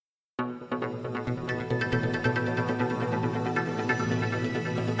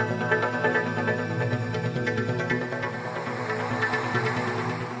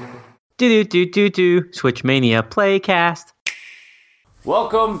Switchmania Playcast.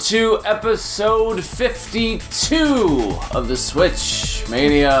 Welcome to episode 52 of the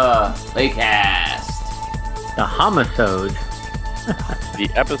Switchmania Playcast. The Homicide. The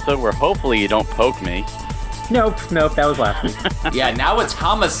episode where hopefully you don't poke me. Nope, that was last week. Yeah, now it's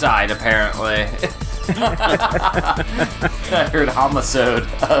Homicide, apparently. I heard Homicide.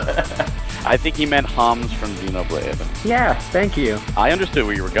 I think he meant Homs from Xenoblade. Yeah, thank you. I understood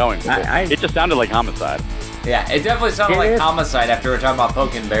where you were going with it. It just sounded like Homicide. Yeah, it definitely sounded like Homicide after we were talking about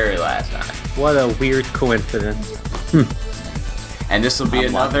Poke and Berry last time. What a weird coincidence. And this will be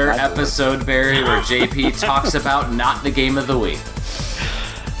another episode, Barry, where JP talks about not the game of the week.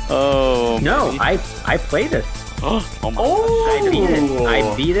 Oh, no, I played it. Oh my God.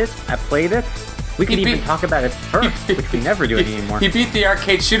 I beat it. I played it. We could even talk about it first, which we never do anymore. He beat the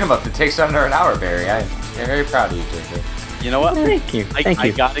arcade shoot 'em up that takes under an hour, Barry. I'm very proud of you, JP. You know what? Thank you.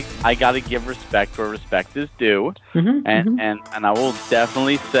 I gotta give respect where respect is due, and I will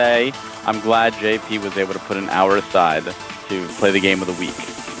definitely say I'm glad JP was able to put an hour aside to play the game of the week,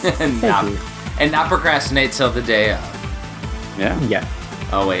 and not procrastinate till the day of. Yeah. Yeah.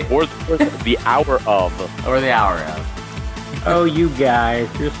 Oh wait. Or the hour of. Or the hour of. Oh, you guys,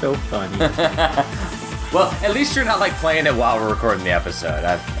 you're so funny. Well, at least you're not like playing it while we're recording the episode.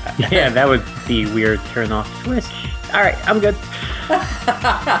 Yeah, that would be weird. Turn off Switch. All right, I'm good.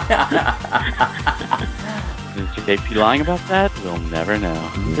 Is JP lying about that? We'll never know.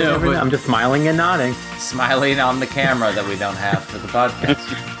 No, but I'm just smiling and nodding. Smiling on the camera that we don't have for the podcast.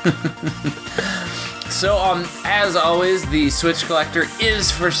 So, as always, the Switch Collector is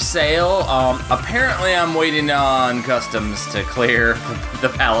for sale. Apparently, I'm waiting on customs to clear the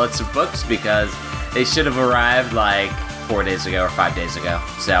pallets of books because they should have arrived like 4 days ago or 5 days ago.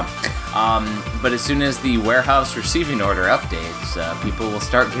 So, but as soon as the warehouse receiving order updates, people will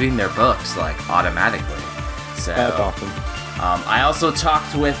start getting their books like automatically. So that's awesome. I also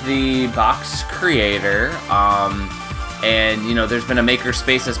talked with the box creator, and you know, there's been a maker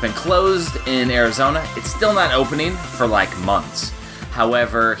space that's been closed in Arizona. It's still not opening for like months.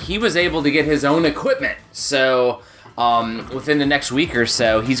 However, he was able to get his own equipment, so within the next week or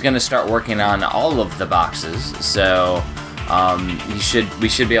so, he's going to start working on all of the boxes. So we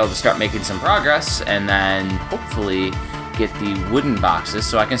should be able to start making some progress, and then hopefully get the wooden boxes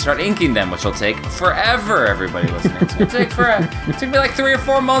so I can start inking them, which will take forever. Everybody listening, it's going to take forever. It took me like 3 or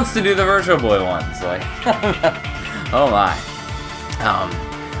 4 months to do the Virtual Boy ones. Like, oh my.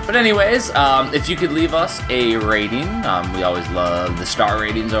 But anyways, if you could leave us a rating, we always love the star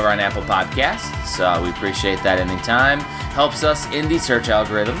ratings over on Apple Podcasts. We appreciate that anytime. Helps us in the search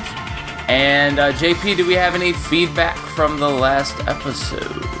algorithms. And JP, do we have any feedback from the last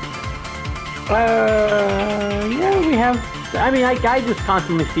episode? Yeah, we have. I mean, I just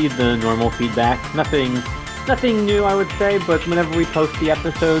constantly see the normal feedback. Nothing new, I would say. But whenever we post the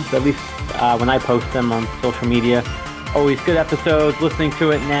episodes, at least when I post them on social media, always good episodes. Listening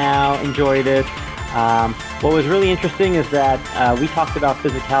to it now, enjoyed it. What was really interesting is that we talked about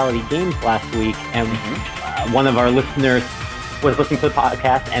physicality games last week, and one of our listeners was listening to the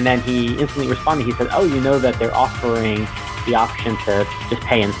podcast, and then he instantly responded. He said, "Oh, you know that they're offering the option to just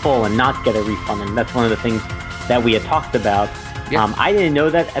pay in full and not get a refund," and that's one of the things that we had talked about. Yep. I didn't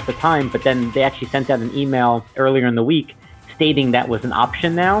know that at the time, but then they actually sent out an email earlier in the week stating that was an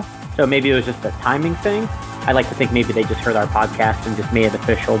option now. So maybe it was just a timing thing. I like to think maybe they just heard our podcast and just made it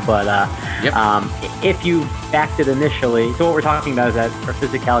official. But if you backed it initially, so what we're talking about is that for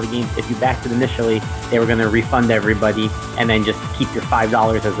physicality games, if you backed it initially, they were going to refund everybody and then just keep your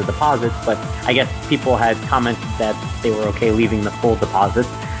 $5 as a deposit. But I guess people had commented that they were okay leaving the full deposit.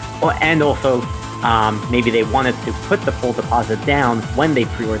 And also, maybe they wanted to put the full deposit down when they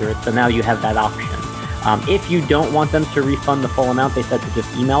pre-order it. So now you have that option. If you don't want them to refund the full amount, they said to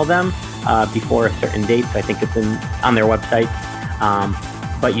just email them before a certain date. So I think it's on their website.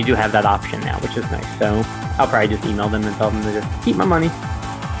 But you do have that option now, which is nice. So I'll probably just email them and tell them to just keep my money.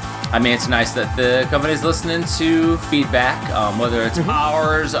 I mean, it's nice that the company's listening to feedback, whether it's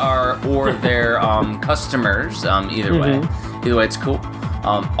ours or their customers. Either way, it's cool.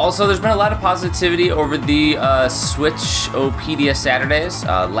 Also, there's been a lot of positivity over the Switchopedia Saturdays.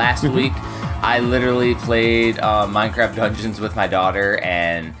 Last week, I literally played Minecraft Dungeons with my daughter,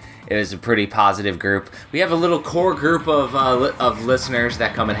 and it was a pretty positive group. We have a little core group of listeners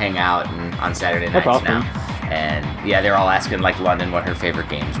that come and hang out on Saturday nights now. And yeah, they're all asking like London what her favorite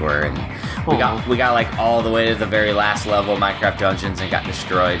games were, and we got like all the way to the very last level of Minecraft Dungeons and got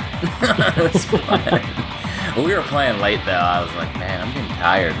destroyed. It was fun. When we were playing late, though, I was like, man, I'm getting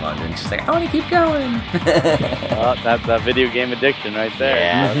tired, London. She's like, I want to keep going. That's that video game addiction right there.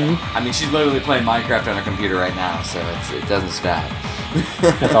 Yeah. Mm-hmm. I mean, she's literally playing Minecraft on her computer right now, so it doesn't stop.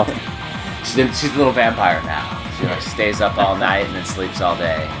 That's awesome. She's a little vampire now. She stays up all night and then sleeps all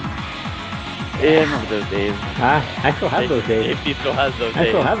day. Yeah, I remember those days. I still have those days. He still has those days. I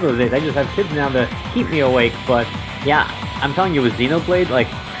still have those days. I just have kids now to keep me awake. But yeah, I'm telling you, with Xenoblade, like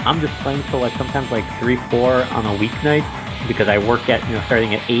I'm just playing till like sometimes like 3, 4 on a weeknight because I work at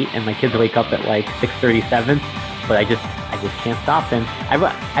starting at 8 and my kids wake up at like 6:37. But I just can't stop. And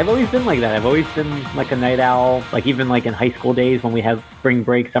I've always been like that. I've always been like a night owl. Like even like in high school days when we had spring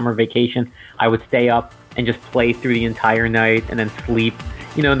break, summer vacation, I would stay up and just play through the entire night and then sleep,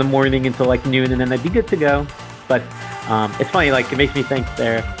 in the morning until like noon, and then I'd be good to go. But it's funny, like it makes me think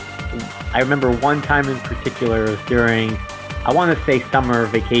there. I remember one time in particular, it was during, I want to say summer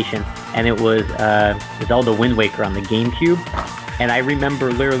vacation, and it was Zelda Wind Waker on the GameCube. And I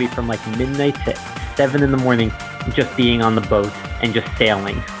remember literally from like midnight to 7 in the morning just being on the boat and just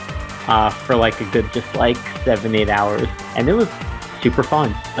sailing for like a good just like 7-8 hours. And it was super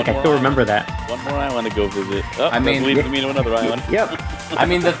fun. Like I still remember that. One more island to go visit. I mean, leads me to another island. Yep. I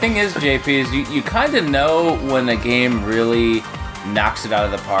mean, the thing is, JP, is you kind of know when a game really knocks it out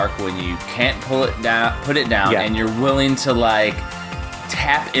of the park when you can't put it down, and you're willing to like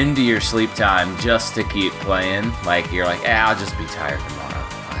tap into your sleep time just to keep playing. Like you're like, I'll just be tired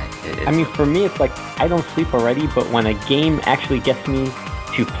tomorrow. I mean, for me, it's like I don't sleep already, but when a game actually gets me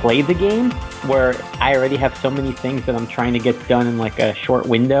to play the game, where I already have so many things that I'm trying to get done in like a short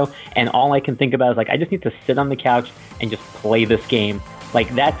window, and all I can think about is like I just need to sit on the couch and just play this game.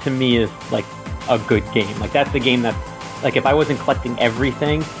 Like that to me is like a good game. Like that's the game that, like if I wasn't collecting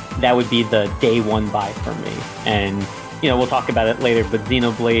everything, that would be the day one buy for me. And we'll talk about it later, but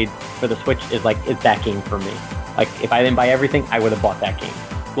Xenoblade for the Switch is that game for me. Like if I didn't buy everything, I would have bought that game.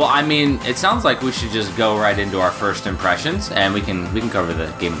 Well, I mean, it sounds like we should just go right into our first impressions, and we can cover the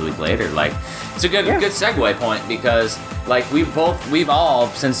game of the week later. Like, it's a good segue point because, like, we've all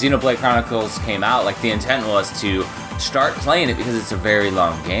since Xenoblade Chronicles came out, like the intent was to start playing it because it's a very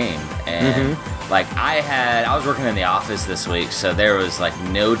long game, and like I was working in the office this week, so there was like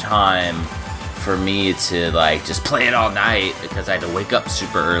no time for me to like just play it all night because I had to wake up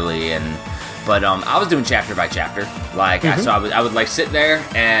super early But I was doing chapter by chapter. Like I would like sit there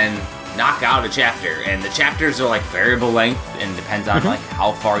and knock out a chapter, and the chapters are like variable length and depends on like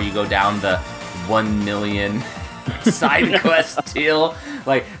how far you go down the 1 million side quest deal.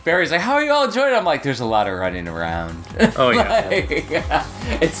 Like Barry's like, how are you all enjoying it? I'm like, there's a lot of running around. Oh yeah.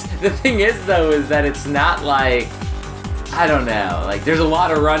 It's the thing is though is that it's not like, I don't know, like there's a lot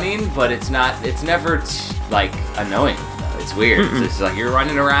of running, but it's never like annoying though. It's weird. It's just like you're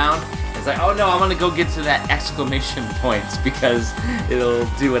running around. It's like, oh no, I want to go get to that exclamation points because it'll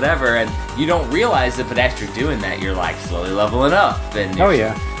do whatever, and you don't realize it, but as you're doing that, you're like slowly leveling up. And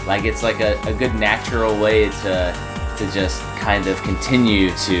like it's like a good natural way to just kind of continue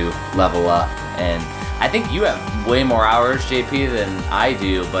to level up. And I think you have way more hours, JP, than I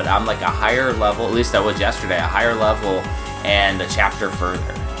do, but I'm like a higher level, at least I was yesterday, a higher level and a chapter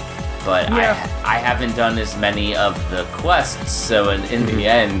further. But I haven't done as many of the quests, so in the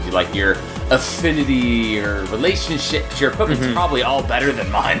end, like your affinity or relationship to your equipment's probably all better than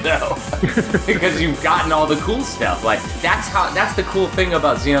mine, though, because you've gotten all the cool stuff. Like that's the cool thing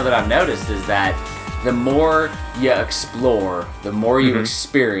about Xeno that I've noticed is that the more you explore, the more you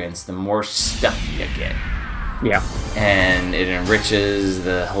experience, the more stuff you get. Yeah, and it enriches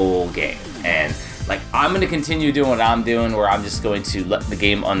the whole game. And like, I'm going to continue doing what I'm doing, where I'm just going to let the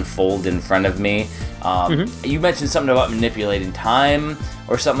game unfold in front of me. You mentioned something about manipulating time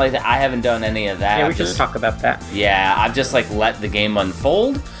or something like that. I haven't done any of that. Yeah, we just talk about that. Yeah, I've just, like, let the game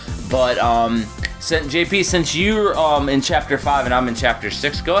unfold. But, JP, since you're in Chapter 5 and I'm in Chapter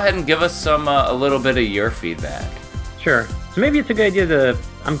 6, go ahead and give us a little bit of your feedback. Sure. So maybe it's a good idea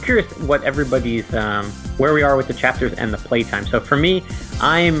I'm curious what everybody's, where we are with the chapters and the playtime. So for me,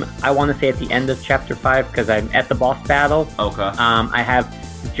 I want to say at the end of Chapter 5, because I'm at the boss battle. Okay. I have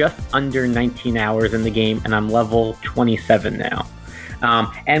just under 19 hours in the game, and I'm level 27 now.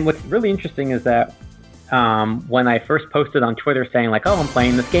 And what's really interesting is that when I first posted on Twitter saying like, oh, I'm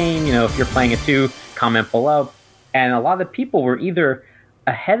playing this game, if you're playing it too, comment below. And a lot of people were either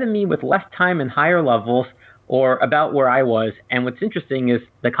ahead of me with less time and higher levels, or about where I was. And what's interesting is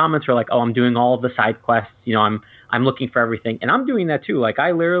the comments were like, oh, I'm doing all of the side quests, I'm looking for everything. And I'm doing that too. Like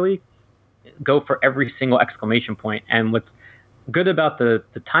I literally go for every single exclamation point. And what's good about the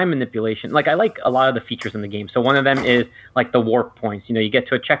time manipulation, like I like a lot of the features in the game. So one of them is like the warp points. You get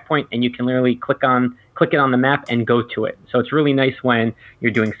to a checkpoint and you can literally click click it on the map and go to it. So it's really nice when you're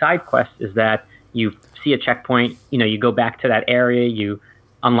doing side quests is that you see a checkpoint, you go back to that area, you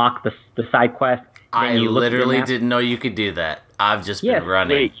unlock the side quest. I literally didn't know you could do that. I've just been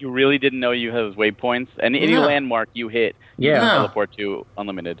running. Wait, you really didn't know you had those waypoints? And any landmark you hit, you can teleport to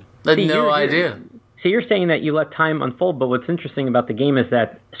unlimited. No idea. So you're saying that you let time unfold, but what's interesting about the game is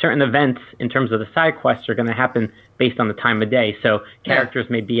that certain events in terms of the side quests are going to happen based on the time of day. So characters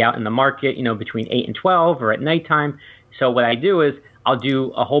may be out in the market, between 8 and 12 or at nighttime. So what I do is I'll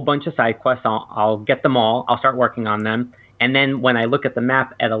do a whole bunch of side quests. I'll get them all. I'll start working on them. And then when I look at the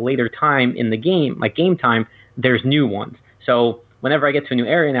map at a later time in the game, like game time, there's new ones. So whenever I get to a new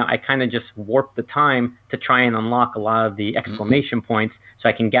area now, I kind of just warp the time to try and unlock a lot of the exclamation points so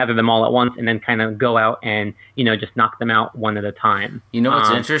I can gather them all at once and then kind of go out and, just knock them out one at a time. You know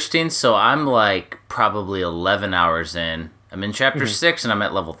what's interesting? So I'm like probably 11 hours in. I'm in chapter 6 and I'm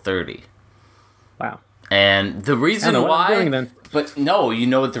at level 30. Wow. And the reason why... But no, you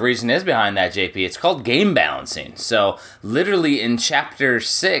know what the reason is behind that, JP. It's called game balancing. So literally in chapter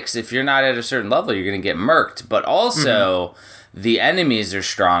 6, if you're not at a certain level, you're going to get murked. But also, the enemies are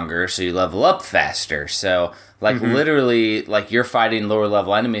stronger, so you level up faster. So literally, you're fighting lower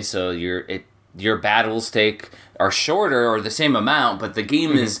level enemies, so your battles are shorter or the same amount, but the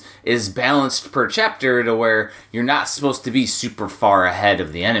game is balanced per chapter to where you're not supposed to be super far ahead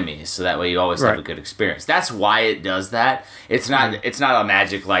of the enemies, so that way you always have a good experience. That's why it does that. It's not a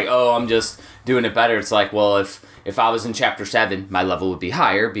magic I'm just doing it better. It's like, well, if I was in chapter 7, my level would be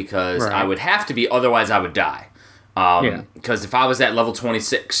higher because I would have to be, otherwise I would die. Because if I was at level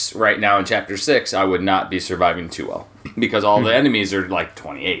 26 right now in chapter 6, I would not be surviving too well because all the enemies are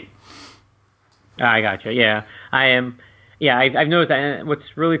 28. I gotcha. Yeah, I am. Yeah, I've noticed that. And what's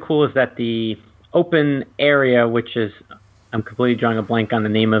really cool is that the open area, which is, I'm completely drawing a blank on the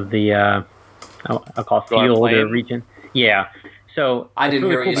name of the, I'll call it field or region. Yeah. So I didn't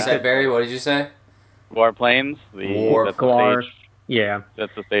hear what you said, Barry. What did you say? War Plains. Galar. Yeah.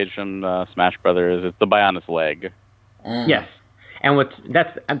 That's the stage from Smash Brothers. It's the Bionis leg. Yes. And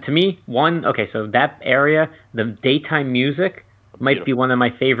that's to me so that area, the daytime music might be one of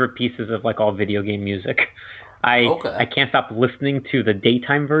my favorite pieces of all video game music. I can't stop listening to the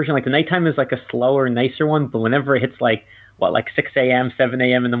daytime version. The nighttime is a slower, nicer one, but whenever it hits 6 a.m., 7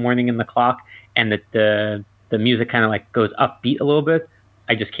 a.m. in the morning in the clock, and the music kind of goes upbeat a little bit,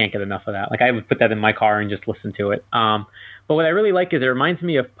 I just can't get enough of that. I would put that in my car and just listen to it. But what I really like is it reminds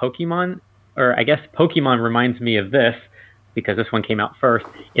me of Pokemon, or I guess Pokemon reminds me of this, because this one came out first,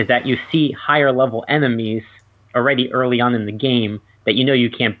 is that you see higher level enemies already early on in the game that you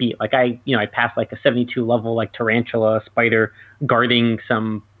can't beat. I passed a 72 level tarantula spider guarding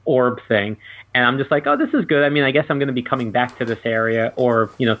some orb thing, and I'm just oh, this is good. I mean, I guess I'm going to be coming back to this area, or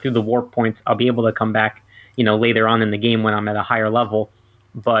through the warp points I'll be able to come back later on in the game when I'm at a higher level.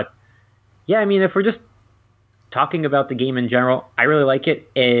 But yeah, I mean, if we're just talking about the game in general, I really like it.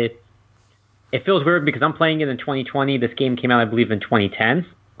 It feels weird because I'm playing it in 2020. This game came out, I believe, in 2010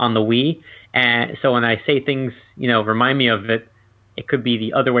 on the Wii. And so when I say things, remind me of it, it could be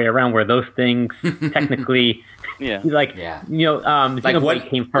the other way around, where those things technically, Xenoblade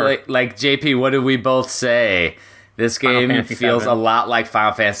came first. Like JP, what did we both say? This game feels a lot like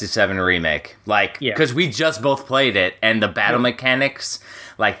Final Fantasy VII Remake. Because we just both played it, and the battle mechanics,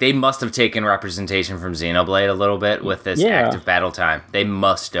 they must have taken representation from Xenoblade a little bit with this active battle time. They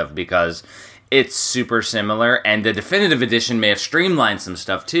must have, because it's super similar, and the definitive edition may have streamlined some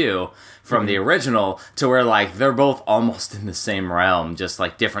stuff too from the original to where they're both almost in the same realm, just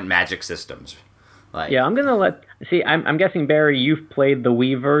different magic systems. I'm gonna I'm guessing, Barry, you've played the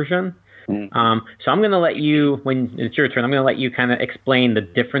Wii version. So I'm gonna let you, when it's your turn, I'm gonna let you kind of explain the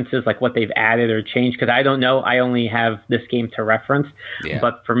differences, what they've added or changed, because I don't know. I only have this game to reference.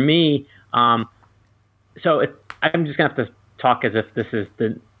 But for me, I'm just gonna have to talk as if this is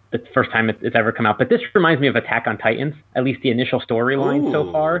the first time it's ever come out. But this reminds me of Attack on Titans, at least the initial storyline so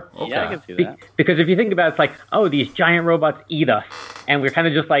far. Okay. Yeah, I can see that. Because if you think about it, it's these giant robots eat us. And we're kind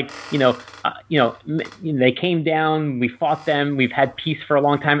of just they came down, we fought them, we've had peace for a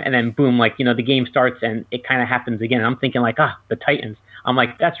long time, and then boom, the game starts and it kind of happens again. And I'm thinking the Titans. I'm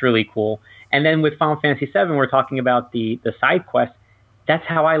that's really cool. And then with Final Fantasy VII, we're talking about the side quests. That's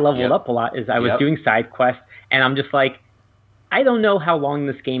how I leveled up a lot, is I was doing side quests, and I'm just I don't know how long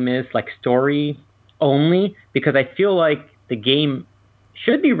this game is, story only, because I feel the game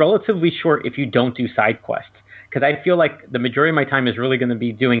should be relatively short if you don't do side quests. Because I feel the majority of my time is really going to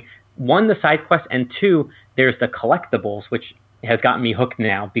be doing, 1, the side quests, and 2, there's the collectibles, which has gotten me hooked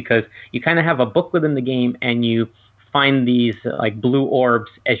now, because you kind of have a booklet in the game, and you find these like blue orbs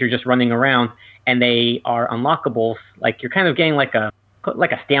as you're just running around, and they are unlockables. Like you're kind of getting like a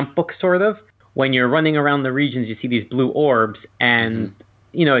stamp book sort of. When you're running around the regions, you see these blue orbs, and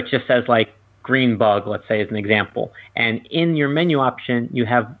it just says like green bug, let's say, as an example. And in your menu option, you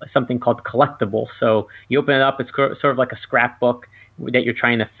have something called collectible. So you open it up, it's sort of like a scrapbook that you're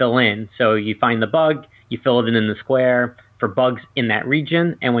trying to fill in. So you find the bug, you fill it in the square for bugs in that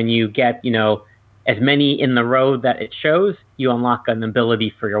region, and when you get, as many in the row that it shows, you unlock an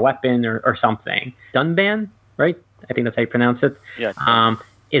ability for your weapon or something. Dunban, right? I think that's how you pronounce it. Yeah.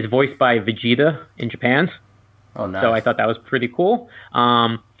 Is voiced by Vegeta in Japan. Oh, nice. So I thought that was pretty cool.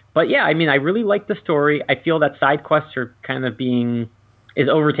 But yeah, I mean, I really like the story. I feel that side quests are kind of is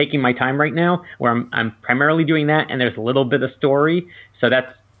overtaking my time right now, where I'm primarily doing that, and there's a little bit of story. So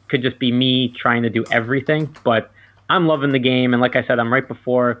that could just be me trying to do everything. But I'm loving the game, and like I said, I'm right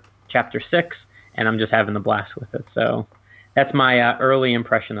before Chapter 6, and I'm just having a blast with it. So that's my early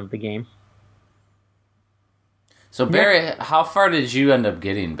impression of the game. So, Barry, how far did you end up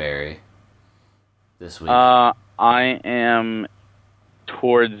getting, Barry, this week? I am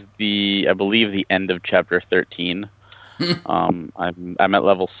towards I believe, the end of Chapter 13. I'm at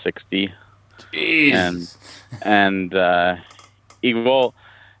level 60. Jeez. And well,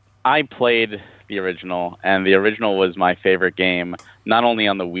 I played the original, and the original was my favorite game, not only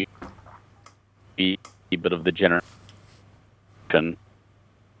on the Wii, but of the generation,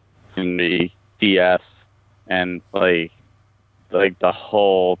 in the DS. And like the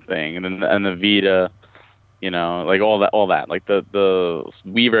whole thing, and the Vita, like all that. Like the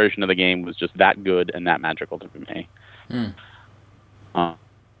Wii version of the game was just that good and that magical to me.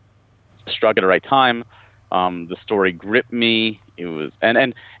 Struck at the right time. The story gripped me. It was,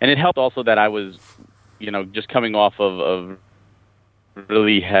 and it helped also that I was, just coming off of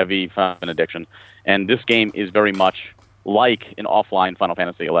really heavy fun addiction, and this game is very much like an offline Final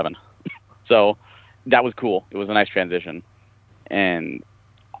Fantasy 11. So that was cool. It was a nice transition, and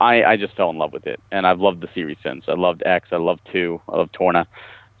I just fell in love with it, and I've loved the series since. I loved X, I loved 2, I loved Torna.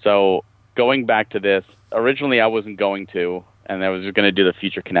 So going back to this, originally I wasn't going to, and I was just going to do the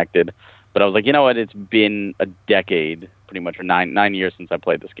Future Connected, but I was like, you know what, it's been a decade, pretty much, or nine years since I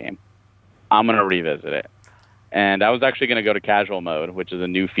played this game. I'm going to revisit it. And I was actually going to go to casual mode, which is a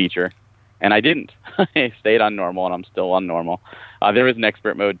new feature, and I didn't. I stayed on normal, and I'm still on normal. There is an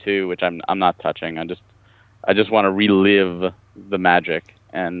expert mode too, which I'm not touching. I just want to relive the magic,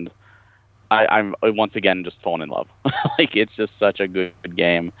 and I'm once again just fallen in love. Like, it's just such a good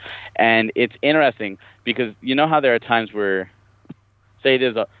game, and it's interesting because how there are times where, say,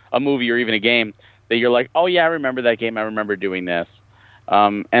 there's a movie or even a game that you're like, oh yeah, I remember that game. I remember doing this,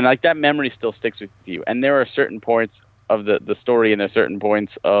 and like that memory still sticks with you. And there are certain points of the story, and there's certain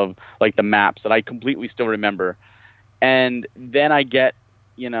points of like the maps that I completely still remember. And then I get,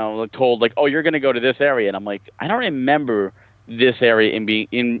 told like, oh, you're going to go to this area. And I'm like, I don't remember this area in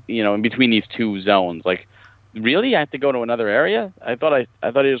between these two zones. Like, really? I have to go to another area? I thought I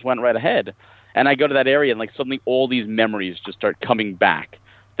just went right ahead. And I go to that area, and like suddenly all these memories just start coming back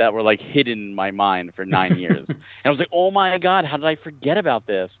that were like hidden in my mind for 9 years. And I was like, oh my God, how did I forget about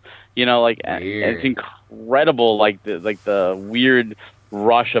this? And it's incredible, like the weird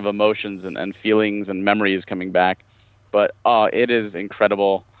rush of emotions and feelings and memories coming back. But it is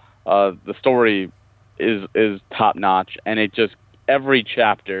incredible. The story is top notch, and it just, every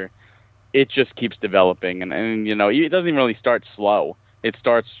chapter, it just keeps developing, and it doesn't even really start slow. It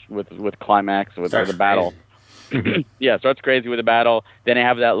starts with climax with the battle. Yeah, it starts crazy with the battle. Then I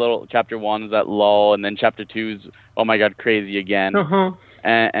have that little chapter 1's that lull, and then chapter 2's, oh my God, crazy again.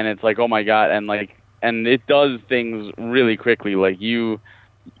 And it's like, oh my God, and it does things really quickly. Like you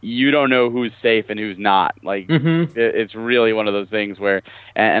don't know who's safe and who's not. Like it's really one of those things where,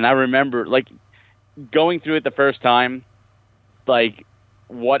 and I remember like going through it the first time, like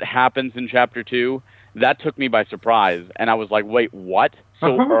what happens in chapter 2, that took me by surprise, and I was like, wait, what?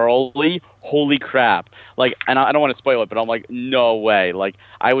 So early? Holy crap. Like, and I don't want to spoil it, but I'm like, no way. Like,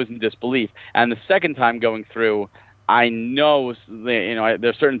 I was in disbelief. And the second time going through, I know,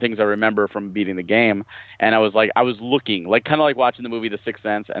 there's certain things I remember from beating the game, and I was looking, like, kind of like watching the movie The Sixth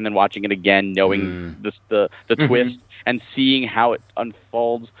Sense, and then watching it again, knowing the twist, and seeing how it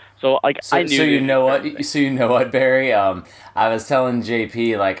unfolds. So, like, I knew. So you know what, Barry? I was telling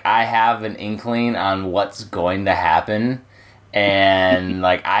JP, like, I have an inkling on what's going to happen, And,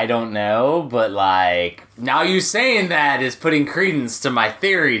 like, I don't know, but, like, now you saying that is putting credence to my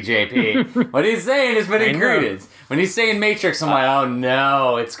theory, JP. What he's saying is putting credence. When he's saying Matrix, I'm like, oh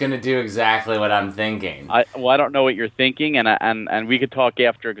no, it's going to do exactly what I'm thinking. I don't know what you're thinking, and we could talk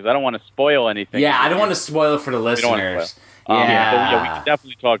after, because I don't want to spoil anything. Yeah, I don't want to spoil it for the listeners. Yeah, we can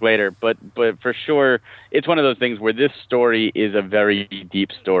definitely talk later, but for sure, it's one of those things where this story is a very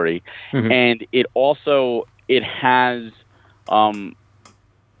deep story, and it has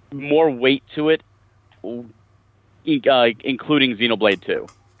more weight to it, including Xenoblade 2,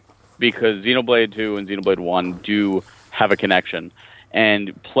 because Xenoblade 2 and Xenoblade 1 do have a connection,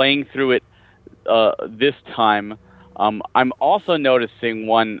 and playing through it this time, I'm also noticing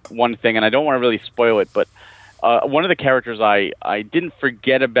one thing, and I don't want to really spoil it, but one of the characters I didn't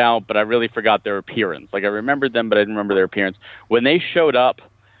forget about, but I really forgot their appearance. Like, I remembered them, but I didn't remember their appearance. When they showed up,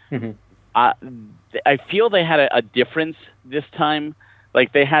 I feel they had a difference this time.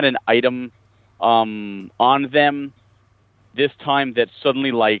 Like, they had an item on them this time that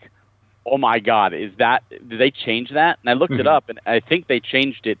suddenly, like, oh my God, did they change that? And I looked it up, and I think they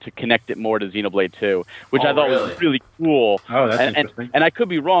changed it to connect it more to Xenoblade 2, which I thought was really cool. Oh, that's interesting. And I could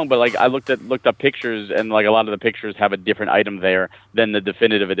be wrong, but like I looked up pictures, and like a lot of the pictures have a different item there than the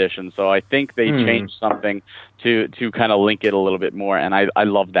definitive edition. So I think they changed something to kind of link it a little bit more, and I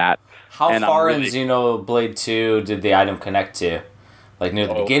love that. How far in Xenoblade 2 did the item connect to? Like near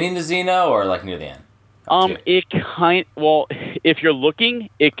the beginning of Xeno, or like near the end? If you're looking,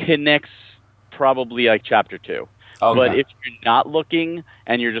 it connects probably like chapter 2. Okay. But if you're not looking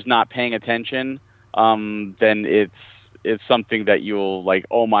and you're just not paying attention, then it's something that you'll like,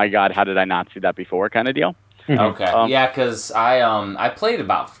 oh my God, how did I not see that before, kind of deal. Okay. Yeah, because I played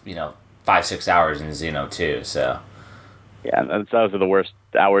about 5-6 hours in Xeno 2, so. Yeah, those are the worst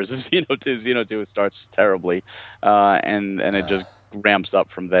hours of Xeno 2. Xeno 2 starts terribly, and it just ramps up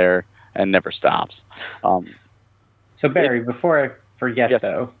from there and never stops. So Barry, before I forget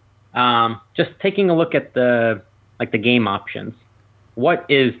though, just taking a look at the game options, what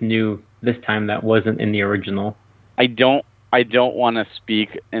is new this time that wasn't in the original? I don't want to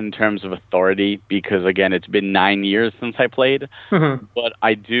speak in terms of authority, because again, it's been 9 years since I played. But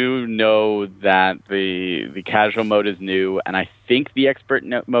I do know that the casual mode is new, and I think the expert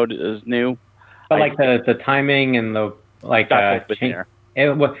mode is new. But the timing and the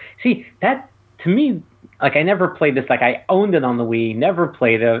see, that to me, like, I never played this. Like, I owned it on the Wii, never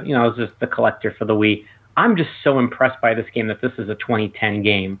played it. I was just the collector for the Wii. I'm just so impressed by this game that this is a 2010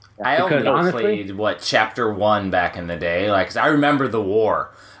 game. I only played, Chapter 1 back in the day. Like, 'cause I remember the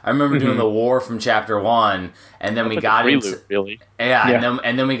war. I remember doing the war from Chapter 1, and then we got into... Really? Yeah.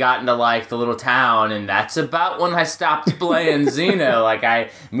 And then we got into, like, the little town, and that's about when I stopped playing Xeno. Like, I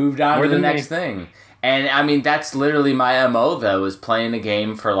moved on to the next thing. And, I mean, that's literally my MO, though, is playing a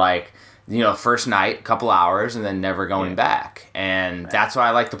game for, like, first night, couple hours, and then never going back. And that's why I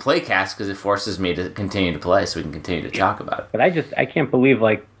like the Playcast, because it forces me to continue to play so we can continue to talk about it. But I can't believe,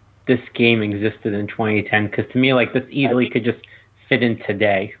 like, this game existed in 2010, because to me, like, this easily could just fit in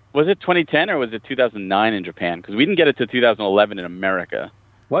today. Was it 2010 or was it 2009 in Japan? Because we didn't get it to 2011 in America.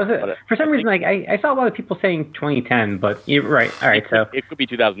 Was it? For some reason, like, I saw a lot of people saying 2010, but you're right. All right, it could be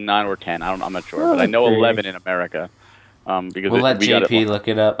 2009 or 10. I'm not sure, but I know 11 in America. Because we'll let JP look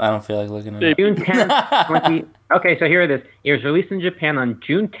it up. I don't feel like looking it up. June 10th, Okay, so here it is. It was released in Japan on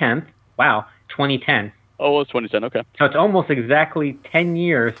June 10th. Wow, 2010. Oh, it's 2010. Okay. So it's almost exactly 10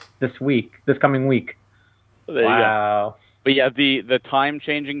 years this coming week. There you go. But yeah, the time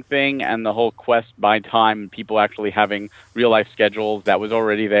changing thing and the whole quest by time, people actually having real life schedules, that was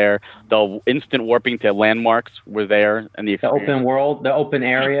already there. The instant warping to landmarks were there, and the open world, the open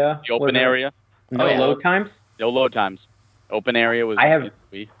area. The open area. No load times. No load times. Open area was... I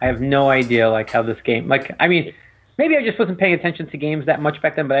have no idea, like, how this game... Like, I mean, maybe I just wasn't paying attention to games that much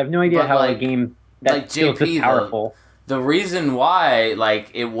back then, but I have no idea how a game that feels this powerful... The reason why, like,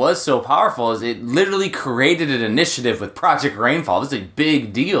 it was so powerful is it literally created an initiative with Project Rainfall. This is a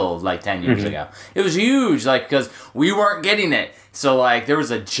big deal, like, 10 years ago. It was huge, like, because we weren't getting it. So, like, there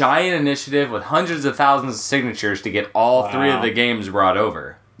was a giant initiative with hundreds of thousands of signatures to get all three of the games brought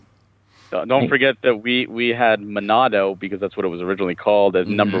over. Don't forget that we had Monado, because that's what it was originally called, as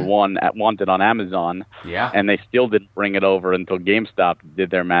number one at Wanted on Amazon. Yeah. And they still didn't bring it over until GameStop did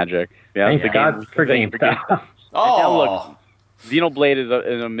their magic. Yeah, Thank God for GameStop. Oh. Now look, Xenoblade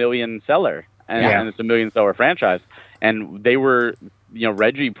is a million seller, and it's a million seller franchise. And they were,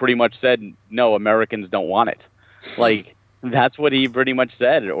 Reggie pretty much said, no, Americans don't want it. Like, that's what he pretty much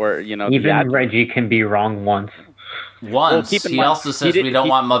said. Or, even Reggie can be wrong once. He also says we don't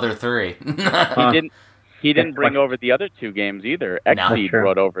want Mother 3. he didn't bring over the other two games either. Xseed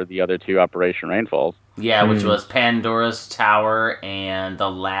brought over the other two, Operation Rainfalls. Yeah, which was Pandora's Tower and the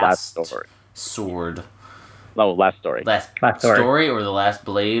Last Sword. No, Last Story. Last Story or the Last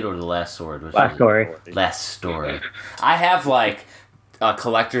Blade or the Last Sword? Last Story. Last Story. I have like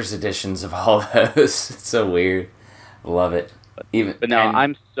collector's editions of all those. It's so weird. Love it.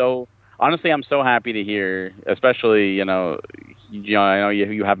 I'm so happy to hear, especially I know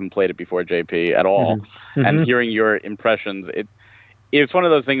you haven't played it before, JP, at all, and hearing your impressions, it's one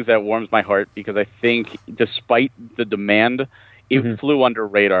of those things that warms my heart because I think despite the demand, it flew under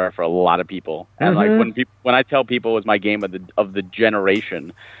radar for a lot of people. And like when I tell people it was my game of the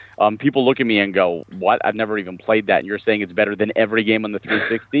generation, people look at me and go, "What? I've never even played that." And you're saying it's better than every game on the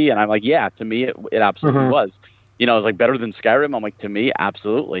 360, and I'm like, "Yeah, to me it absolutely was." It's like better than Skyrim. I'm like, to me,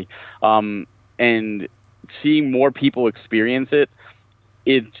 absolutely. And seeing more people experience it,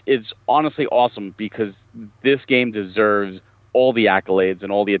 it's honestly awesome because this game deserves all the accolades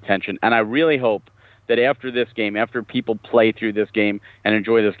and all the attention. And I really hope that after this game, after people play through this game and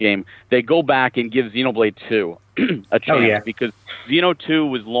enjoy this game, they go back and give Xenoblade 2 a chance because Xeno 2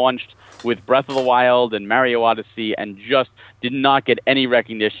 was launched with Breath of the Wild and Mario Odyssey and just did not get any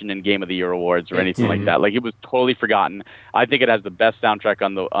recognition in Game of the Year awards or anything like that. Like, it was totally forgotten. I think it has the best soundtrack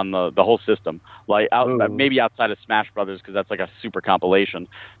on the whole system. Like, maybe outside of Smash Brothers, because that's like a super compilation.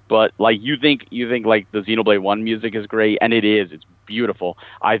 But like, you think like the Xenoblade 1 music is great, and it is. It's beautiful.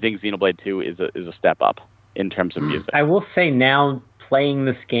 I think Xenoblade 2 is a step up in terms of music. I will say now, playing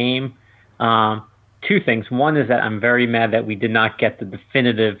this game, two things. One is that I'm very mad that we did not get the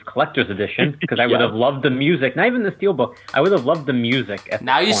definitive collector's edition because I would have loved the music. Not even the steelbook. I would have loved the music.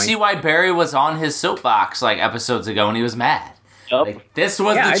 Now you see why Barry was on his soapbox like episodes ago and he was mad. Yep. Like, this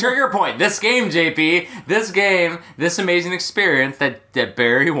was the trigger point. This game, JP. This game. This amazing experience that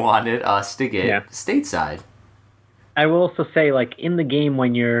Barry wanted us to get stateside. I will also say, like, in the game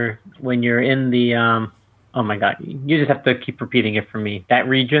when you're in the oh my god, you just have to keep repeating it for me. That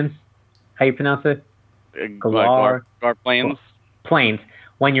region, how you pronounce it? Gar Plains. Plains.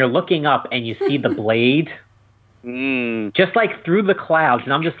 When you're looking up and you see the blade, just like through the clouds,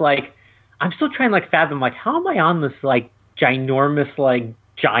 and I'm just like, I'm still trying to like fathom, like, how am I on this like ginormous like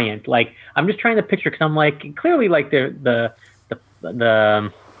giant? Like, I'm just trying to picture because I'm like, clearly like the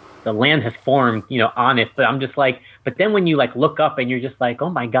land has formed, on it, but I'm just like, but then when you like look up and you're just like, oh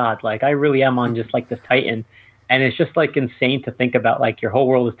my god, like I really am on just like this Titan, and it's just like insane to think about like your whole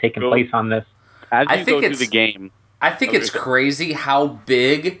world is taking place on this. As you go through the game, I think it's crazy how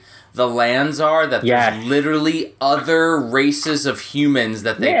big the lands are, that there's literally other races of humans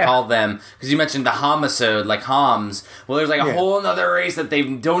that they call them. Because you mentioned the Homisode, like Homs. Well, there's like a whole other race that they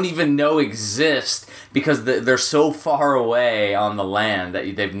don't even know exist because they're so far away on the land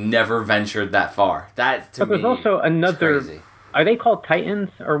that they've never ventured that far. That, to me, there's also another... is crazy. Are they called Titans?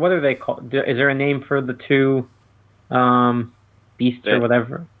 Or what are they called? Is there a name for the two... beasts or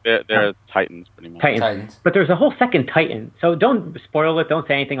whatever. They're Titans, pretty much. Titans. But there's a whole second Titan. So don't spoil it. Don't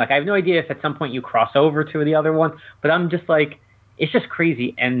say anything. Like, I have no idea if at some point you cross over to the other one. But I'm just like, it's just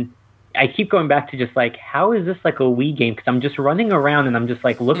crazy. And I keep going back to just like, how is this like a Wii game? Because I'm just running around and I'm just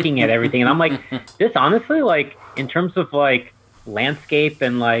like looking at everything. And I'm like, this honestly, like, in terms of like landscape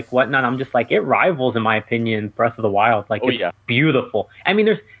and like whatnot, I'm just like, it rivals, in my opinion, Breath of the Wild. Like, it's beautiful. I mean,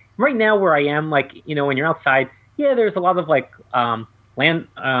 there's right now where I am, like, when you're outside, there's a lot of like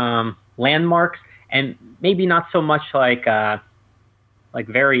landmarks, and maybe not so much like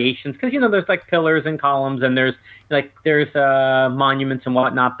variations, because there's like pillars and columns, and there's monuments and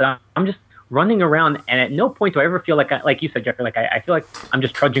whatnot. But I'm just running around, and at no point do I ever feel like you said, Jeffrey, like I feel like I'm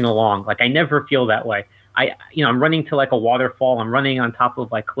just trudging along. Like, I never feel that way. I'm running to like a waterfall. I'm running on top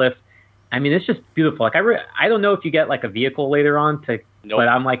of like cliffs. I mean, it's just beautiful. Like, I don't know if you get like a vehicle later on but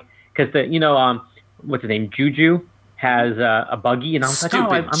I'm like, because what's his name? Juju has a buggy, and I'm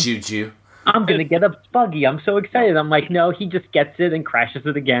like, Juju. I'm gonna get a buggy. I'm so excited. I'm like, no, he just gets it and crashes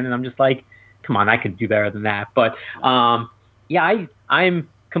it again, and I'm just like, come on, I could do better than that. But I'm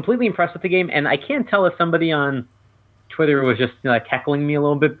completely impressed with the game, and I can't tell if somebody on Twitter was just like heckling me a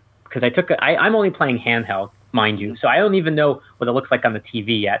little bit because I'm only playing handheld, mind you, so I don't even know what it looks like on the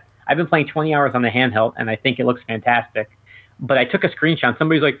TV yet. I've been playing 20 hours on the handheld, and I think it looks fantastic. But I took a screenshot.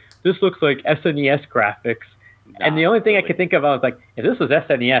 Somebody's like, this looks like SNES graphics. And the only thing I could think of, I was like, if this was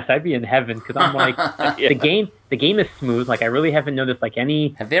SNES, I'd be in heaven, because I'm like, the game is smooth. Like, I really haven't noticed like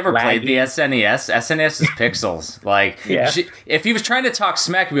any. Have they ever played the SNES? SNES is pixels. Like, if he was trying to talk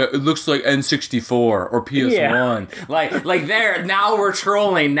smack, he'd be like, it looks like N64 or PS1. Like there. Now we're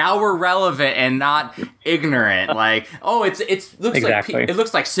trolling. Now we're relevant and not ignorant. Like, oh, it looks Exactly. like it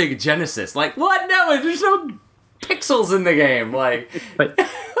looks like Sega Genesis. Like, what? No, there's no pixels in the game. Like, But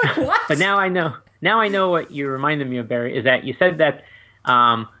what? but now I know. Now I know what you reminded me of, Barry. Is that you said that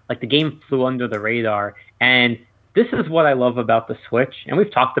like the game flew under the radar, and this is what I love about the Switch. And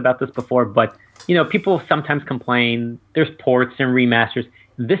we've talked about this before, but people sometimes complain there's ports and remasters.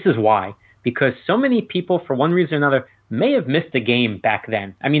 This is why, because so many people, for one reason or another, may have missed the game back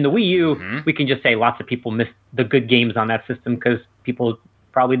then. I mean, the Wii U, we can just say lots of people missed the good games on that system because people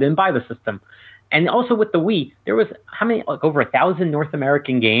probably didn't buy the system. And also with the Wii, there was how many? Like over 1,000 North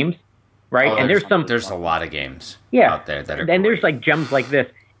American games, right? Oh, and there's a lot of games out there that are. And there's like gems like this.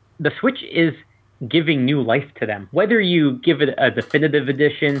 The Switch is giving new life to them. Whether you give it a definitive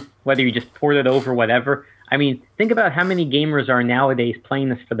edition, whether you just port it over, whatever. I mean, think about how many gamers are nowadays playing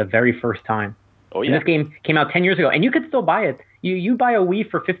this for the very first time. Oh, yeah. And this game came out 10 years ago, and you could still buy it. You buy a Wii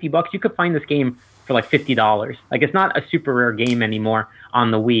for $50, you could find this game for like $50. Like, it's not a super rare game anymore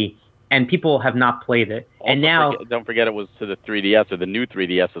on the Wii, and people have not played it. Also, and now, don't forget it was to the 3DS or the new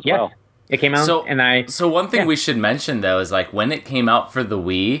 3DS as well. It came out, So one thing we should mention though is like when it came out for the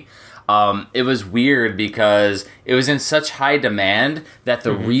Wii. It was weird because it was in such high demand that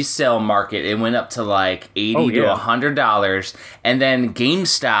the resale market, it went up to like $80 to $100, and then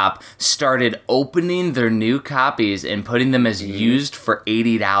GameStop started opening their new copies and putting them as used for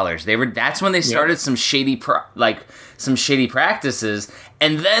 $80. That's when they started some shady practices,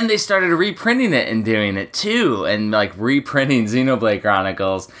 and then they started reprinting it and doing it too, and like reprinting Xenoblade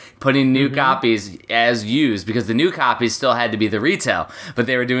Chronicles, putting new copies as used, because the new copies still had to be the retail, but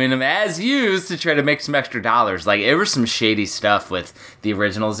they were doing them as used to try to make some extra dollars. Like, it was some shady stuff with the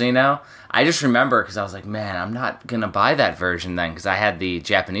original Xeno. I just remember, because I was like, man, I'm not going to buy that version then, because I had the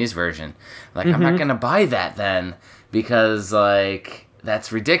Japanese version. Like, I'm not going to buy that then, because, like,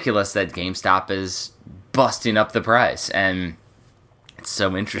 that's ridiculous that GameStop is busting up the price, and it's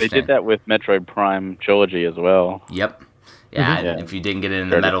so interesting. They did that with Metroid Prime Trilogy as well. Yep. Yeah, if you didn't get it in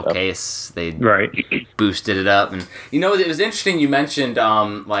the metal case, they boosted it up. And it was interesting you mentioned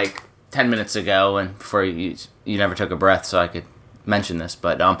like 10 minutes ago, and before you never took a breath, so I could mention this,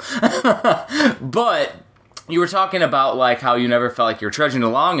 but but you were talking about like how you never felt like you were trudging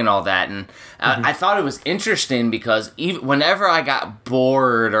along and all that, and I thought it was interesting because even whenever I got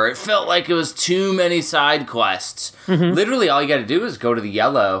bored or it felt like it was too many side quests, literally all you got to do is go to the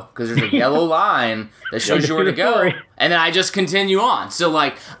yellow, because there's a yellow line that shows you where to go, and then I just continue on. So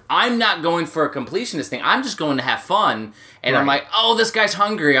like, I'm not going for a completionist thing. I'm just going to have fun. And I'm like, oh, this guy's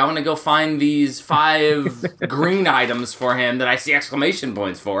hungry. I want to go find these 5 green items for him that I see exclamation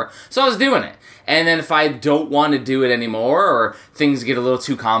points for. So I was doing it. And then if I don't want to do it anymore, or things get a little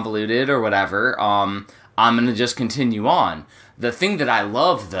too convoluted or whatever, I'm going to just continue on. The thing that I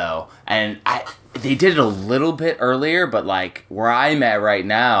love, though, and they did it a little bit earlier, but like where I'm at right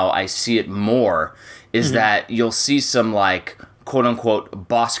now, I see it more, is that you'll see some like quote-unquote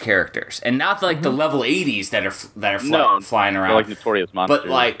boss characters, and not like the level 80s that are flying around, like notorious monsters,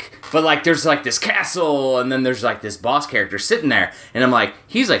 but like there's like this castle, and then there's like this boss character sitting there, and I'm like,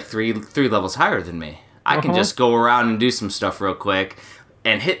 he's like three levels higher than me. I can just go around and do some stuff real quick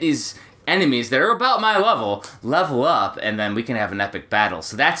and hit these enemies that are about my level up, and then we can have an epic battle.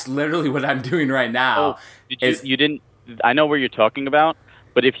 So that's literally what I'm doing right now. You didn't, I know where you're talking about,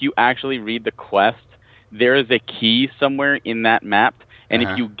 but if you actually read the quest, there is a key somewhere in that map, and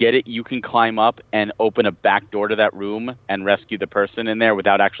if you get it, you can climb up and open a back door to that room and rescue the person in there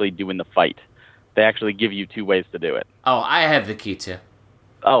without actually doing the fight. They actually give you 2 ways to do it. Oh, I have the key too.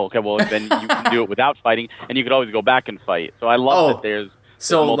 Oh, okay. Well, then you can do it without fighting, and you could always go back and fight. So I love that there's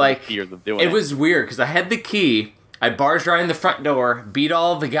multiple tiers of doing it. It was weird because I had the key. I barged right in the front door, beat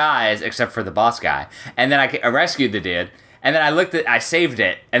all the guys except for the boss guy, and then I rescued the dude. And then I saved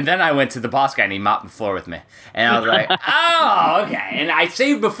it, and then I went to the boss guy, and he mopped the floor with me. And I was like, oh, okay. And I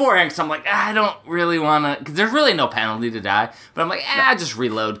saved beforehand, because I'm like, I don't really want to, because there's really no penalty to die. But I'm like, just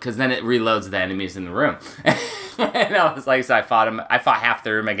reload, because then it reloads the enemies in the room. And I was like, so I fought half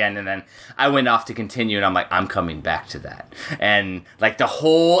the room again, and then I went off to continue, and I'm like, I'm coming back to that. And like the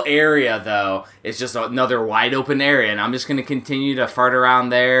whole area, though, is just another wide open area, and I'm just going to continue to fart around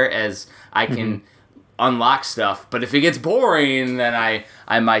there as I can unlock stuff. But if it gets boring, then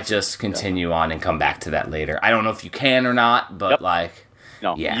I might just continue on and come back to that later. I don't know if you can or not, but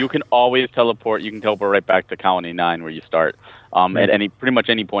you can always teleport. You can teleport right back to Colony 9 where you start at pretty much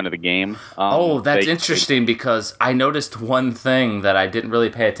any point of the game. That's interesting, because I noticed one thing that I didn't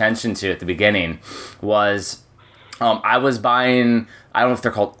really pay attention to at the beginning was I was buying, I don't know if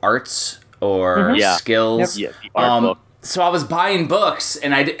they're called arts or skills. Yeah, the art book. So I was buying books,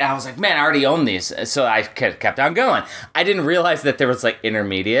 and I was like, man, I already own these. So I kept on going. I didn't realize that there was, like,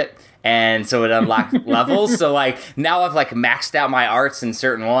 intermediate, and so it unlocked levels. So, like, now I've, like, maxed out my arts in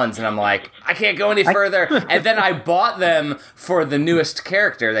certain ones, and I'm like, I can't go any further. And then I bought them for the newest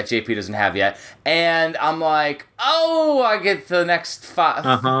character that JP doesn't have yet, and I'm like, oh, I get the next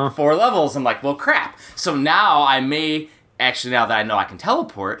 4 levels. I'm like, well, crap. So now I may... Actually, now that I know I can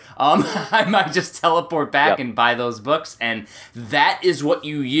teleport, I might just teleport back and buy those books, and that is what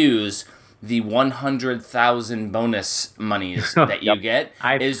you use the 100,000 bonus monies that you get.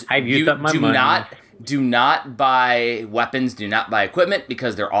 I've used up my money. Do not buy weapons, do not buy equipment,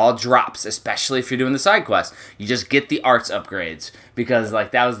 because they're all drops, especially if you're doing the side quest. You just get the arts upgrades, because like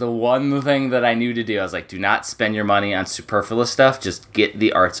that was the one thing that I knew to do. I was like, do not spend your money on superfluous stuff, just get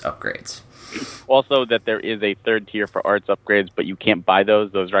the arts upgrades. Also, that there is a third tier for arts upgrades, but you can't buy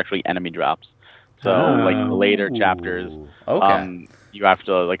those. Those are actually enemy drops. So, like later chapters, you have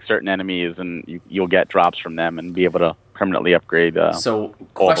to like certain enemies, and you'll get drops from them and be able to permanently upgrade. So,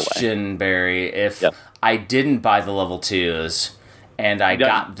 question, Barry, if I didn't buy the level 2s and I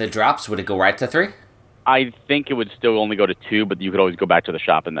got the drops, would it go right to 3? I think it would still only go to 2, but you could always go back to the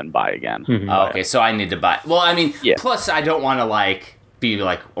shop and then buy again. Okay, so I need to buy. Well, I mean, plus I don't want to like be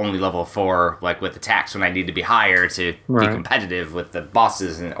like only level 4 like with attacks when I need to be higher to be competitive with the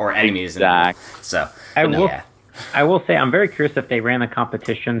bosses or enemies. So I will say I'm very curious if they ran a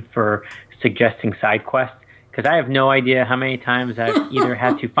competition for suggesting side quests, because I have no idea how many times I've either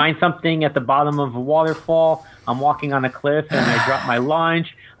had to find something at the bottom of a waterfall, I'm walking on a cliff and I dropped my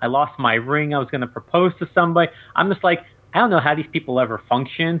lunch, I lost my ring, I was going to propose to somebody. I'm just like, I don't know how these people ever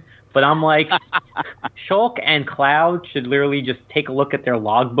function, but I'm like, Shulk and Cloud should literally just take a look at their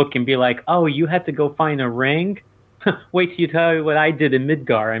logbook and be like, oh, you had to go find a ring? Wait till you tell me what I did in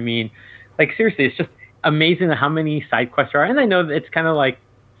Midgar. I mean, like, seriously, it's just amazing how many side quests there are. And I know that it's kind of like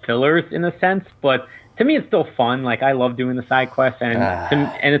fillers in a sense, but to me, it's still fun. Like, I love doing the side quests, and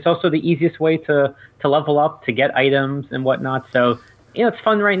it's also the easiest way to level up, to get items and whatnot. So, you know, it's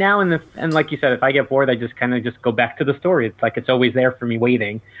fun right now, and like you said, if I get bored, I just kind of just go back to the story. It's like it's always there for me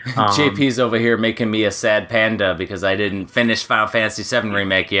waiting. JP's over here making me a sad panda because I didn't finish Final Fantasy VII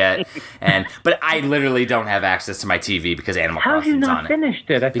Remake yet, but I literally don't have access to my TV because Animal Crossing's on it. How have you not finished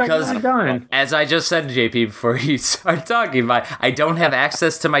it? I thought you were done. As I just said to JP before he started talking, I don't have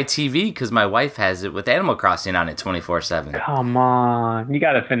access to my TV because my wife has it with Animal Crossing on it 24/7. Come on, you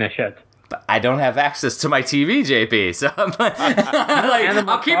got to finish it. But I don't have access to my TV, JP. So I'm like,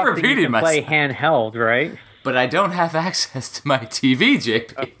 I'll keep repeating myself. Play handheld, right? But I don't have access to my TV,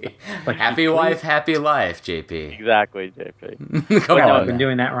 JP. Happy wife, happy life, JP. Exactly, JP. Come on. I've been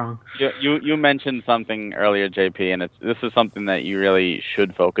doing that wrong. You mentioned something earlier, JP, and this is something that you really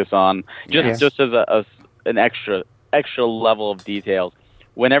should focus on. Just as an extra level of details.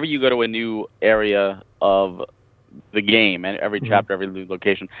 Whenever you go to a new area of the game, and every chapter, every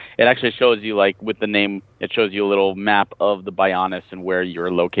location, it actually shows you, like with the name, it shows you a little map of the Bionis and where you're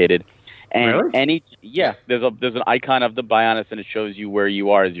located. And really? There's an icon of the Bionis, and it shows you where you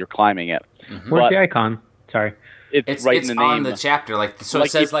are as you're climbing it. Where's the icon? Sorry. It's right in the name. On the chapter, so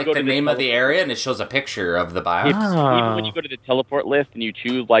it says like the name of the area, and it shows a picture of the Bionis. Even when you go to the teleport list and you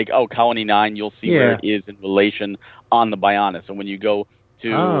choose like Colony 9, you'll see where it is in relation on the Bionis. And when you go to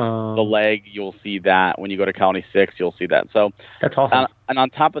the leg, you'll see that. When you go to Colony 6, you'll see that. So that's awesome. And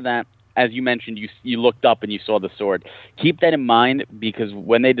on top of that, as you mentioned, you looked up and you saw the sword. Keep that in mind, because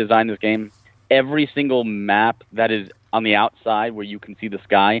when they designed this game, every single map that is on the outside where you can see the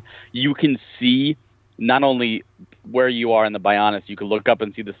sky, you can see not only where you are in the Bionis, you can look up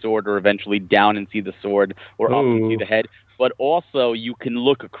and see the sword, or eventually down and see the sword, or up and see the head, but also you can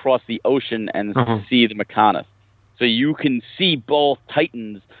look across the ocean and see the Mechanis. So you can see both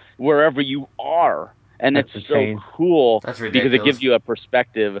Titans wherever you are. And that's so cool. That's ridiculous. Because it gives you a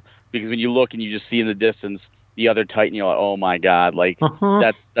perspective. Because when you look and you just see in the distance the other Titan, you're like, oh my God, like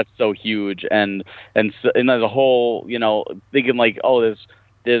that's so huge. And there's a whole, thinking like, oh,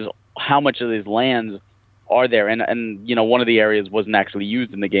 there's how much of these lands are there? And one of the areas wasn't actually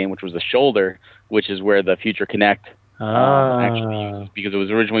used in the game, which was the shoulder, which is where the Future Connect actually used, because it was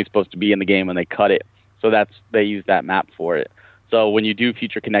originally supposed to be in the game and they cut it. So they used that map for it. So when you do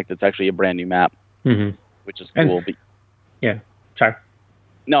Future Connect, it's actually a brand new map, which is cool. Sorry.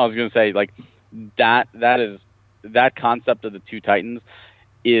 No, I was going to say, like, that concept of the two Titans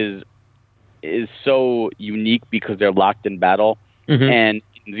is so unique because they're locked in battle. And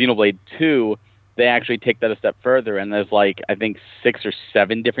in Xenoblade 2, they actually take that a step further, and there's like, I think 6 or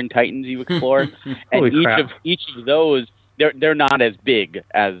 7 different Titans you explore. And each of those, they're not as big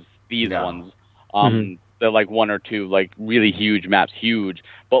as these ones. the like one or two like really huge maps, huge.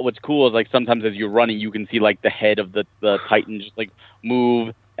 But what's cool is like sometimes as you're running, you can see like the head of the Titan just like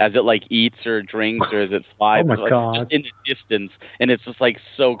move as it like eats or drinks or as it flies. Oh my God. Just in the distance, and it's just like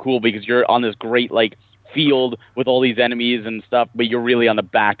so cool because you're on this great like field with all these enemies and stuff, but you're really on the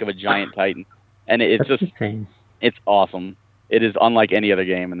back of a giant Titan, and it's That's just insane. It's awesome. It is unlike any other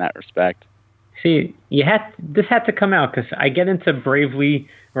game in that respect. See, this had to come out because I get into Bravely,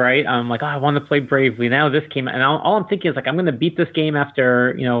 right? I'm like, I want to play Bravely. Now this came out, and all I'm thinking is like, I'm going to beat this game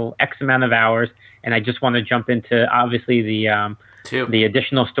after X amount of hours, and I just want to jump into obviously the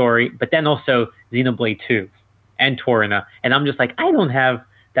additional story, but then also Xenoblade 2 and Torina, and I'm just like, I don't have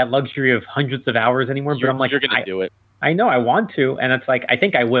that luxury of hundreds of hours anymore. But I'm like, you're going to do it. I know I want to, and it's like I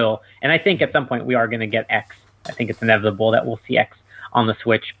think I will, and I think at some point we are going to get X. I think it's inevitable that we'll see X on the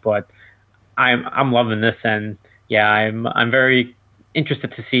Switch, but I'm loving this, and yeah, I'm very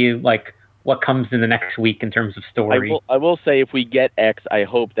interested to see like what comes in the next week in terms of story. I will say if we get X, I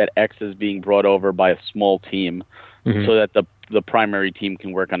hope that X is being brought over by a small team, so that the primary team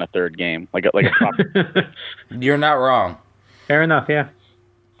can work on a third game, like a proper. You're not wrong. Fair enough, yeah.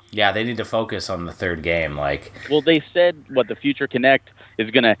 Yeah, they need to focus on the third game. Like, well, they said the Future Connect is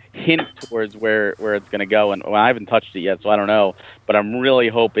going to hint towards where it's going to go, and I haven't touched it yet, so I don't know. But I'm really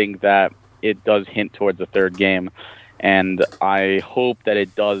hoping that it does hint towards the third game, and I hope that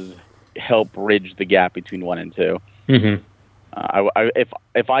it does help bridge the gap between 1 and 2. Mm-hmm.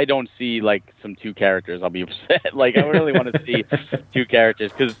 If I don't see like some 2 characters, I'll be upset. Like I really want to see 2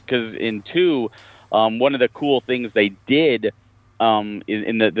 characters because in 2, one of the cool things they did.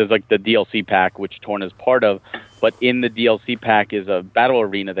 There's like the DLC pack, which Torn is part of, but in the DLC pack is a battle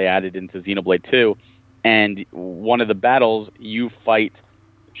arena they added into Xenoblade 2, and one of the battles you fight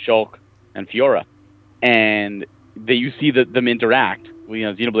Shulk and Fiora, and you see them interact.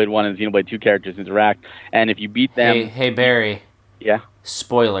 Xenoblade 1 and Xenoblade 2 characters interact, and if you beat them... Hey Barry. Yeah?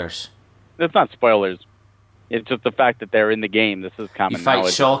 Spoilers. That's not spoilers. It's just the fact that they're in the game. This is common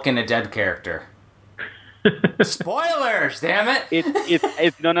knowledge. You fight Shulk and a dead character. Spoilers, damn it! It's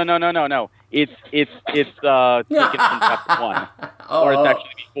no. It's taken from chapter 1, or it's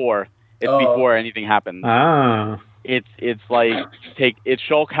actually before. It's before anything happens. It's like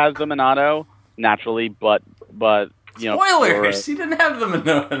Shulk has the Minato naturally, but spoilers. He didn't have the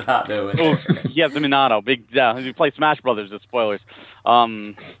Minato. He has the Minato. If you play Smash Brothers, it's spoilers.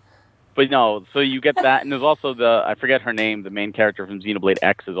 But no, so you get that, and there's also I forget her name, the main character from Xenoblade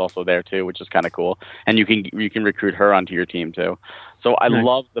X is also there too, which is kind of cool, and you can recruit her onto your team too. So I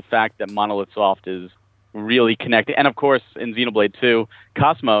love the fact that Monolith Soft is really connected, and of course in Xenoblade 2,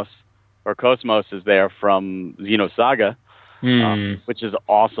 Cosmos is there from Xenosaga, which is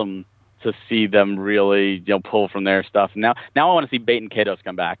awesome to see them really pull from their stuff. Now I want to see Bait and Kados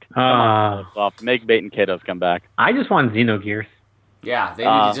come back. Come on, Soft, make Bait and Kados come back. I just want Xenogears. Yeah, they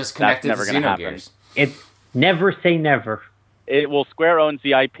need to just connect it to Xenogears. It's never say never. Square owns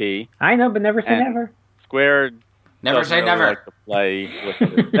the IP. I know, but never say never. Square never say never. Like to play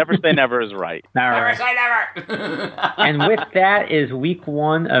with never say never is right. Never say never. And with that is week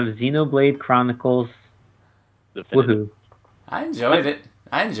 1 of Xenoblade Chronicles. Woohoo! I enjoyed it.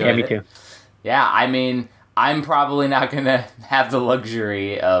 Yeah, me too. Yeah, I mean, I'm probably not gonna have the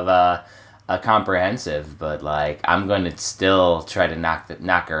luxury of a comprehensive, but like I'm going to still try to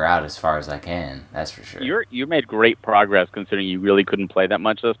knock her out as far as I can. That's for sure. You made great progress considering you really couldn't play that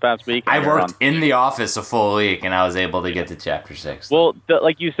much this past week. I worked in the office a full week and I was able to get to chapter 6. Well,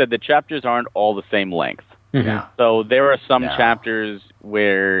 like you said, the chapters aren't all the same length. Mm-hmm. So there are some chapters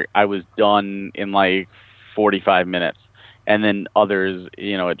where I was done in like 45 minutes, and then others,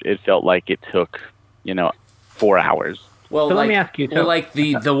 it felt like it took 4 hours. Well, so let me ask you. Well, like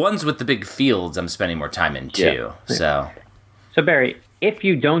the ones with the big fields, I'm spending more time in too. Yeah. So Barry, if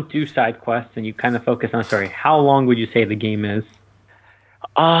you don't do side quests and you kind of focus on story, how long would you say the game is?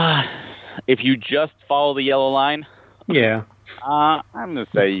 If you just follow the yellow line, yeah, I'm gonna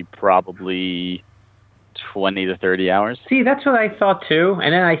say probably 20 to 30 hours. See, that's what I thought too.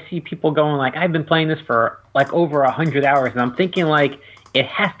 And then I see people going like, I've been playing this for like over 100 hours, and I'm thinking like it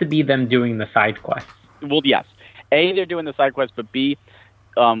has to be them doing the side quests. Well, yes. A, they're doing the side quests, but B,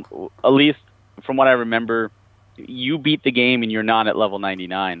 at least from what I remember, you beat the game and you're not at level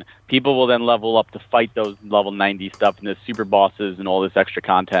 99. People will then level up to fight those level 90 stuff and the super bosses and all this extra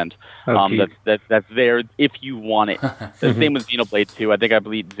content that's there if you want it. The same with Xenoblade 2. I think I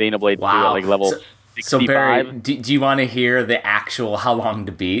believe Xenoblade 2 at like level 65. So Barry, do you want to hear the actual how long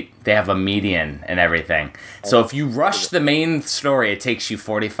to beat? They have a median and everything. So if you rush the main story, it takes you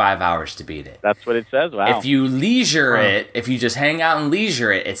 45 hours to beat it. That's what it says? Wow. If you leisure it, if you just hang out and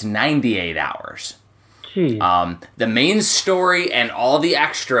leisure it, it's 98 hours. Jeez. The main story and all the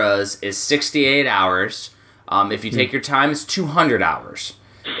extras is 68 hours. If you take your time, it's 200 hours.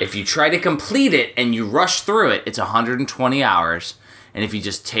 If you try to complete it and you rush through it, it's 120 hours. And if you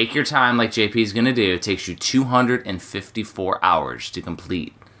just take your time like JP's going to do, it takes you 254 hours to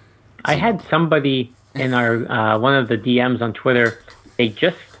complete. I had somebody in our one of the DMs on Twitter, they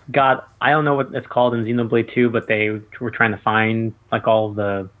just got, I don't know what it's called in Xenoblade 2, but they were trying to find like all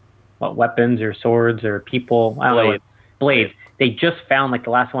the weapons or swords or people. I don't know. Blades. They just found like the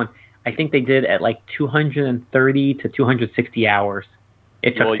last one. I think they did at like 230 to 260 hours.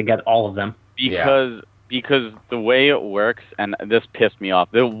 It took to get all of them. Because the way it works, and this pissed me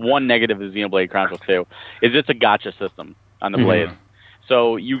off, the one negative of Xenoblade Chronicles 2 is it's a gacha system on the blades.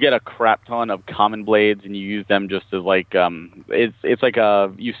 So you get a crap ton of common blades, and you use them just as like it's like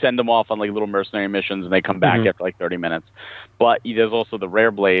you send them off on like little mercenary missions, and they come back after like 30 minutes. But there's also the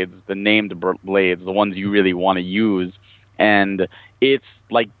rare blades, the named blades, the ones you really want to use, and it's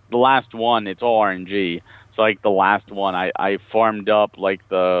like the last one, it's all RNG. So like the last one, I farmed up like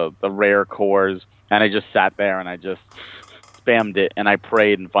the rare cores, and I just sat there and I just spammed it, and I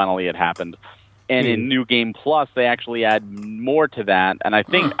prayed, and finally it happened. And in New Game Plus, they actually add more to that, and I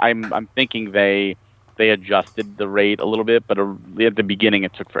think I'm thinking they adjusted the rate a little bit, but at the beginning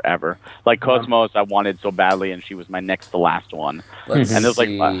it took forever. Like Cosmos, I wanted so badly, and she was my next to last one, and there's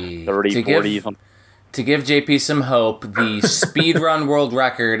like 30, 40 something. To give JP some hope, the speedrun world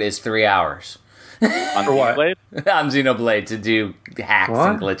record is 3 hours. On Xenoblade? On Xenoblade, to do hacks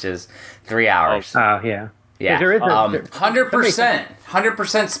and glitches. 3 hours. Oh, yeah. Yeah. There is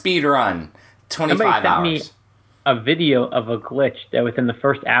 100% speed run. 25 hours. Somebody sent me a video of a glitch that within the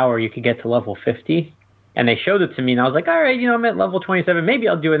first hour you could get to level 50. And they showed it to me, and I was like, all right, I'm at level 27. Maybe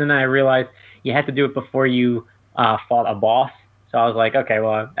I'll do it. And then I realized you had to do it before you fought a boss. So I was like, okay,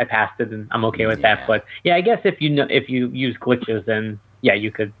 well, I passed it, and I'm okay with that. But yeah, I guess if you use glitches, then yeah, you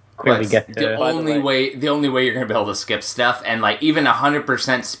could clearly get to the only way you're gonna be able to skip stuff, and like even 100%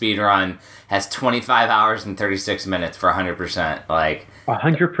 speedrun has 25 hours and 36 minutes for 100%. Like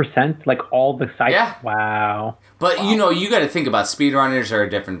 100%, like all the sites. Yeah. Wow. But you got to think about speedrunners are a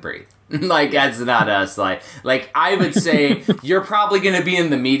different breed. Like that's not us. Like I would say you're probably going to be in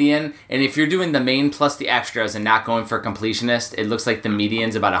the median, and if you're doing the main plus the extras and not going for completionist, it looks like the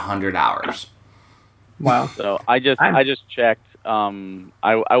median's about 100 hours. Wow. So I just checked.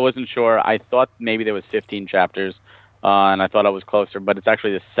 I wasn't sure. I thought maybe there was 15 chapters, and I thought I was closer, but it's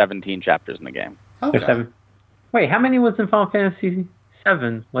actually the 17 chapters in the game. Okay. There's 7. Wait, how many was in Final Fantasy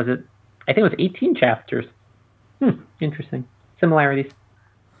 7? Was it? I think it was 18 chapters. Interesting. Similarities.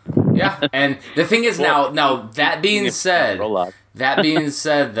 Yeah, and the thing is now that being said,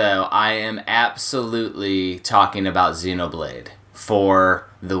 though, I am absolutely talking about Xenoblade for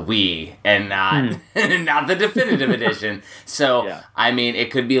the Wii and not not the definitive edition. So yeah. I mean,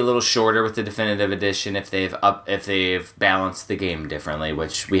 it could be a little shorter with the definitive edition if they've balanced the game differently,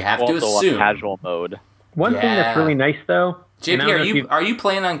 which we have to assume. Casual mode. One thing that's really nice though. JP, are you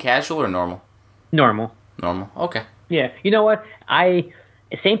playing on casual or normal? Normal. Okay. Yeah. You know what?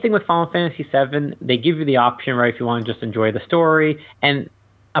 Same thing with Final Fantasy VII. They give you the option, right, if you want to just enjoy the story. And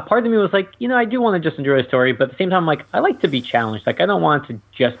a part of me was like, I do want to just enjoy the story, but at the same time, I'm like, I like to be challenged. Like, I don't want it to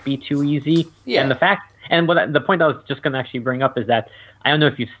just be too easy. Yeah. And the point I was just going to actually bring up is that I don't know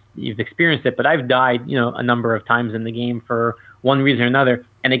if you've experienced it, but I've died, a number of times in the game for one reason or another,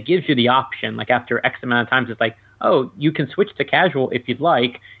 and it gives you the option. Like after X amount of times, it's like, oh, you can switch to casual if you'd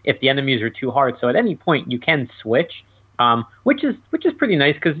like, if the enemies are too hard. So at any point, you can switch. Which is pretty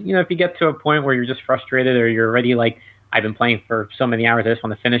nice because if you get to a point where you're just frustrated or you're already like, I've been playing for so many hours, I just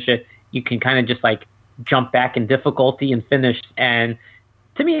want to finish it, you can kind of just like jump back in difficulty and finish. And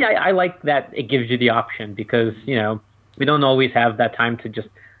to me, I like that it gives you the option because we don't always have that time to just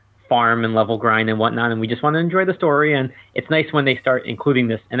farm and level grind and whatnot, and we just want to enjoy the story. And it's nice when they start including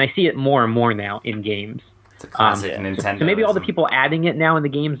this, and I see it more and more now in games. It's a classic Nintendo. So maybe all the people adding it now in the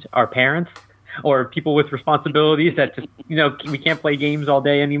games are parents. Or people with responsibilities that just, we can't play games all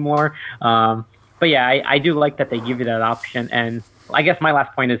day anymore. But yeah, I do like that they give you that option. And I guess my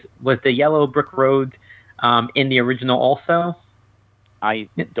last point was the yellow brick road in the original also? I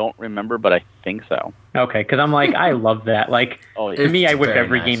don't remember, but I think so. Okay, because I'm like, I love that. Like, to me, I wish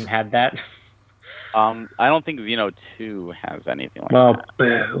every game had that. I don't think Xeno 2 has anything like that.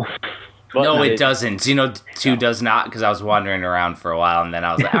 Boo. But no, it doesn't. Xeno 2 does not, because I was wandering around for a while, and then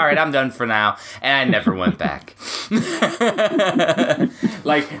I was like, all right, I'm done for now, and I never went back.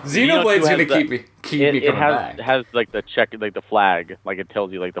 Like, Xenoblade's going to keep me coming back. It has, like, the check, like, the flag. Like, it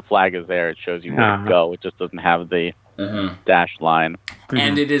tells you, like, the flag is there. It shows you where to go. It just doesn't have the dash line.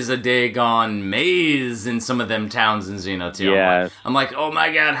 And it is a daggone maze in some of them towns in Xeno too. Yes. I'm like, oh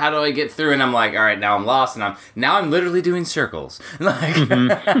my god, how do I get through? And I'm like, all right, now I'm lost, and I'm literally doing circles. Like,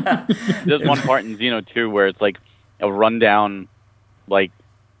 There's one part in Xeno 2 where it's like a rundown, like,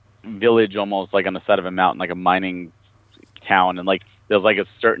 village almost, like on the side of a mountain, like a mining town, and like there's like a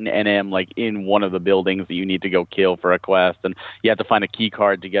certain NM like in one of the buildings that you need to go kill for a quest, and you have to find a key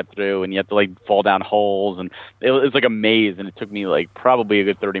card to get through, and you have to like fall down holes, and it was like a maze, and it took me like probably a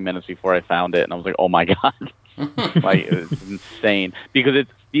good 30 minutes before I found it, and I was like, oh my god. Like, it's insane, because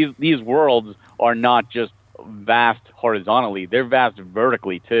it's these worlds are not just vast horizontally, they're vast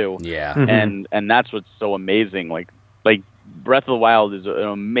vertically too. Yeah. And that's what's so amazing. Like Breath of the Wild is an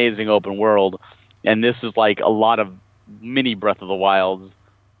amazing open world, and this is like a lot of mini Breath of the Wilds.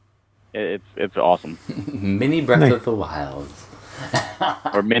 It's awesome. Mini Breath of the Wilds.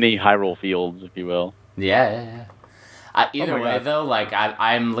 Or mini Hyrule Fields, if you will. Yeah. Either way, though, like,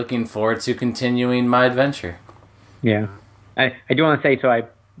 I'm looking forward to continuing my adventure. Yeah. I do want to say,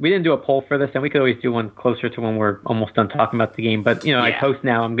 we didn't do a poll for this, and we could always do one closer to when we're almost done talking about the game. But, I post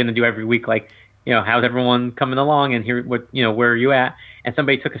now, I'm going to do every week, like, how's everyone coming along, and here, what, where are you at? And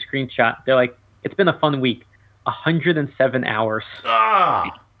somebody took a screenshot. They're like, it's been a fun week. 107 hours.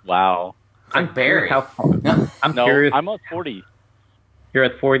 Wow. I'm Barry. I'm curious. I'm at 40. You're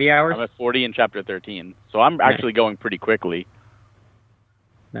at 40 hours? I'm at 40 in chapter 13. So I'm actually going pretty quickly.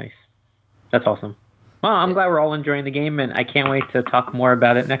 Nice. That's awesome. Well, I'm glad we're all enjoying the game, and I can't wait to talk more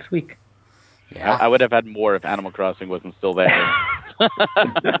about it next week. Yeah. I would have had more if Animal Crossing wasn't still there.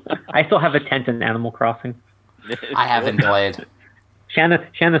 I still have a tent in Animal Crossing. I haven't played.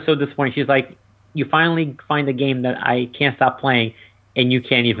 Shanna's so disappointed. She's like, you finally find a game that I can't stop playing, and you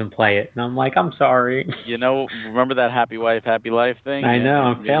can't even play it. And I'm like, I'm sorry. Remember that happy wife, happy life thing? I know,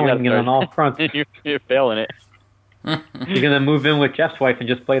 I'm failing it on all fronts. You're failing it. You're going to move in with Jeff's wife and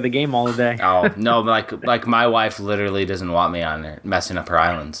just play the game all day. Oh, no, like my wife literally doesn't want me on there messing up her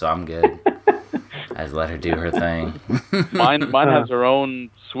island, so I'm good. I just let her do her thing. Mine has her own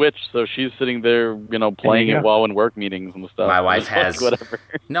Switch, so she's sitting there, playing it while in work meetings and stuff. My wife has... whatever.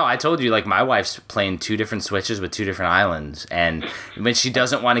 No, I told you, like, my wife's playing 2 different Switches with 2 different islands, and when she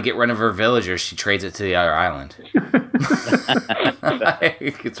doesn't want to get rid of her villagers, she trades it to the other island.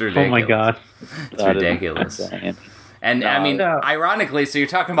 It's ridiculous. Oh my god. It's ridiculous. And I mean, ironically, so you're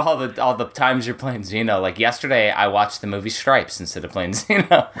talking about all the times you're playing Xeno. Like yesterday, I watched the movie Stripes instead of playing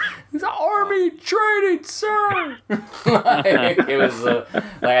Xeno. It's Army training, sir. It was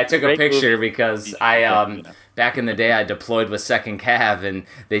I took a picture because I back in the day I deployed with 2nd Cav, and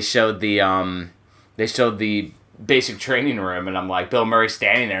they showed the basic training room, and I'm like, Bill Murray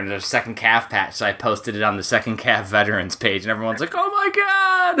standing there, and there's a 2nd Cav patch, so I posted it on the 2nd Cav veterans page, and everyone's like, oh my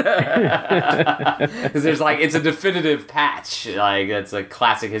god! Because it's a definitive patch, like, it's a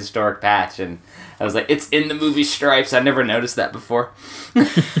classic historic patch, and I was like, it's in the movie Stripes, I never noticed that before.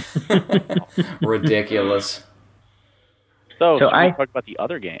 Ridiculous. So should we talk about the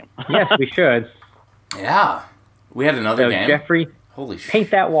other game? Yes, we should. Yeah. We had another game. Jeffrey, holy shit.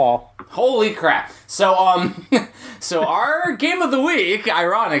 Paint that wall. Holy crap. So, so our game of the week,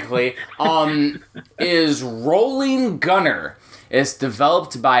 ironically, is Rolling Gunner. It's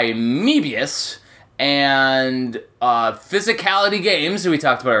developed by Mebius, and Physicality Games, who we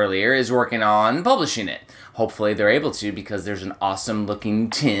talked about earlier, is working on publishing it. Hopefully they're able to, because there's an awesome looking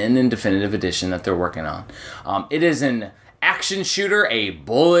tin and definitive edition that they're working on. It is an action shooter, a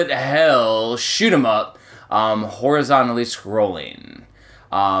bullet hell shoot 'em up, horizontally scrolling.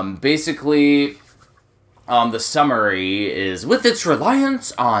 Basically, the summary is, with its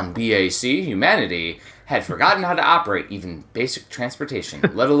reliance on BAC, humanity had forgotten how to operate even basic transportation,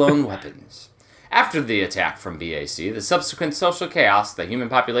 let alone weapons. After the attack from BAC, the subsequent social chaos, the human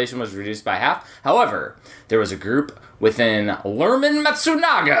population was reduced by half. However, there was a group within Lerman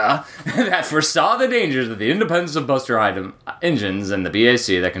Matsunaga that foresaw the dangers of the independence of buster engines and the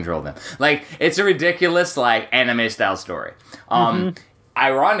BAC that controlled them. Like, it's a ridiculous, anime-style story.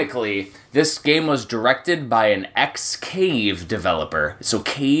 Ironically, this game was directed by an ex-Cave developer. So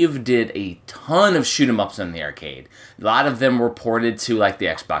Cave did a ton of shoot-'em-ups in the arcade. A lot of them were ported to the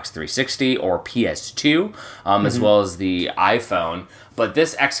Xbox 360 or PS2, as well as the iPhone. But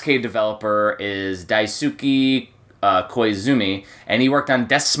this ex-Cave developer is Daisuke Koizumi, and he worked on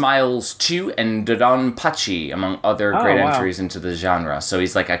Death Smiles 2 and Dodonpachi, among other great entries into the genre. So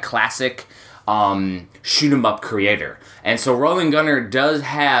he's a classic shoot-'em-up creator. And so Rolling Gunner does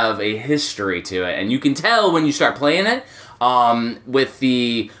have a history to it, and you can tell when you start playing it, with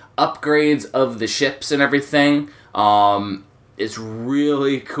the upgrades of the ships and everything. it's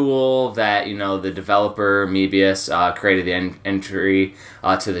really cool that, the developer, Mebius, created the entry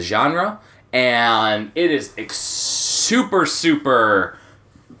to the genre. And it is super, super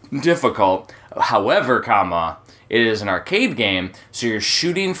difficult. However, it is an arcade game, so you're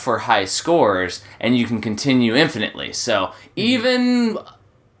shooting for high scores, and you can continue infinitely. So even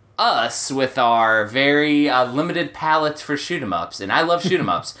us, with our very limited palette for shoot-em-ups, and I love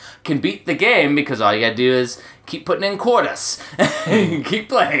shoot-em-ups, can beat the game because all you gotta do is keep putting in quarters. Keep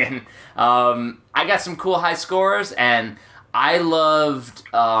playing. I got some cool high scores, and I loved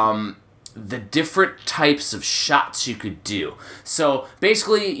the different types of shots you could do. So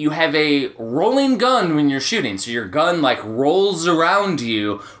basically, you have a rolling gun when you're shooting. So your gun rolls around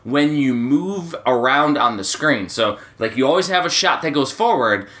you when you move around on the screen. So you always have a shot that goes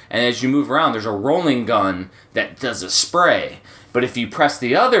forward, and as you move around, there's a rolling gun that does a spray. But if you press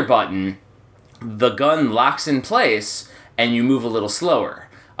the other button, the gun locks in place, and you move a little slower.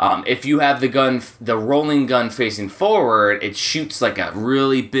 If you have the rolling gun facing forward, it shoots a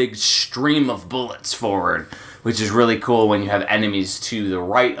really big stream of bullets forward, which is really cool when you have enemies to the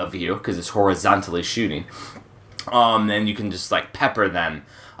right of you, because it's horizontally shooting. And you can just pepper them.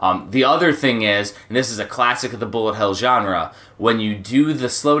 The other thing is, and this is a classic of the bullet hell genre, when you do the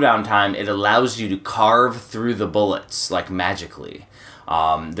slowdown time, it allows you to carve through the bullets, magically.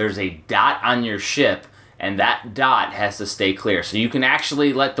 There's a dot on your ship, and that dot has to stay clear. So you can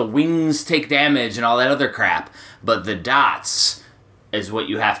actually let the wings take damage and all that other crap, but the dots is what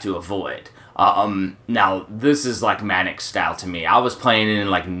you have to avoid. Now, this is Manic style to me. I was playing it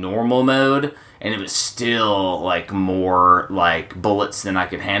in normal mode, and it was still more bullets than I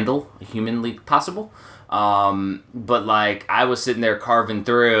could handle, humanly possible. But I was sitting there carving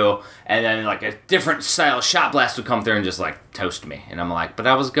through, and then a different style shot blast would come through and just toast me. And I'm but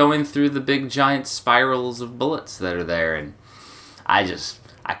I was going through the big giant spirals of bullets that are there, and I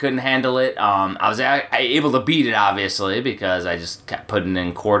couldn't handle it. I was able to beat it, obviously, because I just kept putting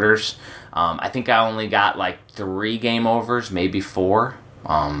in quarters. I think I only got 3 game overs, maybe 4,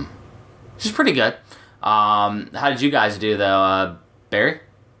 which is pretty good. How did you guys do though, Barry?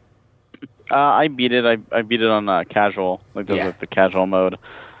 I beat it. I beat it on casual, the casual mode.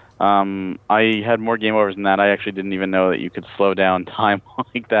 I had more game overs than that. I actually didn't even know that you could slow down time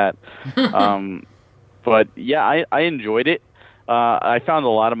like that. But yeah, I enjoyed it. I found a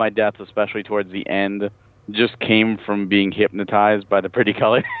lot of my deaths, especially towards the end, just came from being hypnotized by the pretty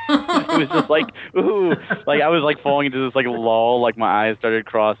color. It was just ooh, I was falling into this lull, my eyes started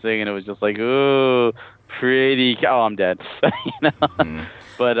crossing, and it was just ooh, pretty. Oh, I'm dead.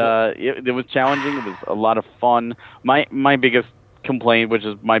 But it was challenging. It was a lot of fun. My biggest complaint, which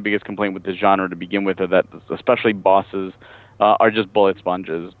is my biggest complaint with the genre to begin with, is that especially bosses are just bullet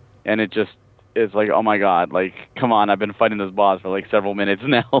sponges, and it just is oh my god, come on, I've been fighting this boss for several minutes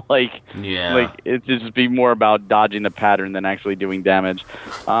now. It just be more about dodging the pattern than actually doing damage.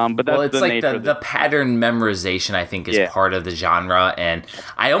 But that's it's the nature the pattern memorization, I think, is part of the genre, and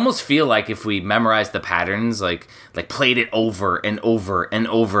I almost feel if we memorized the patterns, played it over and over and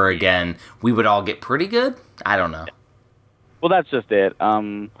over again, we would all get pretty good. I don't know. Well, that's just it.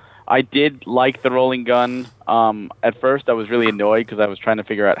 I did like the rolling gun. At first, I was really annoyed because I was trying to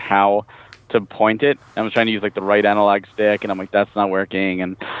figure out how to point it. I was trying to use the right analog stick, and I'm that's not working.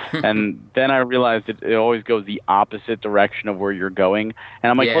 And and then I realized it always goes the opposite direction of where you're going.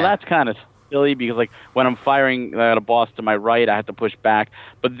 And I'm well, that's kind of silly because when I'm firing at a boss to my right, I have to push back.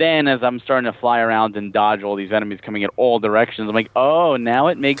 But then as I'm starting to fly around and dodge all these enemies coming in all directions, I'm oh, now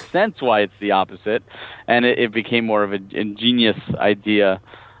it makes sense why it's the opposite. And it became more of an ingenious idea.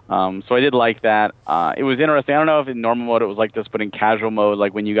 So I did like that. It was interesting. I don't know if in normal mode it was like this, but in casual mode,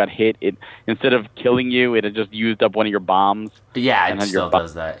 when you got hit, it instead of killing you, it had just used up one of your bombs. Yeah, it still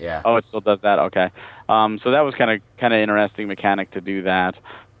does that. Yeah. Oh, it still does that. Okay. So that was kind of interesting mechanic to do that.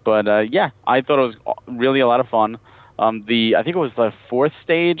 But yeah, I thought it was really a lot of fun. I think it was the 4th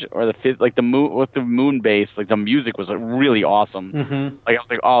stage or the 5th, the moon with the moon base. The music was really awesome. Mm-hmm. I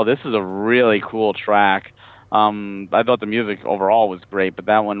was oh, this is a really cool track. I thought the music overall was great, but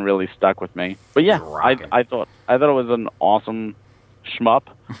that one really stuck with me. But yeah, I thought it was an awesome shmup.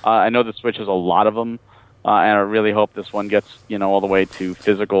 I know the Switch has a lot of them, and I really hope this one gets all the way to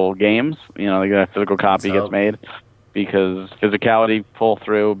physical games. A physical copy gets made, because physicality pull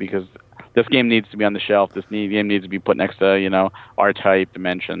through. Because this game needs to be on the shelf. This game needs to be put next to R-Type,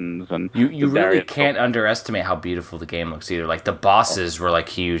 Dimensions, and you really can't underestimate how beautiful the game looks either. The bosses were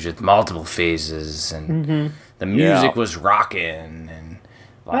huge with multiple phases, and the music was rocking, and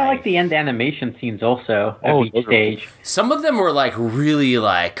But I like the end animation scenes also of each stage. Some of them were like really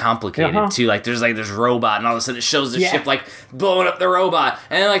like complicated too. Like there's robot, and all of a sudden it shows the ship like blowing up the robot,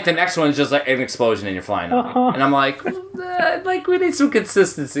 and then like the next one's just like an explosion and you're flying up. And I'm like we need some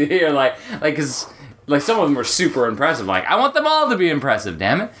consistency here. Like because like some of them were super impressive. Like I want them all to be impressive.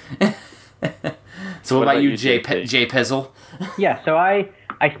 Damn it. So what about you, Jay Pizzle? Yeah. So I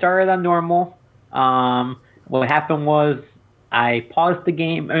started on normal. What happened was, I paused the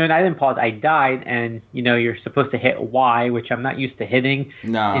game. I mean, I didn't pause. I died, and you're supposed to hit Y, which I'm not used to hitting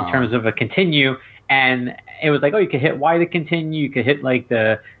in terms of a continue. And it was like, oh, you could hit Y to continue. You could hit like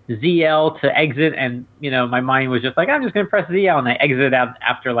the ZL to exit. And my mind was just like, I'm just gonna press ZL, and I exited out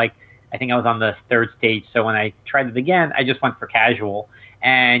after like I think I was on the third stage. So when I tried it again, I just went for casual.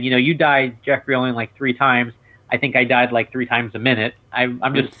 And you died, Jeffrey, only like 3 times. I think I died like 3 times a minute.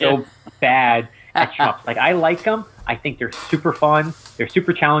 I'm just so bad at shmups. Like I like them. I think they're super fun. They're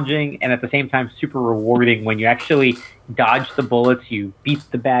super challenging, and at the same time, super rewarding when you actually dodge the bullets, you beat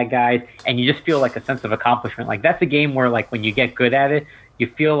the bad guys, and you just feel like a sense of accomplishment. Like that's a game where, like, when you get good at it, you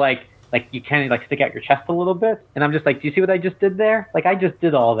feel like you kind of like stick out your chest a little bit. And I'm just like, do you see what I just did there? Like I just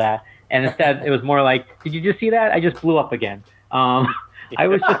did all that, and instead it was more like, did you just see that? I just blew up again. I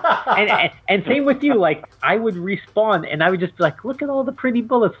was just, and same with you. Like I would respawn, and I would just be like, "Look at all the pretty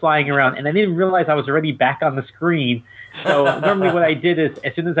bullets flying around," and I didn't realize I was already back on the screen. So normally, what I did is,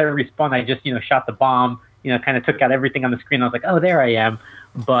 as soon as I respawned, I just shot the bomb. Kind of took out everything on the screen. I was like, "Oh, there I am."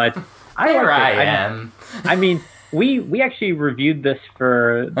 But I am. I mean, we actually reviewed this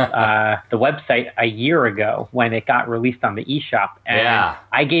for the website a year ago when it got released on the eShop, and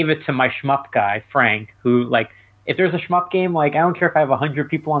I gave it to my shmup guy Frank, who like. If there's a shmup game, like I don't care if I have 100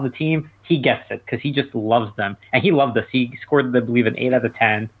 people on the team, he gets it because he just loves them, and he loved this. He scored, I believe, an 8 out of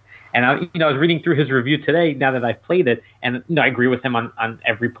 10. And I was reading through his review today. Now that I've played it, and I agree with him on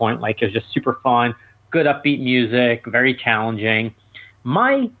every point. Like it's just super fun, good upbeat music, very challenging.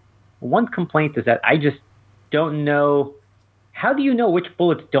 My one complaint is that I just don't know. How do you know which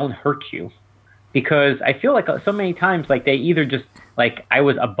bullets don't hurt you? Because I feel like so many times, like they either just like I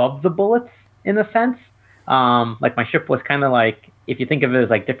was above the bullets in a sense. Like my ship was kind of like, if you think of it as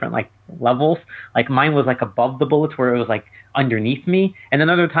like different like levels, like mine was like above the bullets where it was like underneath me. And then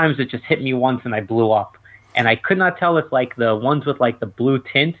other times it just hit me once and I blew up. And I could not tell if like the ones with like the blue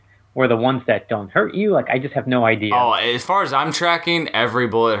tint were the ones that don't hurt you. Like I just have no idea. Oh, as far as I'm tracking, every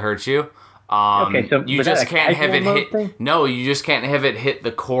bullet hurts you. Okay, so you just can't have it hit. Thing? No, you just can't have it hit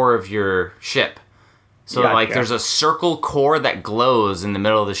the core of your ship. So, gotcha. Like, there's a circle core that glows in the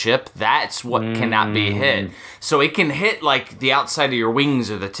middle of the ship. That's what cannot be hit. So it can hit, like, the outside of your wings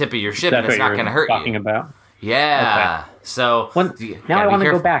or the tip of your ship, and it's not going to hurt you. Talking about? Yeah. Okay. So now I want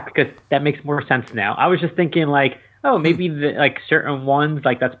to go back, because that makes more sense now. I was just thinking, like, oh, maybe, like, certain ones,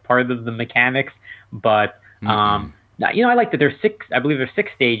 like, that's part of the mechanics. But, I like that there's 6, I believe there's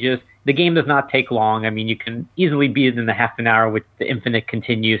 6 stages. The game does not take long. I mean, you can easily beat it in the half an hour with the infinite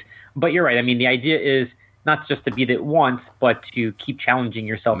continues. But you're right. I mean, the idea is not just to beat it once, but to keep challenging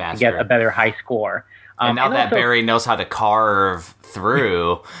yourself to get a better high score. And now that Barry knows how to carve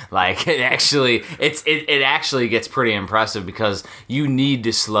through, like it actually gets pretty impressive, because you need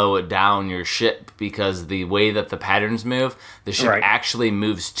to slow it down your ship, because the way that the patterns move, the ship actually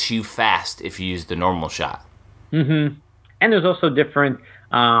moves too fast if you use the normal shot. Mm-hmm. And there's also different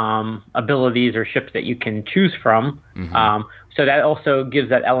abilities or ships that you can choose from. Mm-hmm. So that also gives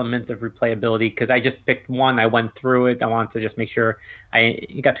that element of replayability, because I just picked one. I went through it. I wanted to just make sure I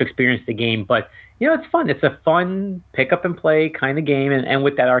got to experience the game. But, it's fun. It's a fun pick up and play kind of game. And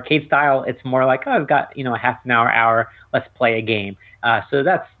with that arcade style, it's more like, oh, I've got, a half an hour, let's play a game. So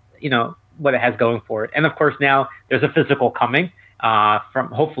that's, what it has going for it. And, of course, now there's a physical coming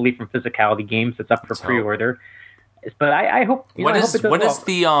hopefully from Physicality Games. It's up for pre-order. But I hope. What does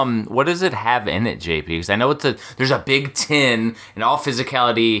it have in it, JP? Because I know there's a big tin in all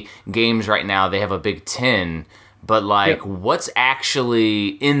Physicality games right now. They have a big tin, but what's actually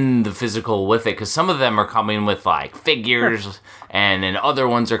in the physical with it? Because some of them are coming with like figures, and then other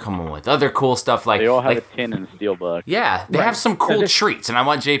ones are coming with other cool stuff. Like they all have a tin and steelbook. Yeah, they have some cool treats, and I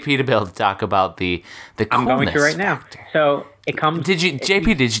want JP to be able to talk about the coolness. I'm going to right now. So. It comes. Did you go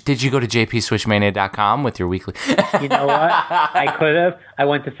to jpswitchmania.com with your weekly? You know what? I could have. I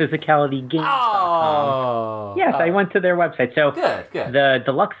went to physicalitygames.com. Oh. Yes, I went to their website. So good. The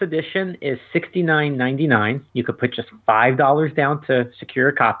deluxe edition is $69.99. You could put just $5 down to secure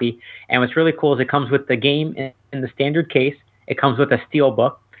a copy. And what's really cool is it comes with the game in the standard case. It comes with a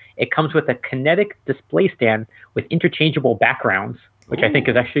steelbook. It comes with a kinetic display stand with interchangeable backgrounds, which I think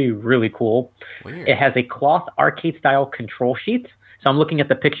is actually really cool. Weird. It has a cloth arcade-style control sheet. So I'm looking at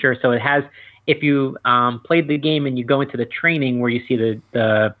the picture. So it has, if you played the game and you go into the training where you see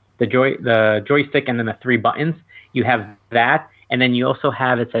the joystick and then the 3 buttons, you have that. And then you also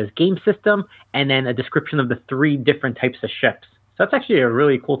have, it says game system, and then a description of the 3 different types of ships. So that's actually a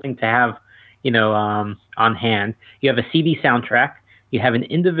really cool thing to have, on hand. You have a CD soundtrack, you have an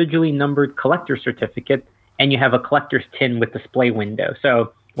individually numbered collector certificate, and you have a collector's tin with display window.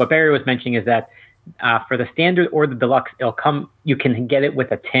 So what Barry was mentioning is that for the standard or the deluxe, you can get it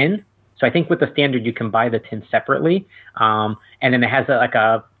with a tin. So I think with the standard, you can buy the tin separately. And then it has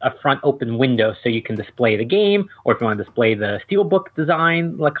a front open window so you can display the game, or if you want to display the steelbook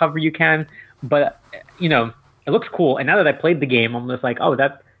design, like cover, you can. But, it looks cool. And now that I played the game, I'm just like,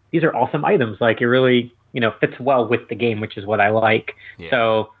 these are awesome items. Like, it really, fits well with the game, which is what I like. Yeah.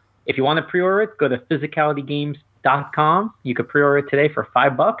 So if you want to pre-order it, go to physicalitygames.com. You could pre-order it today for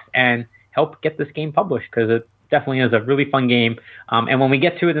 $5 and help get this game published, because it definitely is a really fun game. And when we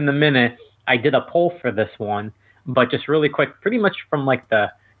get to it in a minute, I did a poll for this one, but just really quick, pretty much from like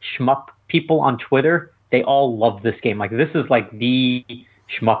the shmup people on Twitter, they all love this game. Like, this is like the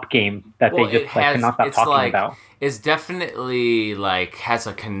shmup game that they just cannot stop talking about. It's definitely like has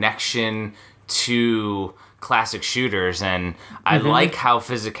a connection to classic shooters, and I like how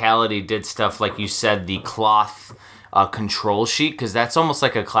Physicality did stuff like you said, the cloth control sheet, because that's almost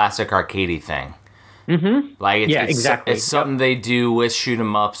like a classic arcadey thing. Like exactly. It's something they do with shoot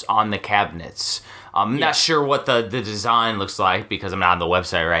 'em ups on the cabinets. I'm not sure what the design looks like because I'm not on the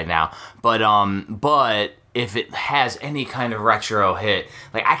website right now. But if it has any kind of retro hit,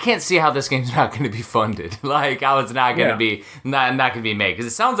 like, I can't see how this game's not going to be funded. Like, how it's not going to be not going to be made, because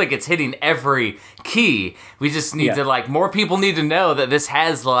it sounds like it's hitting every key. We just need to, like, more people need to know that this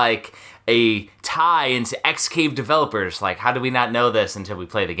has like a tie into X-Cave developers. Like, how do we not know this until we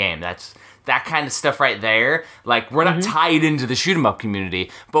play the game? That's that kind of stuff right there. Like, we're not tied into the shoot 'em up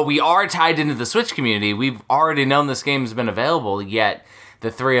community, but we are tied into the Switch community. We've already known this game's been available, yet the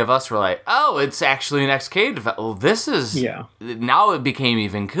 3 of us were like, oh, it's actually an XK well, this is... Yeah. Now it became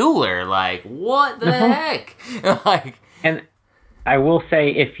even cooler. Like, what the heck? Like, and I will say,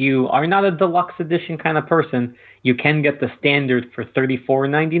 if you are not a deluxe edition kind of person, you can get the standard for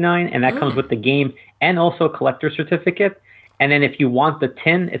 $34.99, and that comes with the game and also a collector certificate. And then if you want the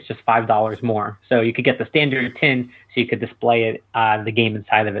tin, it's just $5 more. So you could get the standard tin so you could display it, the game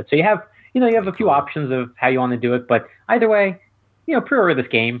inside of it. So you have a few options of how you want to do it, but either way, pre-order this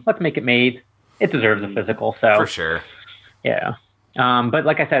game. Let's make it made. It deserves a physical. So for sure. Yeah. But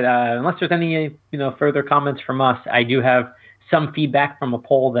like I said, unless there's any further comments from us, I do have some feedback from a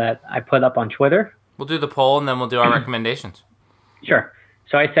poll that I put up on Twitter. We'll do the poll and then we'll do our recommendations. Sure.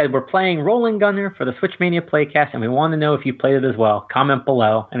 So I said, we're playing Rolling Gunner for the Switchmania Playcast, and we want to know if you played it as well. Comment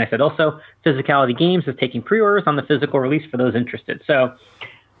below. And I said also, Physicality Games is taking pre-orders on the physical release for those interested. So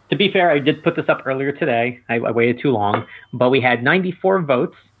to be fair, I did put this up earlier today. I waited too long, but we had 94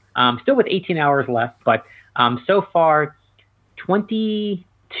 votes, still with 18 hours left. But so far,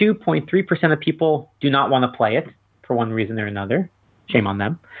 22.3% of people do not want to play it for one reason or another. Shame on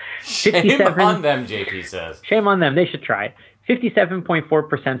them. Shame on them, JP says. Shame on them. They should try it.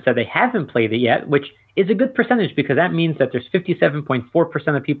 57.4% said they haven't played it yet, which is a good percentage, because that means that there's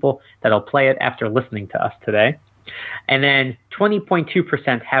 57.4% of people that'll play it after listening to us today. And then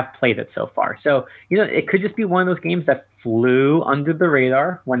 20.2% have played it so far. So, it could just be one of those games that flew under the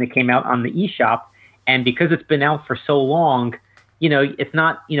radar when it came out on the eShop. And because it's been out for so long, it's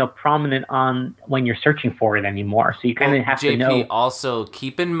not, prominent on when you're searching for it anymore. So you kind of have to know. JP, also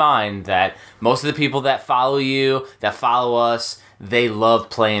keep in mind that most of the people that follow you, that follow us, they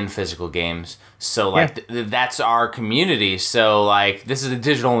love playing physical games. So, like, that's our community. So, like, this is a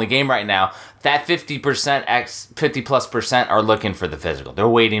digital-only game right now. That 50%, are looking for the physical. They're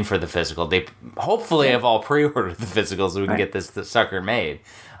waiting for the physical. They hopefully have all pre-ordered the physical so we can get this sucker made.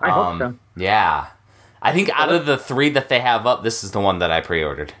 I hope so. Yeah. I think out of the 3 that they have up, this is the one that I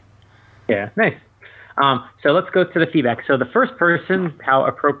pre-ordered. Yeah, nice. So let's go to the feedback. So the first person, how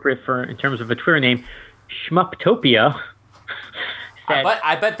appropriate in terms of a Twitter name, Shmuptopia, said...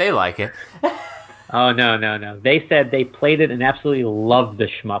 I bet they like it. Oh, no. They said they played it and absolutely loved the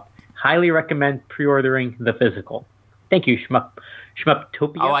shmup. Highly recommend pre-ordering the physical. Thank you,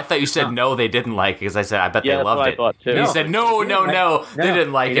 Shmuptopia. Oh, I thought you said no, they didn't like it, because I said I bet they loved it. Thought too. You said no, they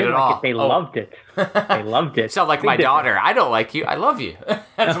didn't like it at all. They loved it. They loved it. Sound like my daughter. I don't like you. I love you.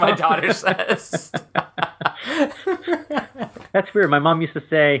 That's what my daughter says. That's weird. My mom used to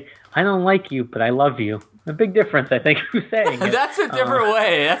say, I don't like you, but I love you. A big difference, I think, who's saying it. That's a different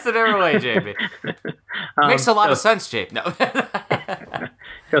way. That's a different way, JP. Makes a lot of sense, JP. No.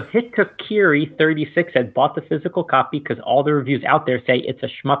 So Hitakiri36 said bought the physical copy because all the reviews out there say it's a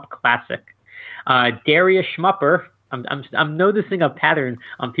shmup classic. Darius Schmupper, I'm noticing a pattern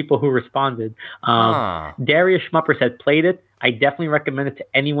on people who responded. Darius Schmupper said played it. I definitely recommend it to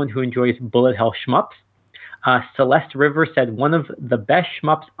anyone who enjoys bullet hell shmups. Celeste River said one of the best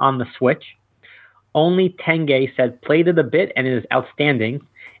shmups on the Switch. Only Tenge said played it a bit and it is outstanding.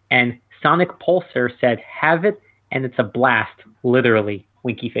 And Sonic Pulsar said have it and it's a blast, literally,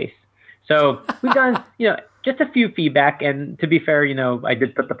 winky face. So we've done, just a few feedback. And to be fair, I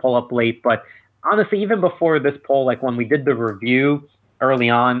did put the poll up late, but honestly, even before this poll, like when we did the review early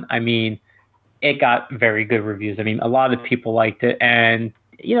on, I mean, it got very good reviews. I mean, a lot of people liked it, and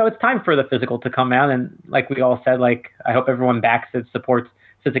it's time for the physical to come out. And like we all said, like I hope everyone backs it, supports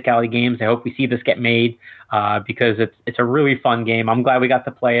Physicality Games. I hope we see this get made because it's a really fun game. I'm glad we got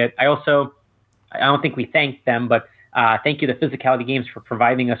to play it. I don't think we thanked them, but thank you to Physicality Games for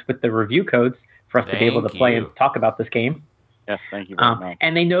providing us with the review codes for us to be able to play and talk about this game. Yes, thank you very much.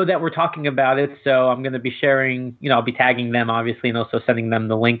 And they know that we're talking about it, so I'm going to be sharing, I'll be tagging them, obviously, and also sending them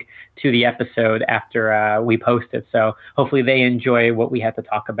the link to the episode after we post it. So hopefully they enjoy what we had to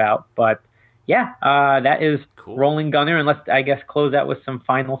talk about. But yeah, that is cool. Rolling Gunner, and let's, I guess, close out with some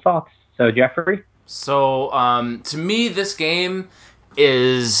final thoughts. So, Jeffrey? So, to me, this game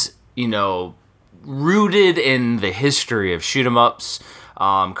is, rooted in the history of shoot-'em-ups.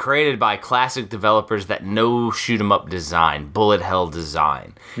 Created by classic developers that know shoot-'em-up design, bullet hell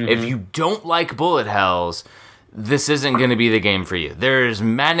design. Mm-hmm. If you don't like bullet hells, this isn't going to be the game for you. There's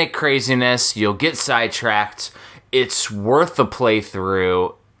manic craziness. You'll get sidetracked. It's worth a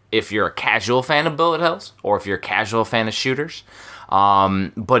playthrough if you're a casual fan of bullet hells or if you're a casual fan of shooters.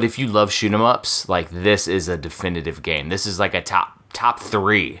 But if you love shoot-'em-ups, like this is a definitive game. This is like a top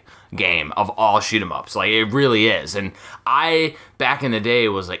 3 game of all shoot-'em-ups. Like, it really is. And I, back in the day,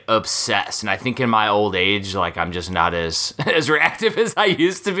 was, like, obsessed. And I think in my old age, like, I'm just not as reactive as I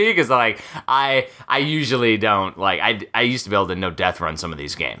used to be. Because, like, I usually don't, like, I used to be able to no death run some of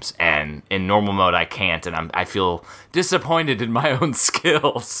these games. And in normal mode, I can't. And I feel disappointed in my own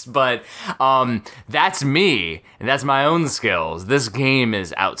skills. But that's me. And that's my own skills. This game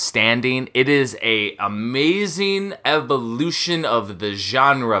is outstanding. It is a amazing evolution of the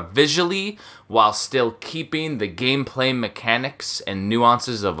genre visually, while still keeping the gameplay mechanics and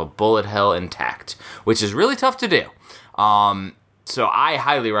nuances of a bullet hell intact, which is really tough to do. So I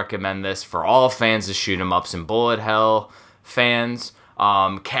highly recommend this for all fans of shoot-'em-ups and bullet hell fans.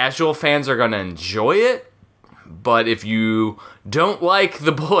 Casual fans are going to enjoy it, but if you don't like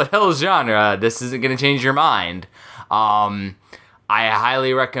the bullet hell genre, this isn't going to change your mind. I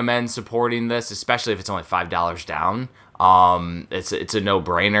highly recommend supporting this, especially if it's only $5 down. It's a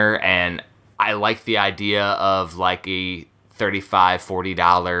no-brainer, and I like the idea of like a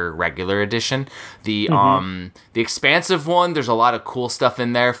 $35-$40 regular edition. The expansive one, there's a lot of cool stuff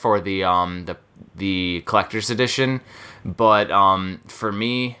in there for the collector's edition, but for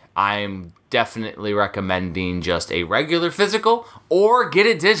me, I'm definitely recommending just a regular physical or get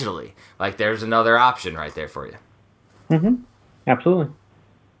it digitally. Like, there's another option right there for you. Mm-hmm. Absolutely.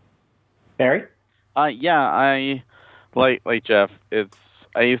 Barry? Yeah, I like Jeff.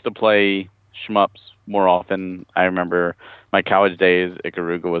 I used to play shmups more often. I remember my college days.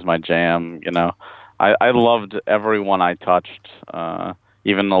 Ikaruga was my jam. I loved every one I touched.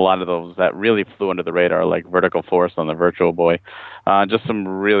 Even a lot of those that really flew under the radar, like Vertical Force on the Virtual Boy. Just some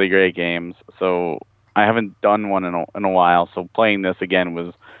really great games. So I haven't done one in a while. So playing this again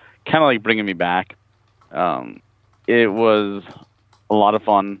was kind of like bringing me back. It was a lot of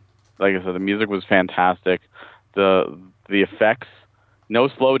fun. Like I said, the music was fantastic. The effects, no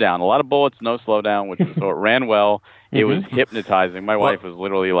slowdown. A lot of bullets, no slowdown, so it ran well. It was hypnotizing. My wife was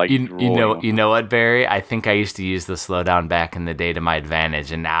literally like, you know what, Barry? I think I used to use the slowdown back in the day to my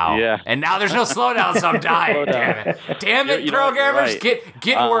advantage, and now there's no slowdown, so I'm dying. Damn it, programmers, right.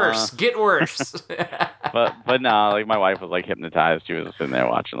 Get worse. but no, like my wife was like hypnotized. She was sitting there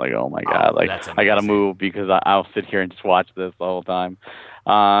watching, like, oh my god, like I gotta move because I'll sit here and just watch this the whole time.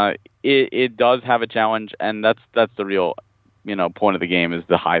 It does have a challenge, and that's the real point of the game is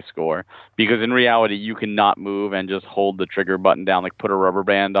the high score, because in reality you cannot move and just hold the trigger button down, like put a rubber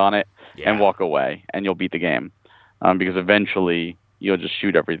band on it and walk away and you'll beat the game, because eventually you'll just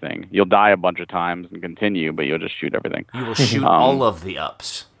shoot everything. You'll die a bunch of times and continue, but you'll just shoot everything. You will shoot all of the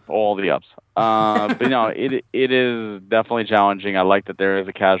ups. All the ups. But it is definitely challenging. I like that there is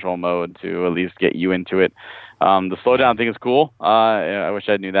a casual mode to at least get you into it. The slowdown thing is cool. I wish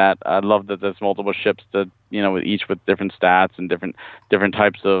I knew that. I love that there's multiple ships that, each with different stats and different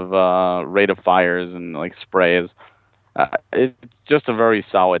types of rate of fires and like sprays. It's just a very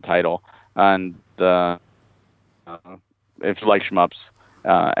solid title, and if you like shmups,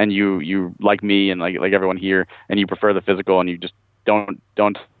 and you like me and like everyone here, and you prefer the physical, and you just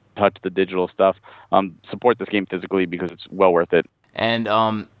don't touch the digital stuff, support this game physically because it's well worth it.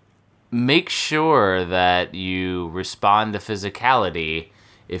 And make sure that you respond to physicality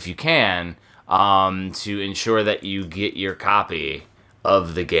if you can, to ensure that you get your copy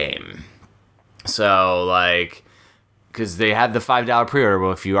of the game. So, like, because they had the $5 pre-order.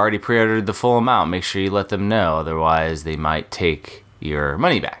 Well, if you already pre-ordered the full amount, make sure you let them know. Otherwise, they might take your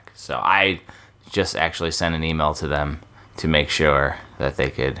money back. So I just actually sent an email to them to make sure that they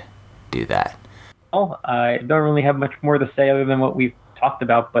could do that. Well, I don't really have much more to say other than what we've talked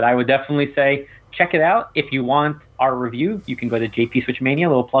about, but I would definitely say check it out. If you want our review, you can go to JP Switchmania, a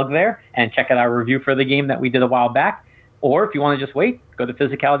little plug there, and check out our review for the game that we did a while back. Or if you want to just wait, go to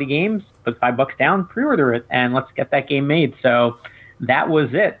Physicality Games, put $5 down, pre-order it, and let's get that game made. So that was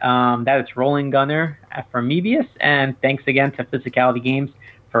it. That is Rolling Gunner from Mebius, and thanks again to Physicality Games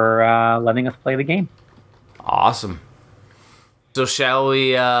for letting us play the game. Awesome. So shall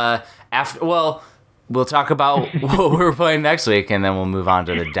we, we'll talk about what we're playing next week, and then we'll move on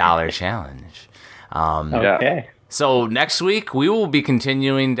to the $1 challenge. Okay. So next week, we will be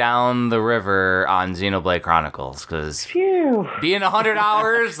continuing down the river on Xenoblade Chronicles, because being 100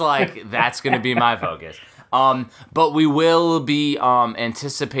 hours, like, that's going to be my focus. But we will be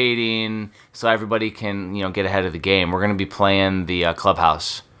anticipating, so everybody can, get ahead of the game. We're going to be playing the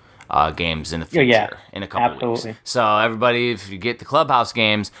Clubhouse games in the future, in a couple weeks. So everybody, if you get the Clubhouse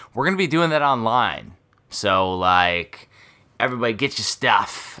games, we're going to be doing that online. So, like, everybody get your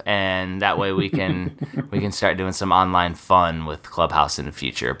stuff, and that way we can start doing some online fun with Clubhouse in the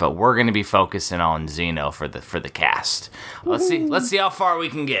future. But we're going to be focusing on Xeno for the cast. Let's see how far we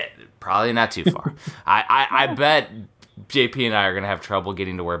can get. Probably not too far. I bet JP and I are going to have trouble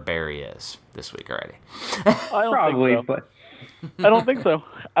getting to where Barry is this week already. But I don't think so.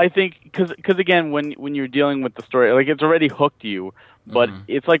 I think because again, when you're dealing with the story, like, it's already hooked you. But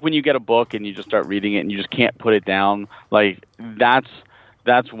it's like when you get a book and you just start reading it and you just can't put it down. Like, that's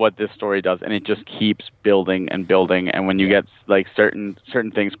what this story does, and it just keeps building and building. And when you get, like, certain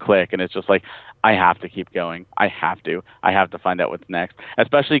things click, and it's just like, I have to keep going. I have to find out what's next.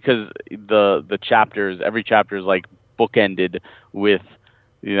 Especially because the chapters, every chapter is, like, bookended with,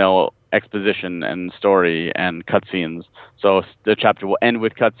 exposition and story and cutscenes. So the chapter will end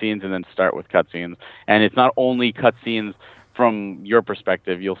with cutscenes and then start with cutscenes. And it's not only cutscenes from your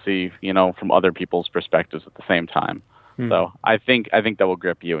perspective, you'll see, from other people's perspectives at the same time. So I think that will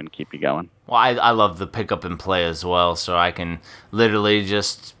grip you and keep you going. Well, I love the pick up and play as well, so I can literally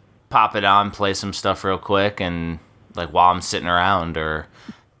just pop it on, play some stuff real quick, and, like, while I'm sitting around or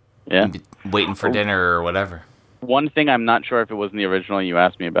waiting for dinner or whatever. One thing I'm not sure if it was in the original you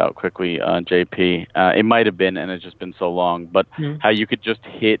asked me about quickly, JP, it might have been, and it's just been so long, but how you could just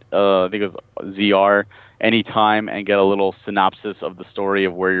hit, I think it was ZR anytime and get a little synopsis of the story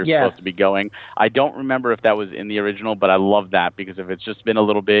of where you're supposed to be going. I don't remember if that was in the original, but I love that, because if it's just been a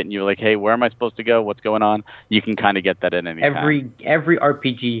little bit and you're like, hey, where am I supposed to go? What's going on? You can kind of get that in any time. Every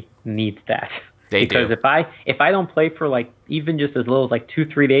RPG needs that. Because if I don't play for, like, even just as little as, like,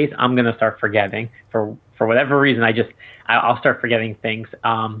 2-3 days, I'm gonna start forgetting for whatever reason. I'll start forgetting things.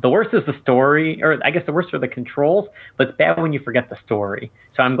 The worst is the story, or I guess the worst are the controls, but it's bad when you forget the story.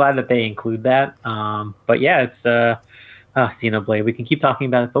 So I'm glad that they include that. But yeah, it's Xenoblade. We can keep talking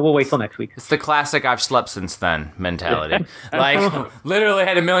about it, but we'll wait till next week. It's the classic "I've slept since then" mentality. Like, literally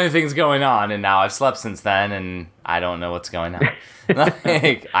had a million things going on, and now I've slept since then, and I don't know what's going on.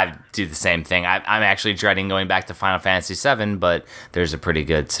 Like, I do the same thing. I'm actually dreading going back to Final Fantasy VII, but there's a pretty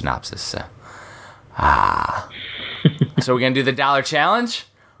good synopsis. So, so we're gonna do the $1 challenge.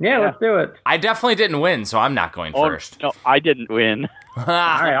 Yeah, let's do it. I definitely didn't win, so I'm not going first. No, I didn't win. All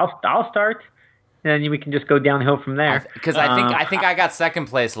right, I'll start, and then we can just go downhill from there. Because I think I got second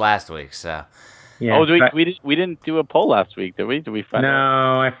place last week. So. Yeah, we didn't do a poll last week, did we? Did we find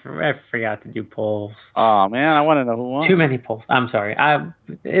out? No, I forgot to do polls. Oh, man, I want to know who won. Too many polls. I'm sorry.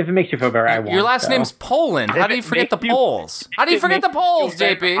 If it makes you feel better, I won. Your last name's Poland. How do you forget the polls? How do you forget the polls,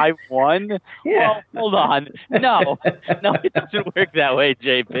 JP? I won? Yeah. Well, hold on. No, it doesn't work that way,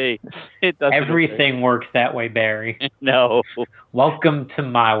 JP. It doesn't. Everything works that way, Barry. No. Welcome to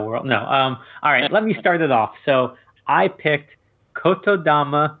my world. No. All right, let me start it off. So I picked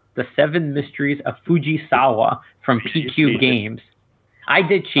Kotodama, The 7 Mysteries of Fujisawa from PQ Games. I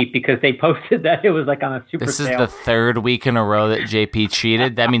did cheat because they posted that it was, like, on a super This sale. is the third week in a row that JP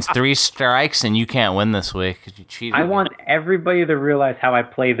cheated. That means 3 strikes, and you can't win this week because you cheated. I want everybody to realize how I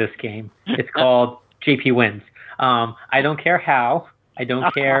play this game. It's called JP Wins. I don't care how. I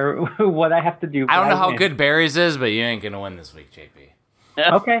don't care what I have to do. I don't know how win. good Berries is, but you ain't gonna win this week, JP.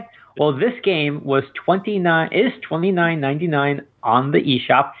 Okay. Well, this game was $29.99 on the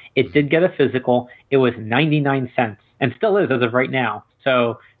eShop. It did get a physical. It was 99 cents, and still is as of right now.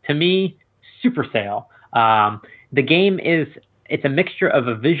 So to me, super sale. The game it's a mixture of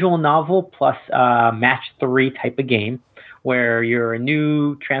a visual novel plus match 3 type of game, where you're a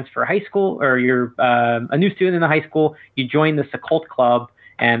new transfer high school, or you're a new student in a high school. You join this occult club,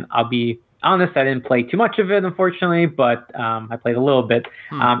 and I'll be honest, I didn't play too much of it, unfortunately, but I played a little bit.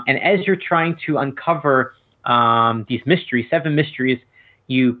 And as you're trying to uncover these mysteries, 7 mysteries,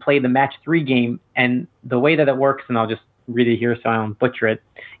 you play the match 3 game, and the way that it works, and I'll just read it here so I don't butcher it.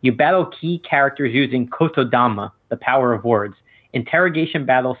 You battle key characters using kotodama, the power of words. Interrogation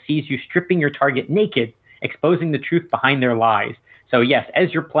battle sees you stripping your target naked, exposing the truth behind their lies. So yes,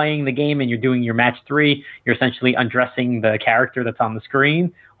 as you're playing the game and you're doing your match 3, you're essentially undressing the character that's on the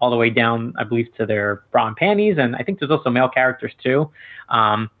screen all the way down, I believe, to their bra and panties, and I think there's also male characters too.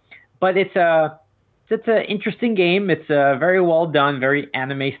 But it's an interesting game. It's very well done, very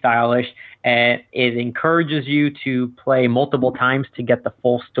anime stylish, and it encourages you to play multiple times to get the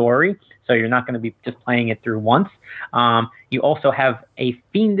full story. So you're not going to be just playing it through once. You also have you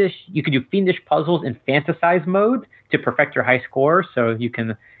can do fiendish puzzles in fantasize mode to perfect your high score, so you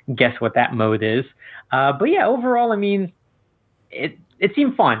can guess what that mode is. But yeah, overall, I mean, it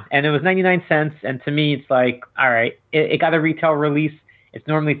seemed fun, and it was 99 cents, and to me, it's like, all right, it got a retail release. It's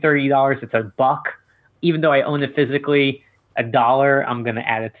normally $30. It's $1. Even though I own it physically, $1, I'm going to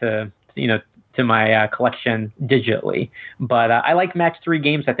add it to my collection digitally. But I like match 3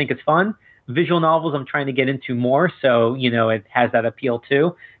 games. I think it's fun. Visual novels I'm trying to get into more, so it has that appeal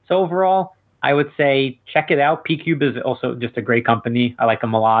too. So overall, I would say check it out. P-Cube is also just a great company. I like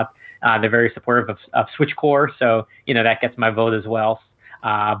them a lot. They're very supportive of Switch Core, so that gets my vote as well.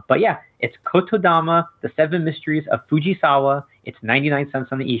 But yeah, it's Kotodama, The 7 Mysteries of Fujisawa. It's 99 cents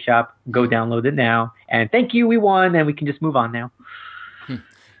on the eShop. Go download it now. And thank you, we won, and we can just move on now.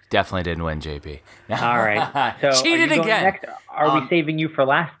 Definitely didn't win, JP. All right. So cheated again. Next? Are we saving you for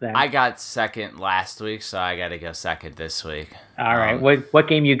last then? I got second last week, so I got to go second this week. All right. What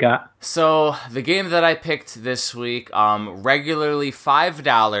game you got? So the game that I picked this week, regularly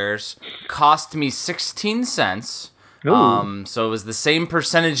 $5, cost me 16 cents. So it was the same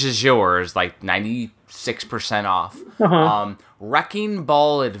percentage as yours, like 96% off. Wrecking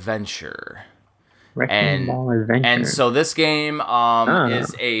Ball Adventure. Ball Adventure. And so this game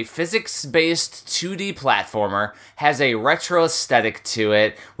is a physics-based 2D platformer, has a retro aesthetic to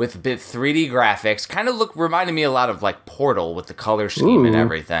it with a bit 3D graphics. Kind of reminded me a lot of like Portal with the color scheme and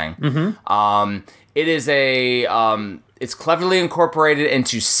everything. It is it's cleverly incorporated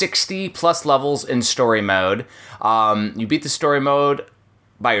into 60 plus levels in story mode. You beat the story mode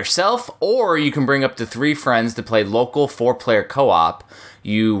by yourself, or you can bring up to 3 friends to play local 4-player co-op.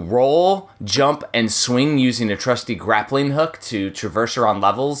 You roll, jump, and swing using a trusty grappling hook to traverse around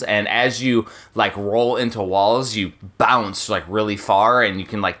levels, and as you roll into walls, you bounce really far, and you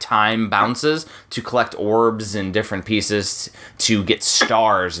can time bounces to collect orbs and different pieces to get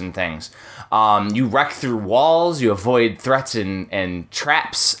stars and things. You wreck through walls, you avoid threats and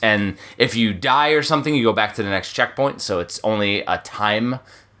traps, and if you die or something, you go back to the next checkpoint, so it's only a time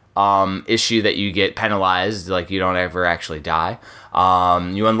issue that you get penalized, you don't ever actually die.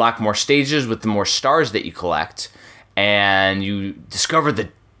 You unlock more stages with the more stars that you collect, and you discover the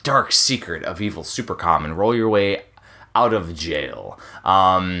dark secret of evil Supercom and roll your way out of jail.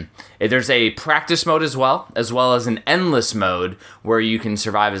 There's a practice mode as well as an endless mode where you can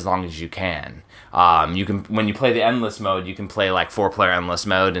survive as long as you can. When you play the endless mode, you can play 4-player endless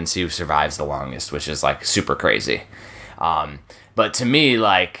mode and see who survives the longest, which is super crazy. But to me, it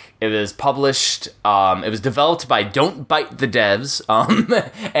was published, it was developed by Don't Bite the Devs,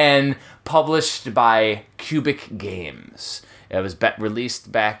 and published by Cubic Games. It was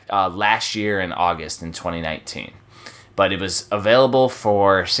released back last year in August in 2019. But it was available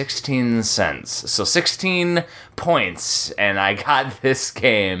for 16 cents. So 16 points, and I got this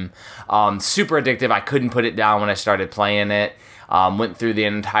game. Super addictive. I couldn't put it down when I started playing it. Went through the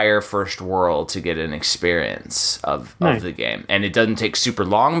entire first world to get an experience of the game. And it doesn't take super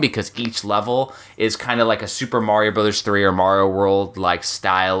long because each level is kind of like a Super Mario Bros. 3 or Mario World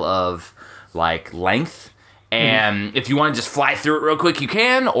style of length. And if you want to just fly through it real quick, you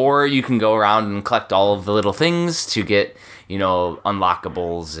can, or you can go around and collect all of the little things to get,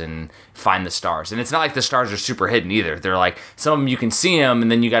 unlockables and find the stars. And it's not like the stars are super hidden either. They're some of them you can see them,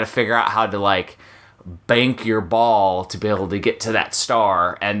 and then you got to figure out how to bank your ball to be able to get to that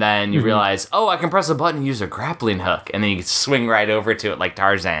star, and then you realize, oh, I can press a button and use a grappling hook, and then you swing right over to it like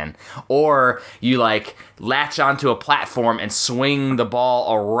Tarzan. Or you like latch onto a platform and swing the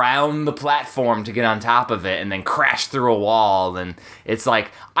ball around the platform to get on top of it, and then crash through a wall. And it's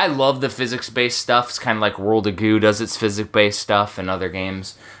like, I love the physics-based stuff. It's kind of like World of Goo does its physics-based stuff and other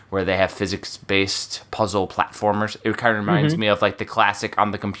games where they have physics-based puzzle platformers. It kind of reminds me of like the classic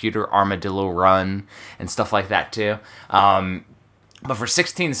on the computer Armadillo Run and stuff like that too. But for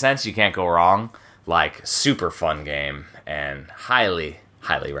 16 cents, you can't go wrong. Like, super fun game, and highly,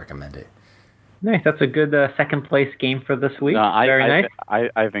 highly recommend it. Nice. That's a good second place game for this week. Very nice.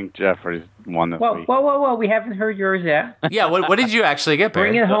 I think Jeffrey's won this week. Whoa. We haven't heard yours yet. Yeah, what did you actually get,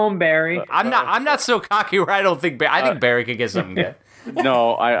 Barry? Bring it home, Barry. I'm not so cocky where I don't think I think Barry could get something good.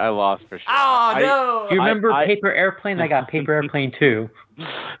 No, I lost for sure. Oh, no. Do you remember Paper Airplane? I got Paper Airplane 2.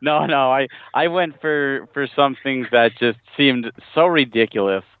 No. I went for some things that just seemed so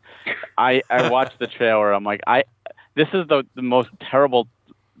ridiculous. I watched the trailer. I'm like, this is the most terrible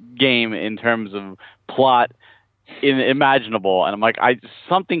game in terms of plot imaginable. And I'm like,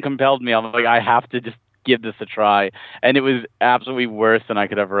 something compelled me. I'm like, I have to just give this a try, and it was absolutely worse than I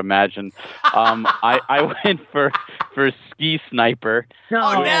could ever imagine. I went for Ski Sniper.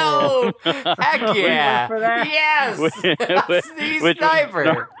 Oh no! Heck yeah! For that? Yes, Ski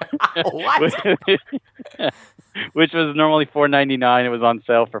Sniper. What? Which was normally $4.99. It was on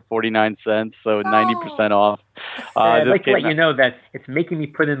sale for 49 cents, so 90% off. I'd like to let you know that it's making me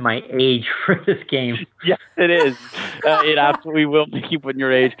put in my age for this game. Yes, it is. It absolutely will make you put in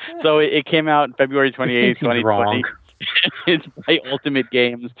your age. So it came out February 28th, 2020. It's by Ultimate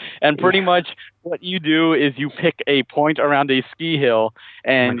Games. And pretty much what you do is you pick a point around a ski hill,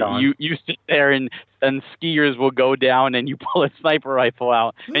 and you sit there, and skiers will go down, and you pull a sniper rifle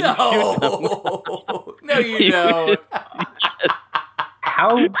out, and you shoot them. No, you don't.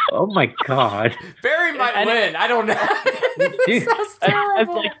 How? Oh my God! Barry might win. I don't know. Dude, it's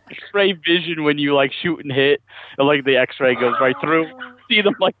like X-ray vision when you like shoot and hit, and like the X-ray goes right through. See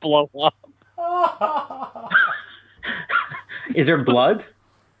them like blow up. Is there blood?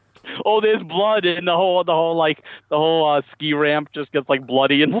 Oh, there's blood, and the whole ski ramp just gets like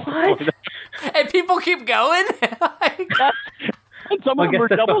bloody and what? And people keep going. And some of them are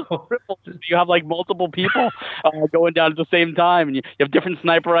doubles and triples. You have like multiple people going down at the same time, and you have different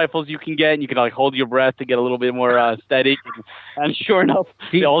sniper rifles you can get, and you can like hold your breath to get a little bit more steady. And sure enough,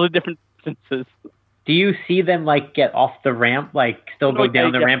 all the different distances. Do you see them like get off the ramp, like still go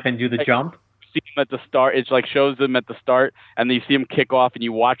down the ramp and do the jump? See them at the start. It's like shows them at the start, and then you see them kick off, and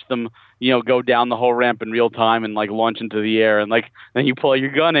you watch them, go down the whole ramp in real time and like launch into the air, and like then you pull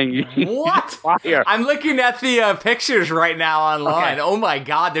your gun and you what? Fire. I'm looking at the pictures right now online. Okay. Oh my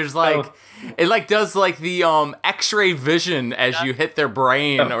God, there's like it like does like the X-ray vision as you hit their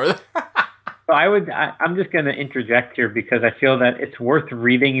brain or. So I'm just going to interject here because I feel that it's worth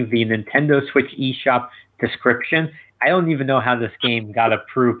reading the Nintendo Switch eShop description. I don't even know how this game got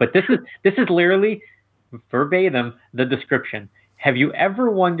approved, but this is literally verbatim the description. Have you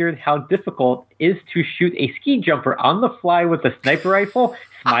ever wondered how difficult it is to shoot a ski jumper on the fly with a sniper rifle?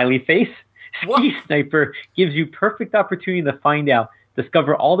 Smiley face. Ski Sniper gives you perfect opportunity to find out.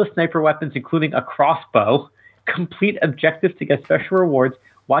 Discover all the sniper weapons, including a crossbow. Complete objectives to get special rewards.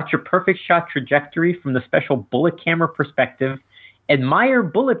 Watch your perfect shot trajectory from the special bullet camera perspective. Admire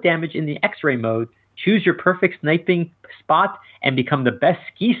bullet damage in the X-ray mode. Choose your perfect sniping spot and become the best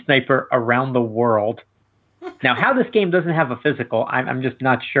ski sniper around the world. Now, how this game doesn't have a physical, I'm just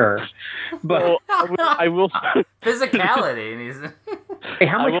not sure. But well, I will physicality. Hey,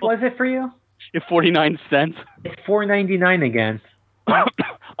 how much was it for you? It's 49 cents. It's $4.99 again.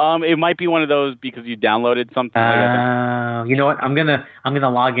 It might be one of those because you downloaded something. Like that. You know what? I'm gonna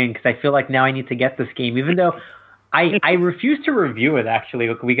log in because I feel like now I need to get this game, even though I refused to review it. Actually,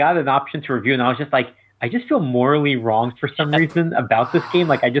 look, we got an option to review, and I was just like, I just feel morally wrong for some reason about this game.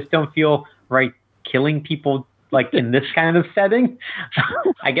 Like, I just don't feel right killing people like in this kind of setting.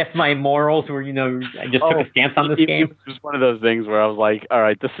 I guess my morals were, I just took a stance on this game. It was one of those things where I was like, all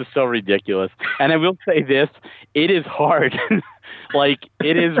right, this is so ridiculous. And I will say this, it is hard. Like,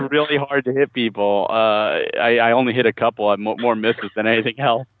 it is really hard to hit people. I only hit a couple. I more misses than anything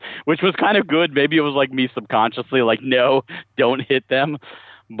else, which was kind of good. Maybe it was like me subconsciously, like, no, don't hit them.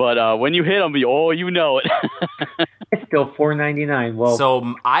 But when you hit them, you know it. It's still $4.99. Well, so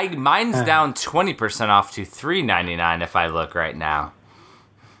mine's down 20% off to $3.99 if I look right now.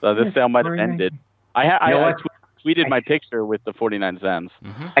 So this sale might have ended. I tweeted my picture with the 49 cents.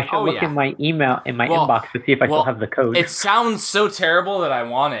 Mm-hmm. I should look in my email, in my inbox to see if I still have the code. It sounds so terrible that I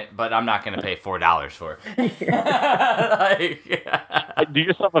want it, but I'm not going to pay $4 for it. Do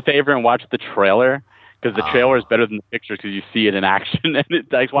yourself a favor and watch the trailer, because the trailer is better than the picture because you see it in action. And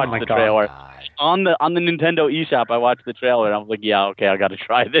I watched the trailer. On the Nintendo eShop, I watched the trailer, and I was like, yeah, okay, I got to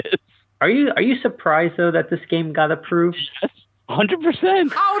try this. Are you surprised, though, that this game got approved? Yes,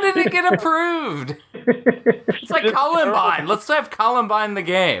 100%. How did it get approved? It's like Columbine. Let's have Columbine the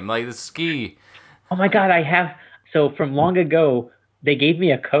game, like the ski. Oh my god, I have... So from long ago, they gave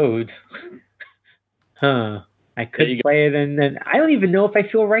me a code. I couldn't play it, and then I don't even know if I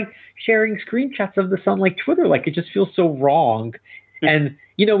feel right sharing screenshots of this on like Twitter. Like, it just feels so wrong. And,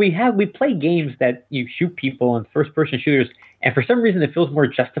 we play games that you shoot people in first-person shooters, and for some reason it feels more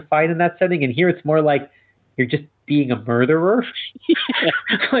justified in that setting, and here it's more like you're just being a murderer.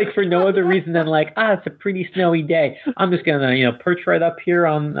 Like, for no other reason than like, it's a pretty snowy day. I'm just gonna, perch right up here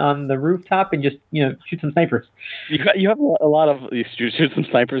on the rooftop and just, shoot some snipers. You have a lot of shoot some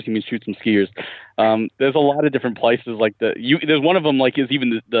snipers. You mean shoot some skiers? There's a lot of different places. Like there's one of them like is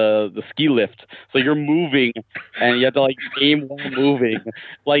even the ski lift. So you're moving and you have to like aim while moving.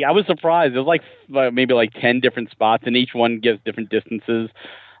 Like, I was surprised. There's like maybe like 10 different spots, and each one gives different distances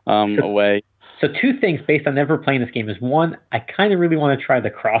away. So 2 things based on never playing this game is, 1, I kind of really want to try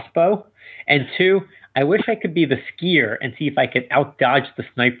the crossbow, and 2, I wish I could be the skier and see if I could out-dodge the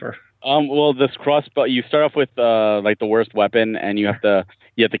sniper. Well, this crossbow, you start off with like the worst weapon, and you have to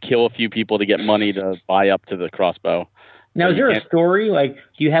kill a few people to get money to buy up to the crossbow. Now, is there a story? Like,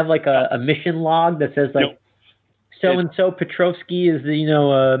 do you have like a mission log that says like, so-and-so Petrovsky is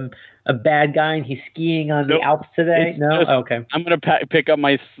a bad guy and he's skiing on the Alps today? No? Okay. I'm going to pick up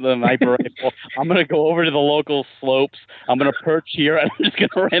my sniper rifle. I'm going to go over to the local slopes. I'm going to perch here, and I'm just going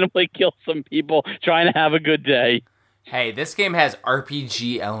to randomly kill some people trying to have a good day. Hey, this game has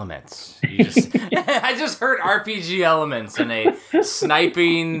RPG elements. I just heard RPG elements in a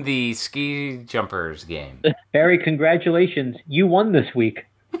sniping the ski jumpers game. Barry, congratulations. You won this week.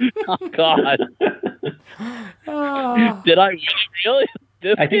 Oh, God. Did I really?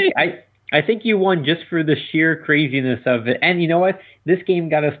 I think you won just for the sheer craziness of it. And you know what? This game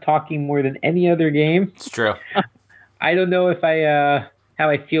got us talking more than any other game. It's true. I don't know if how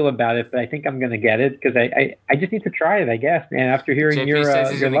I feel about it, but I think I'm going to get it because I just need to try it, I guess. And after hearing JP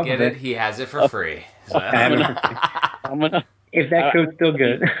says he's your going to love get of it, he has it for free. So. I'm gonna. If that code's still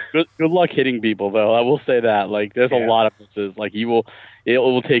good. Good luck hitting people, though. I will say that. Like, there's a lot of misses. Like, it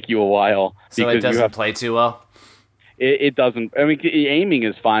will take you a while. So it doesn't play too well? It doesn't. I mean, aiming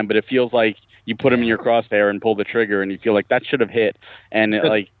is fine, but it feels like you put them in your crosshair and pull the trigger, and you feel like that should have hit. And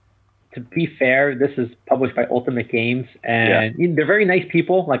to be fair, this is published by Ultimate Games, and they're very nice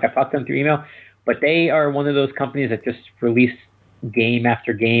people. Like, I've talked to them through email, but they are one of those companies that just release game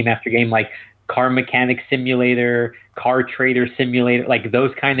after game after game, like Car Mechanic Simulator, Car Trader Simulator, like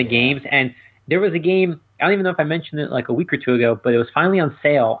those kind of games. And there was a game, I don't even know if I mentioned it like a week or two ago, but it was finally on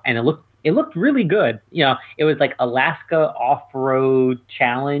sale, and it looked really good. It was like Alaska Off-Road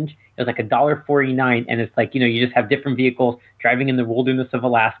Challenge. It was like $1.49, and it's like, you just have different vehicles driving in the wilderness of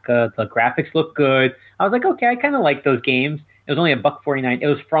Alaska. The graphics look good. I was like, okay, I kind of like those games. It was only $1.49. It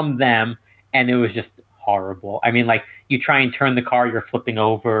was from them, and it was just horrible. I mean, like, you try and turn the car, you're flipping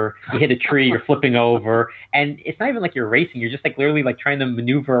over. You hit a tree, you're flipping over. And it's not even like you're racing. You're just like literally like trying to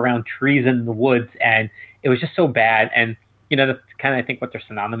maneuver around trees in the woods, and it was just so bad. And that's kind of, I think, what they're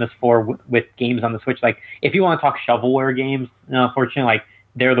synonymous for with games on the Switch. Like, if you want to talk shovelware games, unfortunately, like,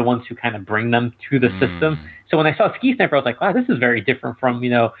 they're the ones who kind of bring them to the system. So when I saw Ski Sniper, I was like, wow, this is very different from,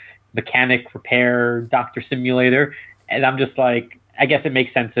 Mechanic Repair Doctor Simulator. And I'm just like, I guess it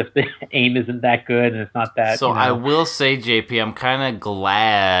makes sense if the aim isn't that good and it's not that. So I will say, JP, I'm kind of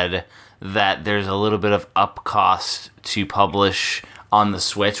glad that there's a little bit of up cost to publish on the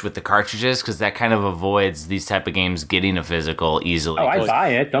Switch with the cartridges, because that kind of avoids these type of games getting a physical easily. Oh, I buy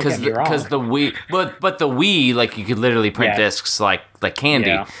it. Don't get me wrong. Because the Wii, but the Wii, like, you could literally print discs like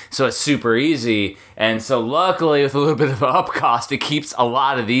candy, so it's super easy. And so luckily, with a little bit of up cost, it keeps a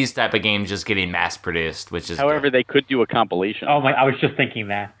lot of these type of games just getting mass produced, which is. However, they could do a compilation. Oh my! I was just thinking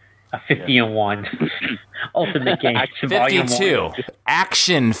that. A 50-1 Ultimate Game. 52.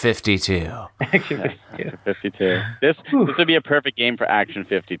 Action 52. Action 52. This would be a perfect game for Action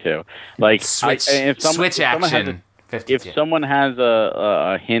 52. Like, Switch Action 52. If someone has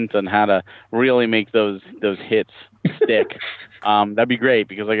a hint on how to really make those hits stick, that'd be great.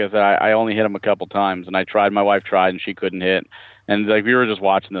 Because, like I said, I only hit them a couple times, and I tried. My wife tried, and she couldn't hit. And like, we were just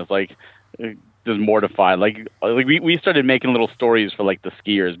watching this, like, just mortified. Like we started making little stories for like the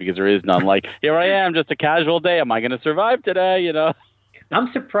skiers because there is none. Like, here I am, just a casual day. Am I going to survive today? You know.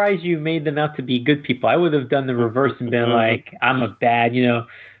 I'm surprised you made them out to be good people. I would have done the reverse and been like, I'm a bad,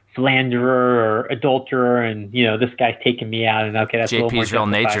 philanderer or adulterer, and this guy's taking me out. And okay, that's a little more JP's real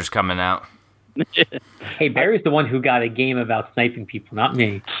justified. nature's coming out. Hey, Barry's the one who got a game about sniping people, not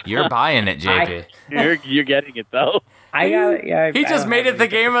me. You're buying it, JP. You're getting it though. I got it. Yeah, He just made it the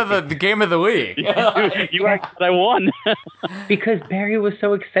game of the week. You asked that I won. Because Barry was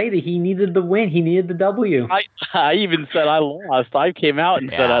so excited. He needed the win. He needed the W. I even said I lost. I came out and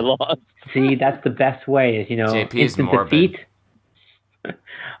said I lost. See, that's the best way is, JP's instant morbid. defeat.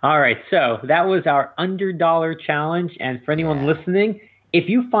 All right, so that was our $100 challenge. And for anyone listening, if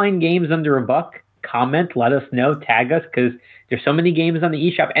you find games under $1, comment, let us know, tag us, because there's so many games on the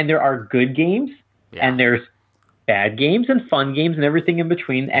eShop, and there are good games, and there's bad games and fun games and everything in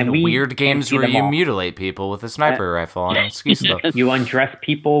between. And we weird games where you all. mutilate people with a sniper rifle on a ski slope. You undress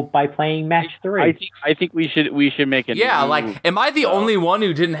people by playing match 3. I think we should make it. Yeah, like, am I the only one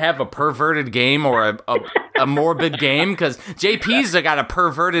who didn't have a perverted game or a morbid game? Because JP's got a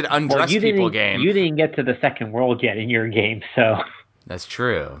perverted undress people game. You didn't get to the second world yet in your game, so... That's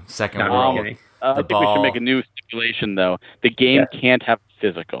true. Second No, world. I think we should make a new stipulation, though. The game can't have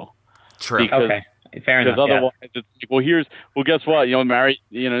physical. True. Okay. Fair enough. Because otherwise, it's like, guess what?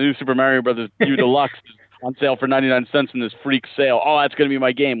 New Super Mario Brothers U Deluxe is on sale for 99 cents in this freak sale. Oh, that's going to be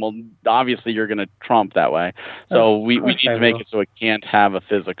my game. Well, obviously you're going to trump that way. So we need to make it so it can't have a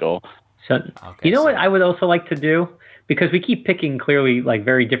physical. So what I would also like to do, because we keep picking clearly like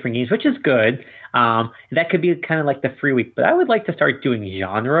very different games, which is good. That could be kind of like the free week, but I would like to start doing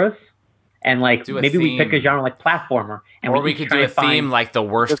genres. And like maybe we pick a genre like platformer, and we could do a theme like the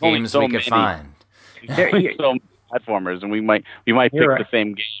worst games we could find. There's so many platformers, and we might pick the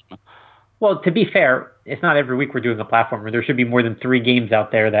same game. Well, to be fair, it's not every week we're doing a platformer. There should be more than 3 games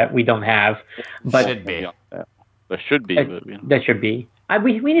out there that we don't have. But should be. There should be. That should be.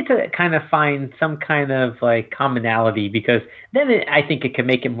 We need to kind of find some kind of like commonality, because then I think it can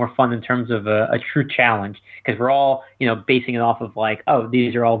make it more fun in terms of a true challenge, because we're all basing it off of like, oh,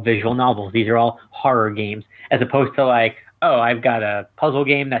 these are all visual novels, these are all horror games, as opposed to like, oh, I've got a puzzle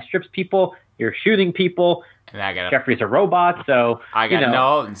game that strips people, you're shooting people, and Jeffrey's a robot, so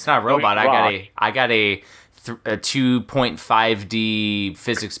no, it's not a robot. I got a 2.5D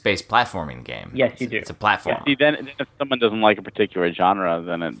physics-based platforming game. Yes, you do. It's a platform. Yeah. See, then if someone doesn't like a particular genre,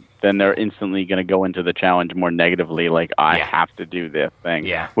 then they're instantly going to go into the challenge more negatively, like, I have to do this thing.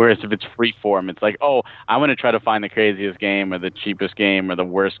 Yeah. Whereas if it's free form, it's like, oh, I want to try to find the craziest game or the cheapest game or the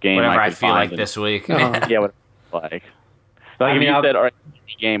worst game whatever I feel like this week. Yeah, whatever like. So if you said, all right,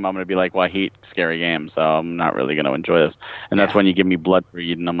 game, I'm going to be like, well, I hate scary games, so I'm not really going to enjoy this. And that's when you give me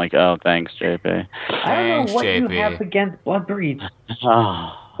Bloodbreed, and I'm like, oh, thanks, JP. I don't know what you have against Bloodbreed.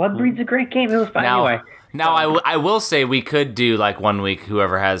 Bloodbreed's a great game. It was fun anyway. Now, I will say we could do like one week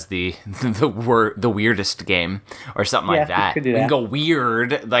whoever has the weirdest game or something like that. We can go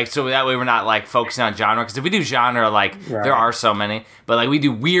weird, like, so that way we're not like focusing on genre, because if we do genre, like there are so many, but like we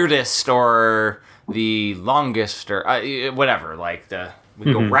do weirdest or the longest or whatever, like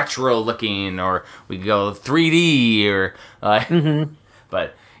we go retro looking, or we go 3D, or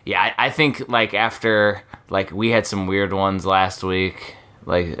but yeah, I think like after like we had some weird ones last week,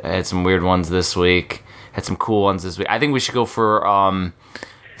 like I had some weird ones this week, had some cool ones this week. I think we should go for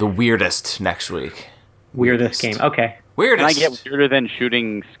the weirdest next week. Weirdest game, okay. Weirdest. Can I get weirder than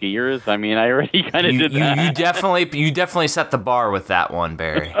shooting skiers? I mean, I already kind of did that. You definitely set the bar with that one,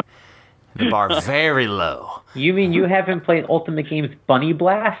 Barry. The bar very low. You mean you haven't played Ultimate Games Bunny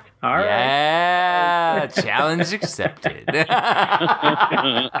Blast? All right. Yeah, challenge accepted.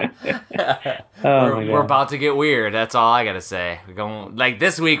 We're about to get weird. That's all I gotta say. We're going like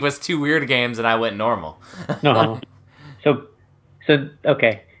this week was 2 weird games, and I went normal. So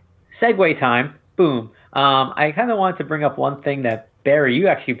okay. Segue time. Boom. I kind of wanted to bring up one thing that Barry, you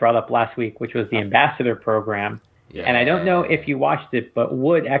actually brought up last week, which was the Ambassador Program. Yeah. And I don't know if you watched it, but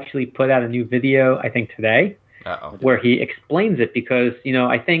Wood actually put out a new video, I think today, where he explains it, because,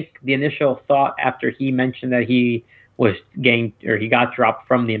 I think the initial thought after he mentioned that he was he got dropped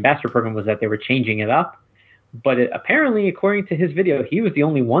from the Ambassador Program was that they were changing it up. But apparently, according to his video, he was the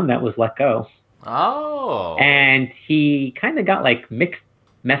only one that was let go. Oh. And he kind of got like mixed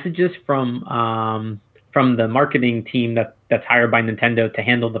messages from the marketing team that's hired by Nintendo to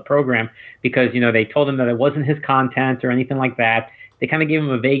handle the program, because, they told him that it wasn't his content or anything like that. They kind of gave him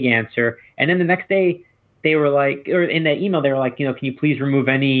a vague answer. And then the next day they were like, or in that email, they were like, can you please remove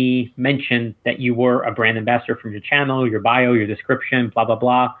any mention that you were a brand ambassador from your channel, your bio, your description, blah, blah,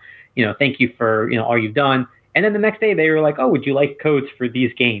 blah. thank you for, all you've done. And then the next day they were like, oh, would you like codes for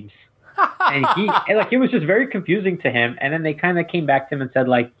these games? And it was just very confusing to him. And then they kind of came back to him and said,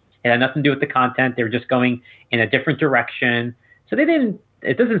 like, it had nothing to do with the content. They were just going in a different direction. So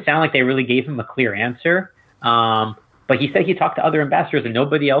it doesn't sound like they really gave him a clear answer. But he said he talked to other ambassadors and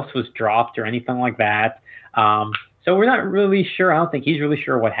nobody else was dropped or anything like that. So we're not really sure. I don't think he's really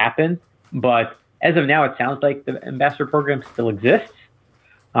sure what happened. But as of now, it sounds like the ambassador program still exists.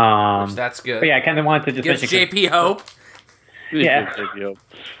 Which that's good. But yeah, I kind of wanted to just gives JP hope. Yeah.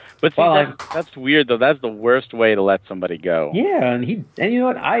 But see, that's weird though. That's the worst way to let somebody go. Yeah, and you know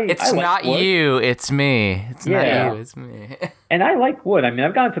what? It's not Wood. you, it's me. It's not you, it's me. And I like Wood. I mean,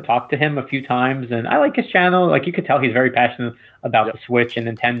 I've gotten to talk to him a few times, and I like his channel. Like, you could tell he's very passionate about the Switch and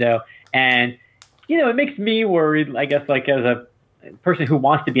Nintendo. And, it makes me worried, I guess, like, as a person who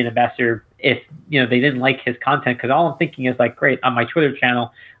wants to be an ambassador, if, they didn't like his content. Because all I'm thinking is, like, great, on my Twitter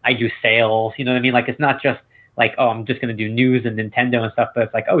channel, I do sales. You know what I mean? Like, it's not just like, oh, I'm just going to do news and Nintendo and stuff, but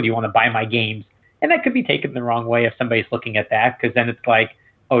it's like, oh, do you want to buy my games? And that could be taken the wrong way if somebody's looking at that, because then it's like,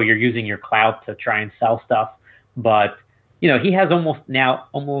 oh, you're using your clout to try and sell stuff. But, he has almost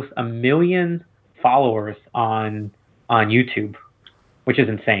 1 million followers on YouTube, which is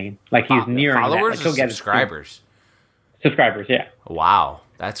insane. Like, he's nearing followers that. Like, or subscribers? Subscribers, yeah. Wow,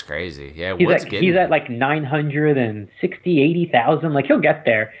 that's crazy. Yeah, he's at like 960, 80,000. Like, he'll get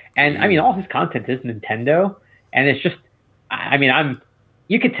there. And I mean, all his content is Nintendo, and it's just, I mean,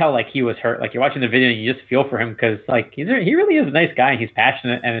 you could tell like he was hurt. Like, you're watching the video and you just feel for him because like he really is a nice guy and he's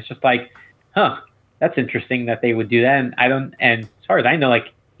passionate, and it's just like, that's interesting that they would do that. And as far as I know,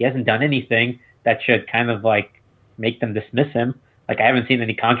 like, he hasn't done anything that should kind of like make them dismiss him. Like, I haven't seen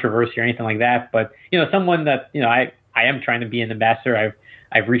any controversy or anything like that. But someone that I am trying to be an ambassador.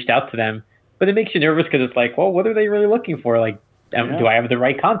 I've reached out to them, but it makes you nervous because it's like, well, what are they really looking for? Like, do I have the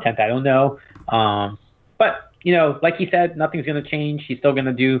right content? I don't know. But like he said, nothing's going to change. He's still going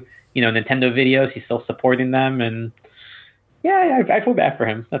to do, Nintendo videos. He's still supporting them. And yeah, I feel bad for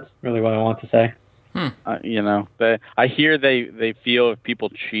him. That's really what I want to say. I hear they feel if people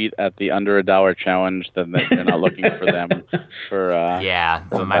cheat at the under $1 challenge, then they're not looking for them for.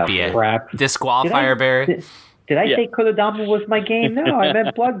 That might be a disqualifier, Barry. Did I say Kodadama was my game? No, I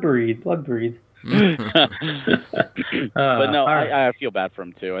meant Bloodbreed. Bloodbreed. But no, I feel bad for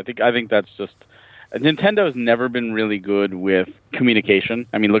him too. I think that's just Nintendo's never been really good with communication.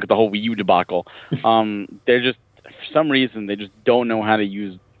 I mean, look at the whole Wii U debacle. They're just, for some reason, they just don't know how to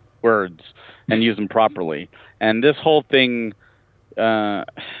use words and use them properly. And this whole thing,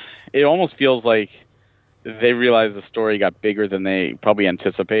 it almost feels like they realized the story got bigger than they probably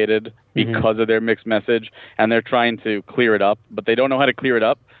anticipated because of their mixed message, and they're trying to clear it up, but they don't know how to clear it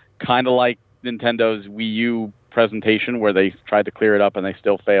up, kind of like Nintendo's Wii U presentation where they tried to clear it up and they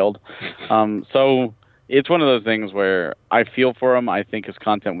still failed. So it's one of those things where I feel for him. I think his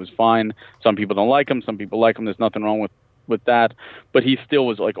content was fine. Some people don't like him. Some people like him. There's nothing wrong with that. But he still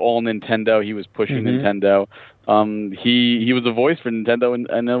was like all Nintendo. He was pushing Nintendo. He was a voice for Nintendo,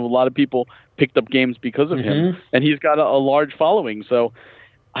 and a lot of people picked up games because of him. And he's got a large following. So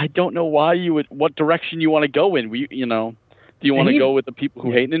I don't know what direction you want to go in. Do you want to go with the people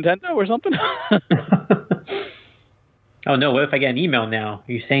who hate Nintendo or something? Oh no! What if I get an email now?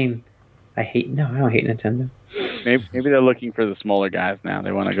 Are you saying I don't hate Nintendo. Maybe they're looking for the smaller guys now.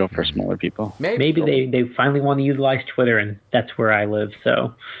 They want to go for smaller people. Maybe they finally want to utilize Twitter, and that's where I live.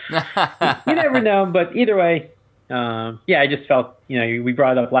 So you never know. But either way, I just felt we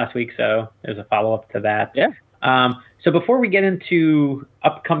brought it up last week, so there's a follow up to that. Yeah. So before we get into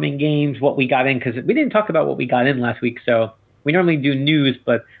upcoming games, what we got in, because we didn't talk about what we got in last week, so we normally do news,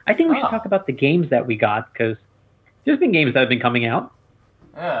 but I think we should talk about the games that we got, because there's been games that have been coming out.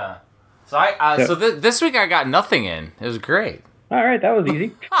 Yeah. So this week I got nothing in. It was great. All right, that was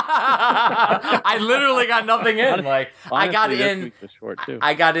easy. I literally got nothing in. Like honestly, I got in.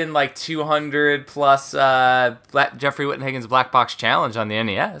 I got in like 200 plus Jeffrey Wittenhagen's Black Box Challenge on the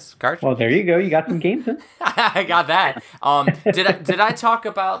NES cartridge. Well, there you go. You got some games in. I got that. Did I talk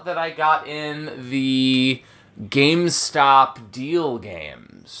about that? I got in the GameStop deal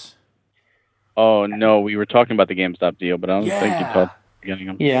games. Oh no, we were talking about the GameStop deal, but I don't think you told getting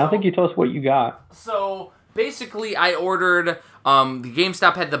them. Yeah, I don't think you told us what you got. So basically, I ordered. The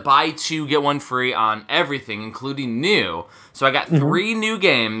GameStop had the buy two get one free on everything, including new. So I got 3 new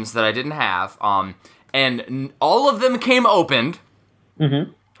games that I didn't have. And all of them came opened.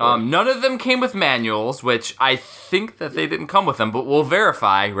 None of them came with manuals, which I think that they didn't come with them, but we'll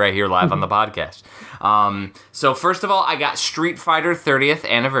verify right here live on the podcast. So first of all, I got Street Fighter 30th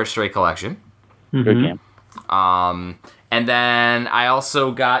Anniversary Collection. Good game. And then I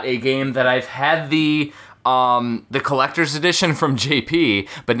also got a game that I've had the collector's edition from JP,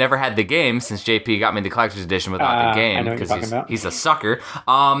 but never had the game since JP got me the collector's edition without the game because he's a sucker.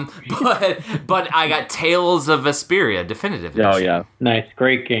 But I got Tales of Vesperia definitive edition. Oh yeah, nice,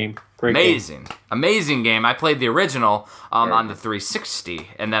 great game. Amazing game. I played the original on the 360,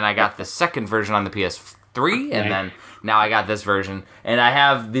 and then I got the second version on the PS3, and then now I got this version, and I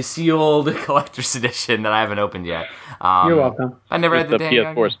have the sealed collector's edition that I haven't opened yet. You're welcome. I never had the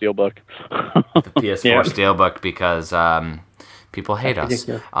PS4 Steelbook. The PS4 Steelbook because people hate us.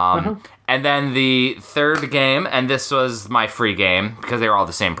 And then the third game, and this was my free game because they were all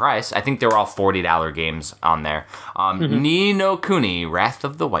the same price. I think they were all $40 games on there. Ni no Kuni, Wrath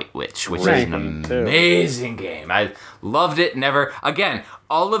of the White Witch, which is an amazing game. I loved it. Again,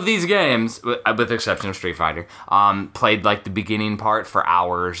 all of these games, with the exception of Street Fighter, played like the beginning part for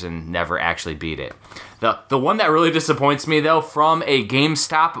hours and never actually beat it. The one that really disappoints me, though, from a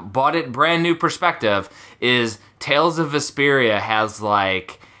GameStop bought it brand new perspective, is Tales of Vesperia has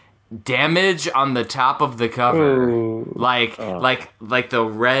like damage on the top of the cover. Ooh. Like the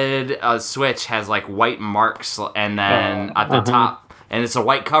red Switch has like white marks, and then at the top, and it's a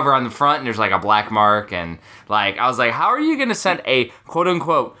white cover on the front, and there's like a black mark, and like I was like, how are you gonna send a quote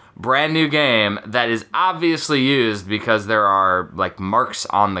unquote brand new game that is obviously used because there are like marks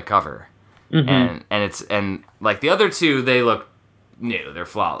on the cover, and like the other two, they look new, they're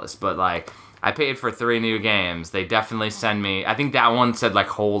flawless, but like I paid for 3 new games. They definitely send me... I think that one said, like,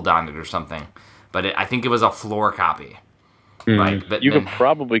 hold on it or something. But I think it was a floor copy. But you could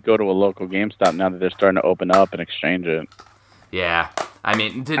probably go to a local GameStop now that they're starting to open up and exchange it. Yeah. I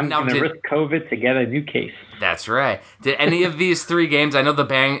mean... I'm going to risk COVID to get a new case. That's right. Did any of these 3 games... I know the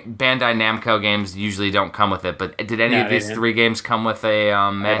Bandai Namco games usually don't come with it, but did any of these 3 games come with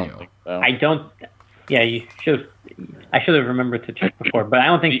a manual? I don't... Yeah, you should... I should have remembered to check before, but I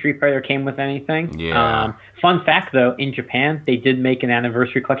don't think Street Fighter came with anything. Yeah. Fun fact, though, in Japan, they did make an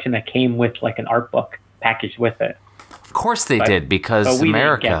anniversary collection that came with like an art book packaged with it. Of course they did, because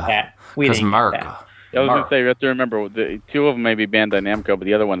America. Didn't get that. Because America. I was going to say, you have to remember, the 2 of them may be Bandai Namco, but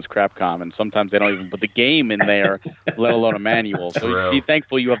the other one's Capcom, and sometimes they don't even put the game in there, let alone a manual. So be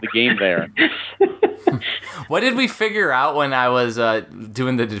thankful you have the game there. What did we figure out when I was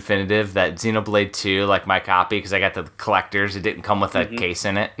doing the definitive, that Xenoblade 2, like my copy, because I got the collectors, it didn't come with a case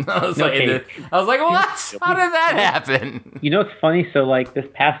in it. I was like, what? How did that happen? You know, it's funny. So, like, this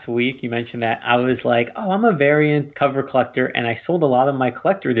past week, you mentioned that I was like, I'm a variant cover collector, and I sold a lot of my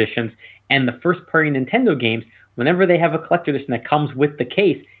collector editions. And the first-party Nintendo games, whenever they have a collector edition that comes with the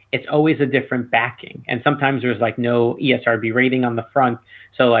case, it's always a different backing. And sometimes there's like no ESRB rating on the front.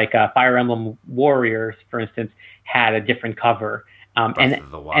 So like Fire Emblem Warriors, for instance, had a different cover.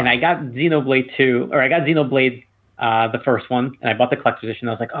 And I got Xenoblade 2, or I got Xenoblade the first one, and I bought the collector's edition.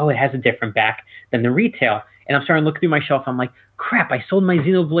 I was like, it has a different back than the retail. And I'm starting to look through my shelf. I'm like, crap, I sold my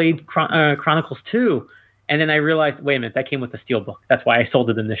Xenoblade Chronicles 2. And then I realized, wait a minute, that came with the steelbook. That's why I sold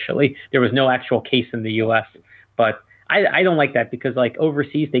it initially. There was no actual case in the U.S. But I don't like that, because like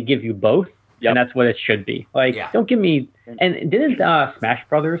overseas they give you both, and that's what it should be. Like, don't give me. And didn't Smash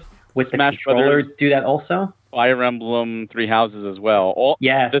Brothers with the controller do that also? Fire Emblem, 3 Houses as well.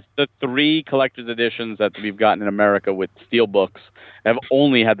 The 3 collector's editions that we've gotten in America with steelbooks have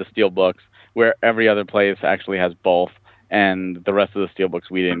only had the steelbooks, where every other place actually has both. And the rest of the steelbooks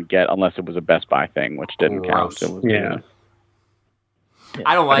we didn't get unless it was a Best Buy thing, which didn't count. It was,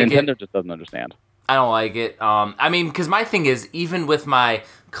 I don't like it. Nintendo just doesn't understand. I don't like it. I mean, because my thing is, even with my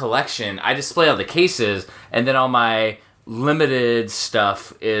collection, I display all the cases, and then all my limited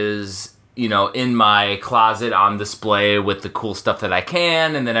stuff is, in my closet on display with the cool stuff that I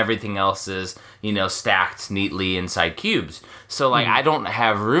can, and then everything else is, stacked neatly inside cubes. So, like, I don't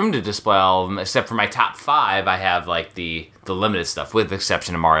have room to display all of them, except for my top 5. I have, like, the limited stuff, with the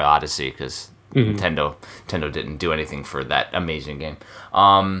exception of Mario Odyssey, because Nintendo didn't do anything for that amazing game,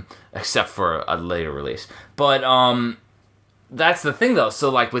 except for a later release. But that's the thing, though. So,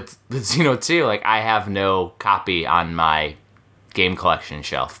 like, with Xeno 2, like, I have no copy on my game collection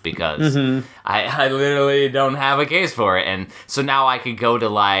shelf, because I literally don't have a case for it. And so now I could go to,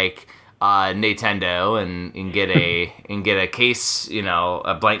 like, Nintendo and get a case,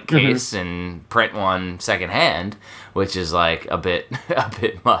 a blank case, and print one secondhand, which is like a bit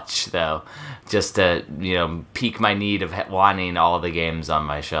much, though, just to pique my need of wanting all the games on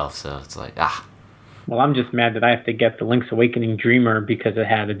my shelf. So it's like Well, I'm just mad that I have to get the Link's Awakening Dreamer because it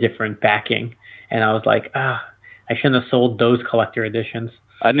had a different backing, and I was like, I shouldn't have sold those collector editions.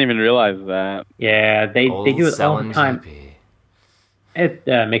 I didn't even realize that. Yeah, they do it all the time. JP. It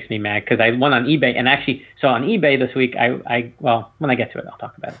makes me mad because I went on eBay and actually, so on eBay this week, well, when I get to it, I'll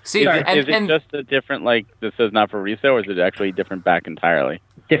talk about it. See, is it just a different, like, this says not for resale, or is it actually different back entirely?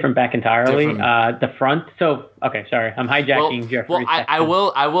 Different back entirely. The front. So, okay, sorry, I'm hijacking Jeffrey's.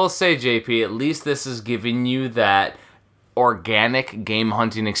 Well, I will say, JP, at least this is giving you that organic game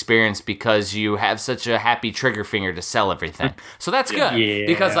hunting experience because you have such a happy trigger finger to sell everything. So that's good. Yeah.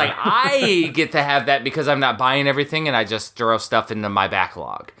 Because like I get to have that because I'm not buying everything and I just throw stuff into my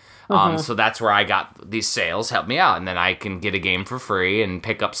backlog. So that's where I got these sales help me out, and then I can get a game for free and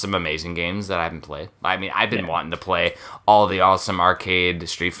pick up some amazing games that I haven't played. I mean, I've been wanting to play all the awesome arcade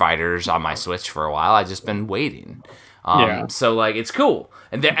Street Fighters on my Switch for a while. I've just been waiting. So like it's cool.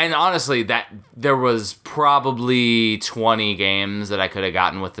 And honestly, that there was probably 20 games that I could have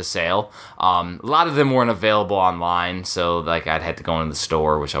gotten with the sale. A lot of them weren't available online, so like I'd had to go into the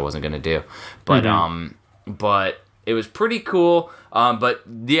store, which I wasn't going to do. But but it was pretty cool. But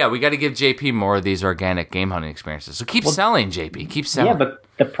yeah, we got to give JP more of these organic game hunting experiences. So keep selling, JP. Keep selling. Yeah, but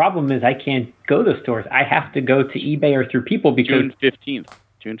the problem is I can't go to stores. I have to go to eBay or through people because June 15th.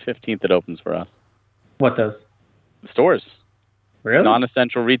 June 15th it opens for us. What does? Stores. Really?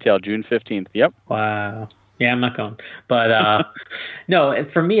 Non-essential retail, June 15th. Yep. Wow. Yeah, I'm not going. But no,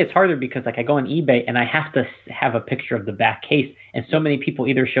 for me it's harder because like I go on eBay and I have to have a picture of the back case, and so many people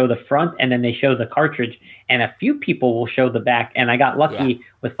either show the front and then they show the cartridge, and a few people will show the back. And I got lucky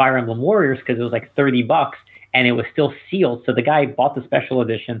with Fire Emblem Warriors because it was like $30 and it was still sealed. So the guy bought the special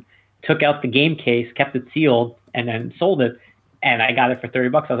edition, took out the game case, kept it sealed, and then sold it. And I got it for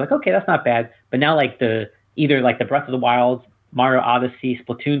 $30. I was like, okay, that's not bad. But now like either like the Breath of the Wild, Mario Odyssey,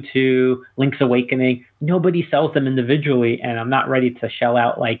 Splatoon 2, Link's Awakening, nobody sells them individually, and I'm not ready to shell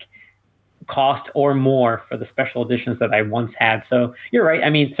out like cost or more for the special editions that I once had. So you're right. I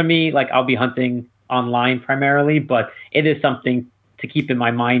mean, to me, like I'll be hunting online primarily, but it is something to keep in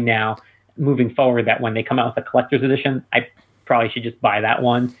my mind now moving forward that when they come out with a collector's edition, I probably should just buy that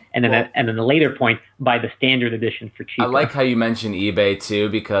one, and then and then the later point buy the standard edition for cheaper. I like how you mentioned eBay too,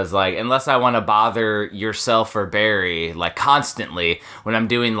 because like unless I want to bother yourself or Barry like constantly when I'm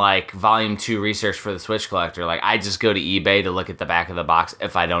doing like volume 2 research for the Switch Collector, like I just go to eBay to look at the back of the box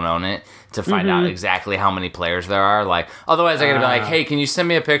if I don't own it to find out exactly how many players there are. Like otherwise I gotta be like, hey, can you send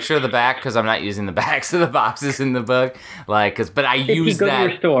me a picture of the back because I'm not using the backs of the boxes in the book, like but I use that. To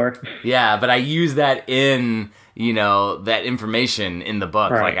your store. Yeah, but I use that in that information in the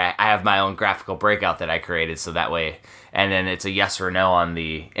book. Right. Like I have my own graphical breakout that I created, so that way, and then it's a yes or no on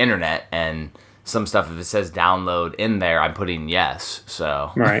the internet, and some stuff if it says download in there, I'm putting yes.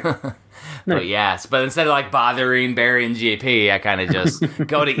 So right. But yes, but instead of like bothering Barry and GP, I kind of just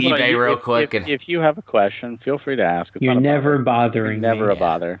go to eBay real quick. If you have a question, feel free to ask. You're never bothering me. Never a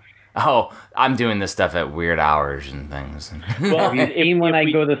bother. Oh, I'm doing this stuff at weird hours and things. Well, have you seen when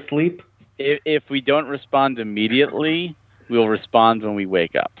I go to sleep? If we don't respond immediately, we'll respond when we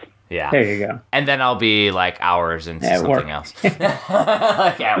wake up. Yeah. There you go. And then I'll be like hours into something else.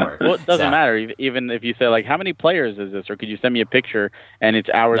 Like at work. Well, it doesn't matter. Even if you say like, how many players is this? Or could you send me a picture and it's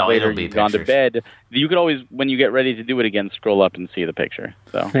hours later you've gone to bed. You could always, when you get ready to do it again, scroll up and see the picture.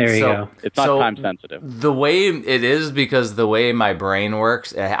 So there you go. It's not time sensitive. The way it is, because the way my brain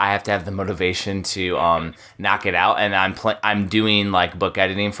works, I have to have the motivation to knock it out. And I'm doing like book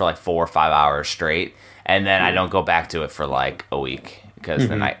editing for like 4 or 5 hours straight. And then I don't go back to it for like a week. Because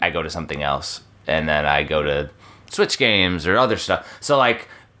then I go to something else, and then I go to Switch games or other stuff. So, like,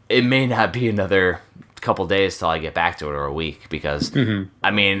 it may not be another couple days till I get back to it, or a week, because,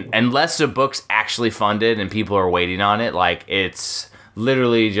 I mean, unless the book's actually funded and people are waiting on it, like, it's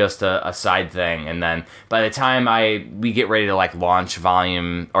literally just a side thing. And then by the time we get ready to, like, launch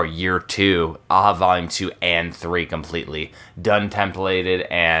volume, or year 2, I'll have volume 2 and 3 completely done, templated,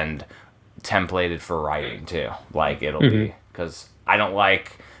 and templated for writing, too. Like, it'll be, because I don't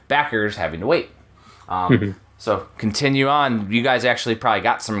like backers having to wait. So continue on. You guys actually probably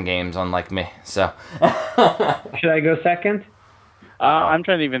got some games unlike me. So should I go second? I'm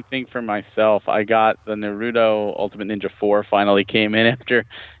trying to even think for myself. I got the Naruto Ultimate Ninja 4 finally came in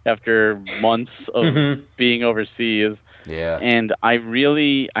after months of being overseas. Yeah. And I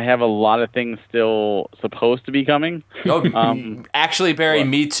have a lot of things still supposed to be coming. Actually, Barry,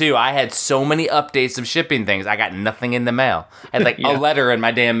 me too. I had so many updates of shipping things. I got nothing in the mail. I had like a letter in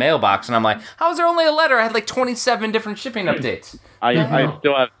my damn mailbox, and I'm like, how is there only a letter? I had like 27 different shipping updates. I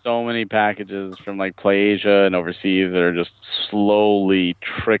still have so many packages from like PlayAsia and overseas that are just slowly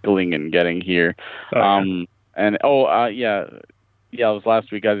trickling and getting here. It was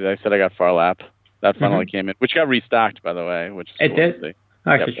last week. I said I got Farlap. That finally came in, which got restocked, by the way. Which is it cool did.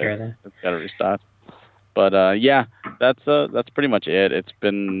 I should share that. It's got to restock. But that's pretty much it. It's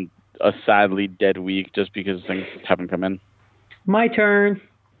been a sadly dead week just because things haven't come in. My turn.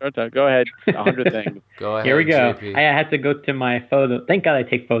 Go ahead. 100 things. Go ahead. Here we go. JP. I had to go to my photo. Thank God I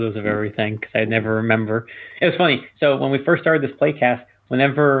take photos of everything because I never remember. It was funny. So when we first started this Playcast,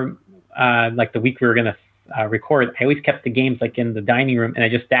 whenever like the week we were gonna record, I always kept the games like in the dining room, and I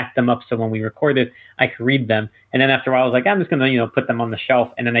just stacked them up so when we recorded, I could read them. And then after a while, I was like, I'm just gonna put them on the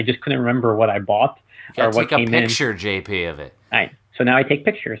shelf, and then I just couldn't remember what I bought or what came in. Take a picture, JP, of it. All right. So now I take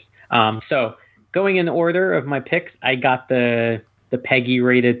pictures. So going in order of my picks, I got the Peggy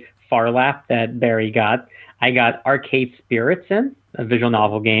rated Farlap that Barry got. I got Arcade Spirits in, a visual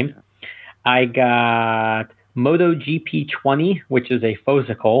novel game. I got MotoGP 20, which is a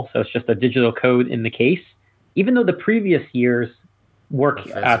physical, so it's just a digital code in the case. Even though the previous years were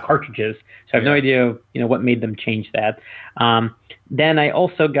cartridges, so I have no idea, what made them change that. Then I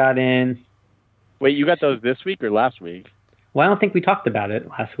also got in. Wait, you got those this week or last week? Well, I don't think we talked about it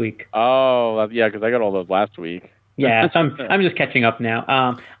last week. Oh, yeah, because I got all those last week. Yeah, so I'm just catching up now.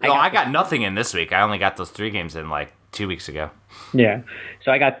 I got nothing in this week. I only got those 3 games in like 2 weeks ago. Yeah,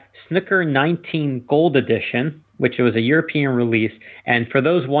 so I got Snooker 19 Gold Edition, which was a European release. And for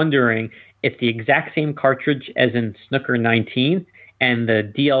those wondering, it's the exact same cartridge as in Snooker 19, and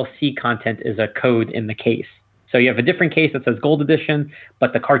the DLC content is a code in the case. So you have a different case that says Gold Edition,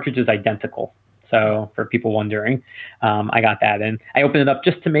 but the cartridge is identical. So for people wondering, I got that in. I opened it up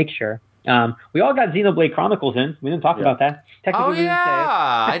just to make sure. We all got Xenoblade Chronicles in. We didn't talk about that. Oh,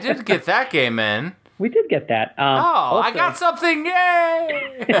 yeah. I did get that game in. We did get that. Also, I got something. Yay!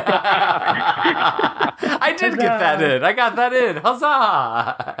 I did get that in. I got that in.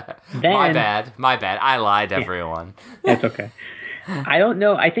 Huzzah! My bad. I lied, everyone. That's okay. I don't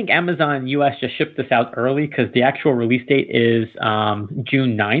know. I think Amazon US just shipped this out early because the actual release date is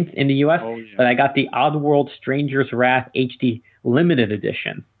June 9th in the US. Oh, yeah. But I got the Oddworld Stranger's Wrath HD Limited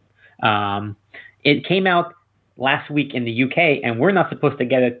Edition. It came out last week in the UK, and we're not supposed to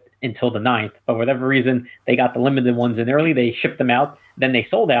get it until the 9th. But for whatever reason, they got the limited ones in early. They shipped them out. Then they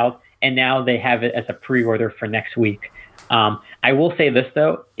sold out, and now they have it as a pre-order for next week. I will say this,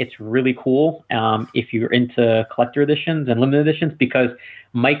 though. It's really cool if you're into collector editions and limited editions, because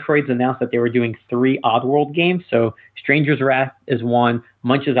Microids announced that they were doing 3 Oddworld games. So Stranger's Wrath is one,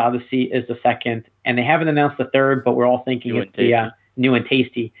 Munch's Odyssey is the second, and they haven't announced the third, but we're all thinking it's the New and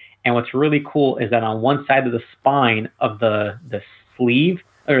Tasty. And what's really cool is that on one side of the spine of the sleeve,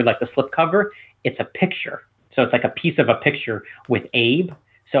 or like the slipcover, it's a picture. So it's like a piece of a picture with Abe.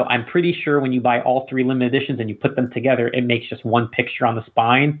 So I'm pretty sure when you buy all 3 limited editions and you put them together, it makes just one picture on the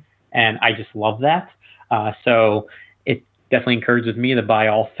spine. And I just love that. So it definitely encourages me to buy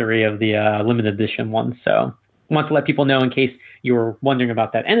all 3 of the limited edition ones. So I want to let people know in case you were wondering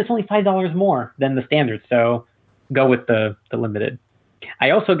about that. And it's only $5 more than the standard. So go with the limited.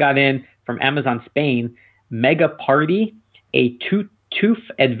 I also got in from Amazon Spain, Mega Party, a Tooth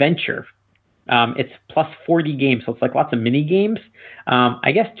Adventure. It's plus 40 games, so it's like lots of mini games.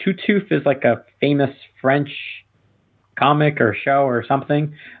 I guess Tooth is like a famous French comic or show or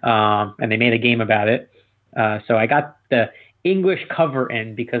something, and they made a game about it. So I got the English cover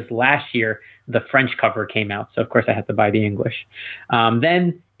in because last year the French cover came out, so of course I had to buy the English.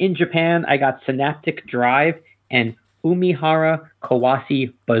 Then in Japan, I got Synaptic Drive and Umihara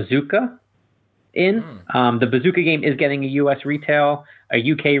Kawase Bazooka in. The Bazooka game is getting a US retail,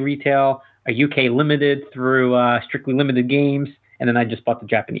 a UK retail, a UK limited through Strictly Limited Games, and then I just bought the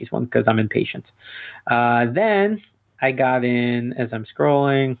Japanese one because I'm impatient. Then I got in, as I'm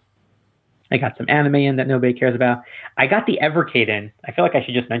scrolling, I got some anime in that nobody cares about. I got the Evercade in. I feel like I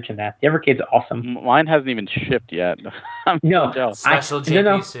should just mention that. The Evercade's awesome. Mine hasn't even shipped yet. Special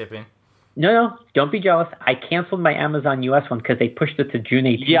JP shipping. No, don't be jealous. I canceled my Amazon US one because they pushed it to June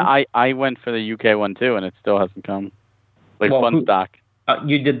 18th. Yeah, I went for the UK one too, and it still hasn't come. Fun stock.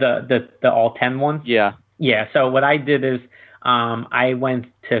 You did the all 10 one? Yeah. Yeah, so what I did is I went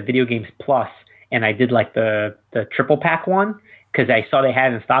to Video Games Plus, and I did like the triple pack one because I saw they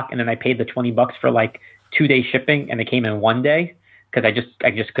had it in stock, and then I paid the $20 for like 2-day shipping, and it came in 1 day because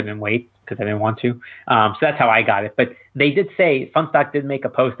I just couldn't wait because I didn't want to. So that's how I got it. But they did say, Funstock did make a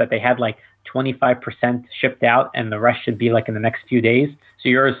post that they had like 25% shipped out, and the rest should be like in the next few days. So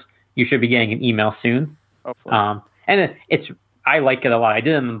you should be getting an email soon. Hopefully. And I like it a lot. I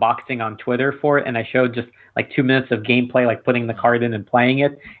did an unboxing on Twitter for it, and I showed just like 2 minutes of gameplay, like putting the card in and playing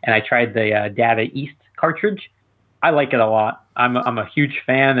it. And I tried the Data East cartridge. I like it a lot. I'm a huge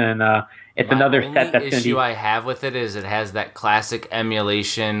fan, and it's another set that's going to be... issue I have with it is it has that classic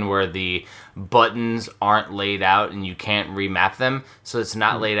emulation where the buttons aren't laid out and you can't remap them, so it's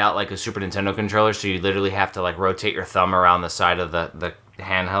not laid out like a Super Nintendo controller, so you literally have to like rotate your thumb around the side of the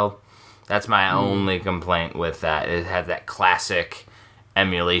handheld. That's my only complaint with that. It has that classic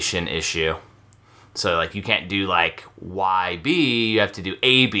emulation issue. So like you can't do like YB, you have to do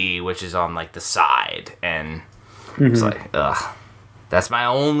AB, which is on like the side, and it's like, ugh. That's my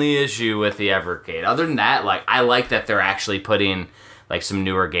only issue with the Evercade. Other than that, like I like that they're actually putting like some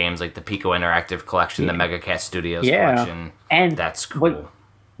newer games, like the Pico Interactive Collection, the Mega Cat Studios Collection, and that's cool.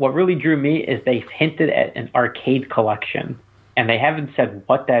 What really drew me is they hinted at an arcade collection, and they haven't said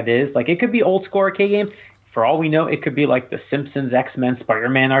what that is. Like it could be old school arcade games. For all we know, it could be like the Simpsons, X-Men,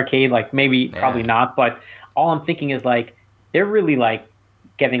 Spider-Man arcade. Like maybe, probably not. But all I'm thinking is like they're really like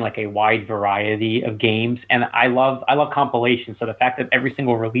getting like a wide variety of games, and I love compilations. So the fact that every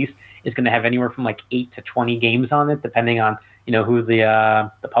single release is going to have anywhere from like 8 to 20 games on it, depending on who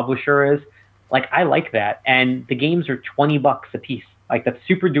the publisher is. Like I like that, and the games are $20 a piece. Like that's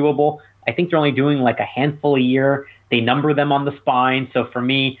super doable. I think they're only doing like a handful a year. They number them on the spine, so for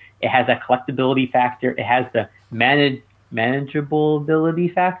me, it has that collectability factor. It has the manageability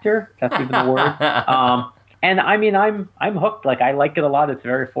factor. That's even a word. And I mean, I'm hooked. Like I like it a lot. It's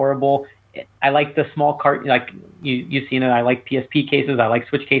very affordable. I like the small cart. Like you've seen it. I like PSP cases. I like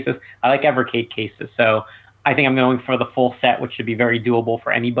Switch cases. I like Evercade cases. So I think I'm going for the full set, which should be very doable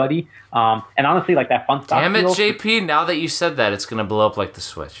for anybody. And honestly, like that fun stock. Damn it, JP! Now that you said that, it's gonna blow up like the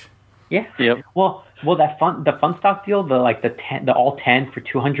Switch. Yeah. Yep. Well, the fun stock deal, the all 10 for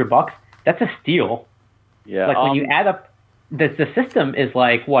 $200. That's a steal. Yeah. Like when you add up. The system is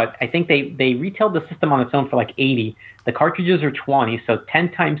like what? I think they retailed the system on its own for like 80. The cartridges are 20, so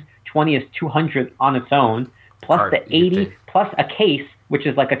 10 times 20 is 200 on its own, plus the 80, plus a case, which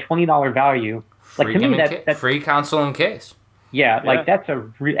is like a $20 value. Like to me, that's free console and case. Yeah, like that's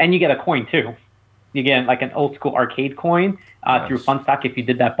and you get a coin too. You get like an old school arcade coin through Funstock if you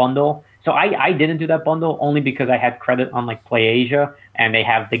did that bundle. So I didn't do that bundle only because I had credit on like PlayAsia and they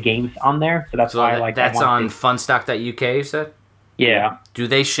have the games on there. So that's why I like that's on funstock.uk, you said? Yeah. Do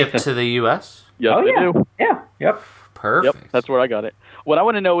they ship to the US? Yes, they do. Yeah. Yep. Perfect. Yep, that's where I got it. What I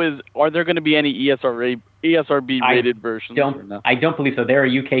want to know is, are there going to be any ESRB rated versions? I don't believe so. They're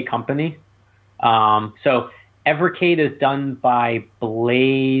a UK company. So Evercade is done by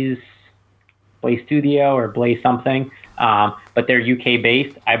Blaze Studio or Blaze something. But they're UK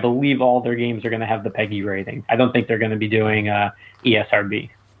based. I believe all their games are going to have the PEGI rating. I don't think they're going to be doing ESRB.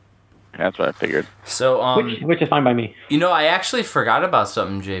 That's what I figured. So, which is fine by me. I actually forgot about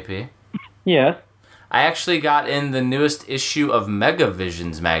something, JP. Yes. I actually got in the newest issue of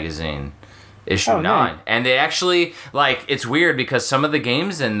Megavisions magazine, issue 9. Nice. And they actually, like, it's weird because some of the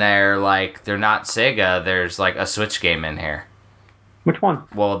games in there, like, they're not Sega. There's, like, a Switch game in here. Which one?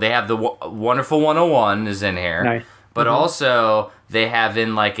 Well, they have the Wonderful 101 is in here. Nice. But also, they have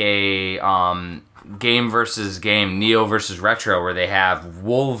in, like, a game versus game, Neo versus Retro, where they have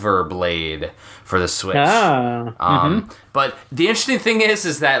Wolverblade for the Switch. But the interesting thing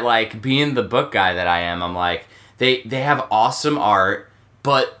is that, like, being the book guy that I am, I'm like, they have awesome art,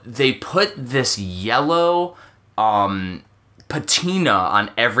 but they put this yellow patina on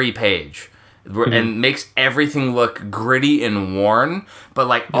every page. And makes everything look gritty and worn, but,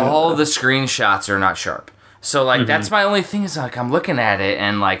 like, all the screenshots are not sharp. So, like, that's my only thing is, like, I'm looking at it,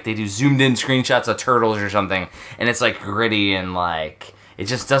 and, like, they do zoomed-in screenshots of turtles or something, and it's, like, gritty, and, like, it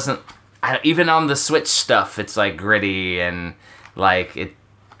just doesn't... even on the Switch stuff, it's, like, gritty, and, like, it...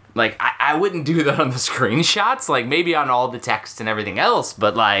 Like, I wouldn't do that on the screenshots, like, maybe on all the text and everything else,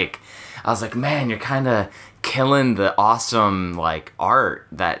 but, like, I was like, man, you're kind of killing the awesome, like, art,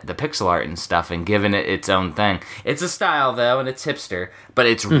 the pixel art and stuff, and giving it its own thing. It's a style, though, and it's hipster, but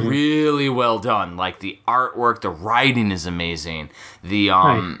it's really well done. Like, the artwork, the writing is amazing.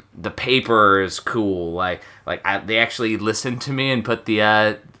 The paper is cool. They actually listened to me and put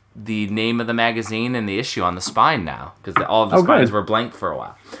the name of the magazine and the issue on the spine now, because all of the spines were blank for a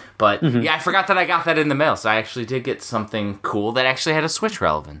while. But, yeah, I forgot that I got that in the mail, so I actually did get something cool that actually had a Switch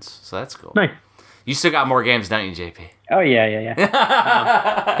relevance, so that's cool. Nice. You still got more games, don't you, JP? Oh, yeah.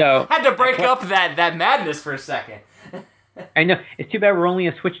 So had to break up that madness for a second. I know. It's too bad we're only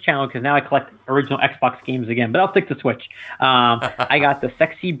a Switch channel, because now I collect original Xbox games again, but I'll stick to Switch. I got the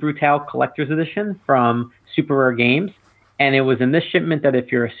Sexy Brutale Collector's Edition from Super Rare Games, and it was in this shipment that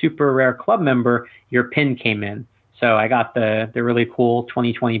if you're a Super Rare Club member, your pin came in. So I got the really cool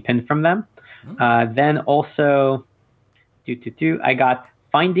 2020 pin from them. Then also, I got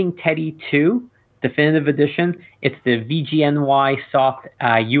Finding Teddy 2, Definitive Edition. It's the VGNY Soft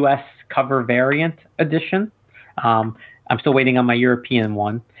US cover variant edition. I'm still waiting on my European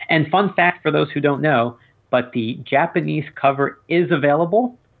one. And fun fact for those who don't know, but the Japanese cover is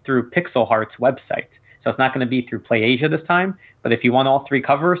available through Pixel Heart's website. So it's not going to be through PlayAsia this time, but if you want all 3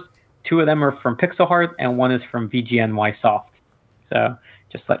 covers, 2 of them are from Pixel Heart and 1 is from VGNY Soft. So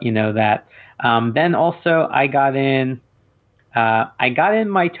just let you know that. Then also I got in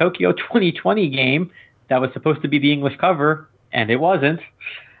my Tokyo 2020 game that was supposed to be the English cover, and it wasn't.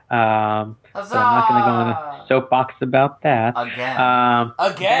 So I'm not going to go on a soapbox about that.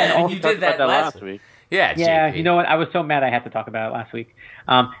 Again, you did that last week. Yeah, JP. You know what? I was so mad I had to talk about it last week.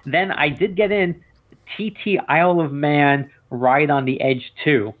 Then I did get in TT Isle of Man Ride on the Edge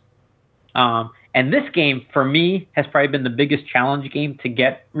 2. And this game, for me, has probably been the biggest challenge game to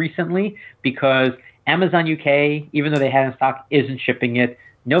get recently because Amazon UK, even though they had it in stock, isn't shipping it.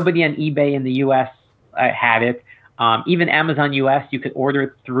 Nobody on eBay in the US had it. Even Amazon US, you could order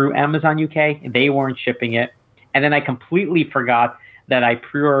it through Amazon UK. They weren't shipping it. And then I completely forgot that I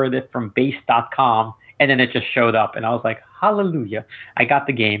pre-ordered it from base.com, and then it just showed up. And I was like, hallelujah, I got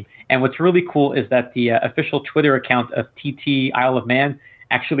the game. And what's really cool is that the official Twitter account of TT Isle of Man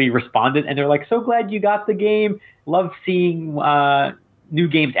actually responded, and they're like, so glad you got the game. Love seeing new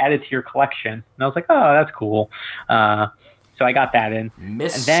games added to your collection. And I was like, oh, that's cool. So I got that in.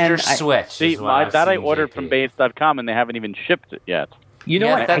 Mr. Switch. See, that I ordered from base.com, and they haven't even shipped it yet. You know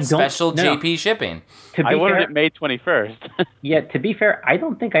what? That's special JP shipping. I ordered it May 21st. Yeah, to be fair, I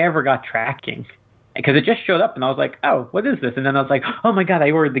don't think I ever got tracking. Because it just showed up, and I was like, oh, what is this? And then I was like, oh my god,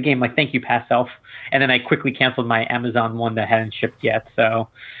 I ordered the game. Like, thank you, past self. And then I quickly canceled my Amazon one that hadn't shipped yet. So,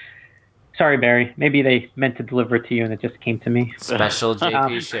 sorry, Barry. Maybe they meant to deliver it to you, and it just came to me. Special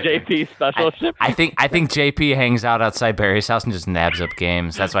JP shipping. JP special shipping. I think JP hangs out outside Barry's house and just nabs up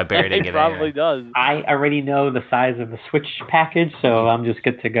games. That's why Barry didn't get it. He probably does. I already know the size of the Switch package, so I'm just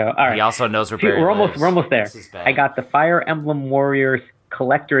good to go. All right. He also knows where Barry lives. We're almost there. I got the Fire Emblem Warriors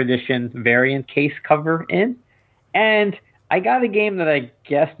Collector Edition variant case cover in, and I got a game that I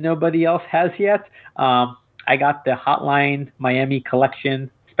guess nobody else has yet. I got the Hotline Miami Collection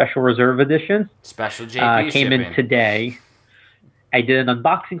Special Reserve Edition. Special JP came shipping. in today. I did an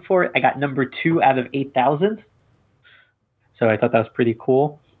unboxing for it. I got number 2 out of 8,000. So I thought that was pretty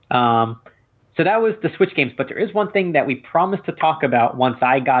cool. So that was the Switch games, but there is one thing that we promised to talk about once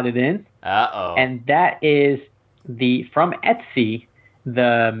I got it in. Uh-oh. And that is from Etsy,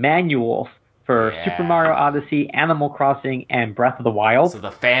 the manuals for Super Mario Odyssey, Animal Crossing, and Breath of the Wild. So the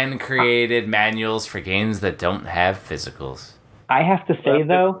fan-created manuals for games that don't have physicals. I have to say,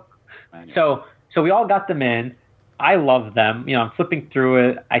 though, so we all got them in. I love them. You know, I'm flipping through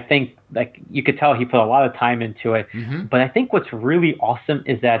it. I think, like, you could tell he put a lot of time into it. Mm-hmm. But I think what's really awesome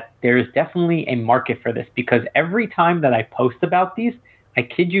is that there's definitely a market for this, because every time that I post about these, I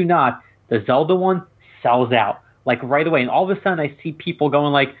kid you not, the Zelda one sells out. Like, right away. And all of a sudden, I see people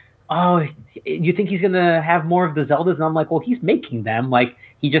going like, oh, you think he's going to have more of the Zeldas? And I'm like, well, he's making them. Like,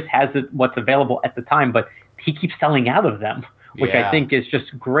 he just has what's available at the time, but he keeps selling out of them, which I think is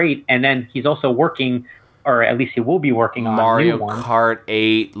just great. And then he's also working, or at least he will be working on Mario new ones. Kart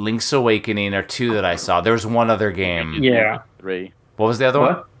 8, Link's Awakening are 2 that I saw. There was one other game. Yeah. 3. What was the other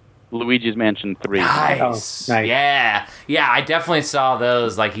one? Luigi's Mansion 3. Nice. Oh, nice. Yeah, I definitely saw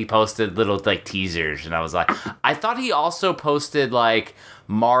those. Like, he posted little, like, teasers, and I was like, I thought he also posted, like,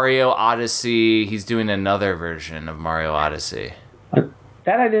 Mario Odyssey. He's doing another version of Mario Odyssey.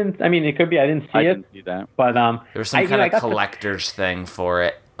 That I didn't, I mean, it could be, I didn't see it. Didn't see that. But, there was some kind of collector's thing for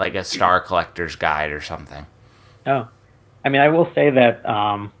it, like a Star Collector's Guide or something. Oh. I mean, I will say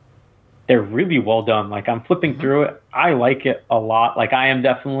that, they're really well done. Like, I'm flipping through it. I like it a lot. Like, I am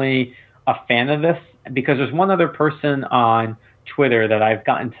definitely a fan of this, because there's one other person on Twitter that I've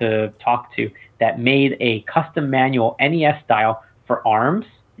gotten to talk to that made a custom manual NES style for ARMS.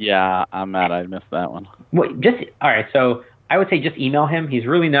 Yeah, I'm mad I missed that one. Well, all right, so I would say just email him. He's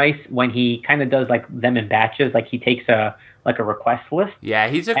really nice when he kind of does like them in batches. Like, he takes a request list. Yeah,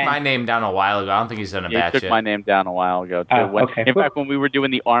 he took my name down a while ago. I don't think he's done a batch yet. He took my name down a while ago, too. Okay. In fact, when we were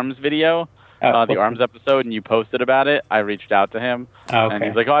doing the ARMS video, the ARMS episode, and you posted about it, I reached out to him, and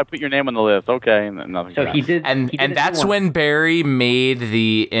he's like, oh, I put your name on the list. Okay, and then nothing. So he did. And that's when Barry made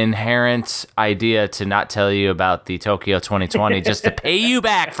the inherent idea to not tell you about the Tokyo 2020, just to pay you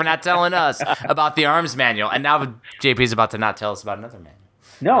back for not telling us about the ARMS manual. And now JP's about to not tell us about another manual.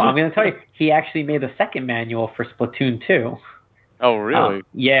 No, I'm going to tell you, he actually made a second manual for Splatoon 2. Oh, really?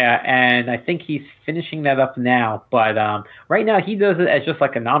 Yeah, and I think he's finishing that up now. But right now, he does it as just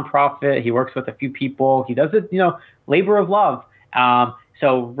like a nonprofit. He works with a few people. He does it, labor of love.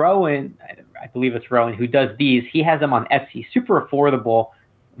 So Rowan, I believe it's Rowan, who does these. He has them on Etsy, super affordable,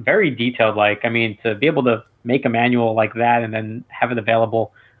 very detailed. Like, I mean, to be able to make a manual like that and then have it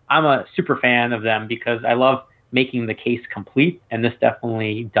available, I'm a super fan of them because I love making the case complete, and this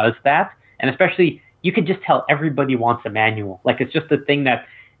definitely does that. And especially, you can just tell everybody wants a manual. Like, it's just a thing that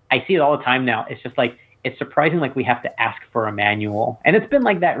I see it all the time now. It's just like, it's surprising like we have to ask for a manual. And it's been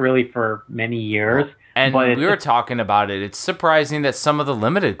like that really for many years. And we were talking about it. It's surprising that some of the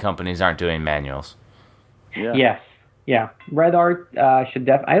limited companies aren't doing manuals. Yeah. Yes. Yeah. Red Art should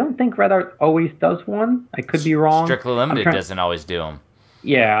I don't think Red Art always does one. I could be wrong. Strictly Limited doesn't always do them.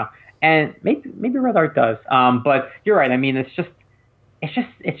 Yeah. And maybe Red Art does. But you're right. I mean, it's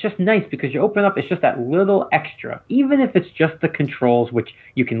just nice because you open up, it's just that little extra. Even if it's just the controls, which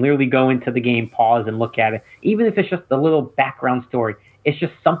you can literally go into the game, pause, and look at it. Even if it's just the little background story, it's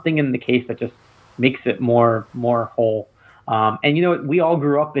just something in the case that just makes it more whole. And you know, we all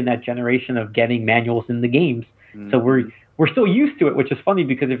grew up in that generation of getting manuals in the games, so we're still used to it, which is funny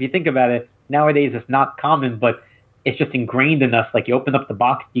because if you think about it, nowadays it's not common, but it's just ingrained in us. Like, you open up the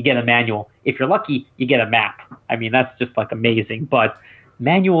box, you get a manual. If you're lucky, you get a map. I mean, that's just like amazing. But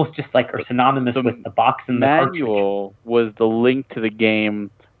manuals just like are synonymous with the box and the manual was the link to the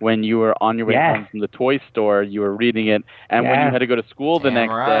game when you were on your way home from the toy store. You were reading it, and when you had to go to school the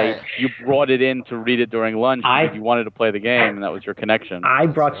next day, you brought it in to read it during lunch because you wanted to play the game, and that was your connection. I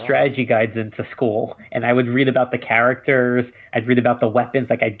brought strategy guides into school, and I would read about the characters. I'd read about the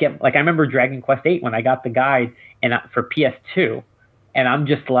weapons. Like, I remember Dragon Quest VIII when I got the guide and for PS2, and I'm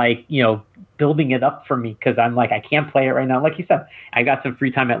just like, you know, building it up for me because I'm like, I can't play it right now. Like you said, I got some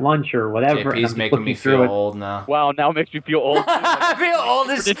free time at lunch or whatever. JP's making me feel old now. Wow, now it makes me feel old. I feel old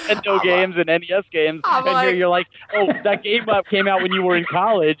as Nintendo games and NES games, here you're like, oh, that game came out when you were in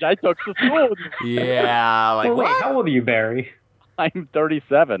college. I took the school. Yeah, like, well, wait, how old are you, Barry? I'm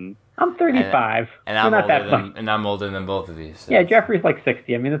 37. I'm 35. And I'm older than both of you. So. Yeah, Jeffrey's like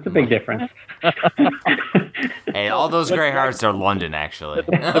 60. I mean, it's a big difference. Hey, all those gray hairs are London, actually.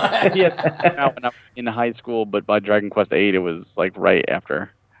 When I was in high school, but by Dragon Quest VIII, it was like right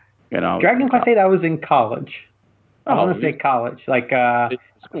after, you know. Dragon Quest VIII, I was in college. I want to say college, like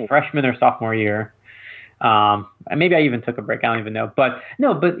freshman or sophomore year. And maybe I even took a break. I don't even know. But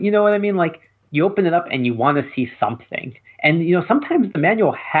you know what I mean? Like, you open it up and you want to see something. And, you know, sometimes the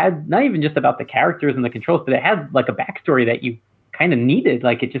manual had not even just about the characters and the controls, but it had like a backstory that you kind of needed.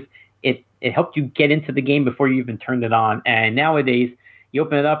 Like, it helped you get into the game before you even turned it on. And nowadays, you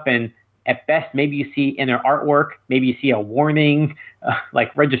open it up and at best, maybe you see inner artwork, maybe you see a warning,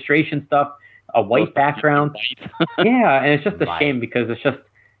 like registration stuff, a white background. Yeah, and it's just a shame because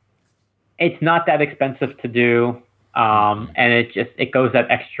it's not that expensive to do. And it goes that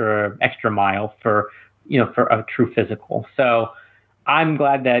extra mile for a true physical. So I'm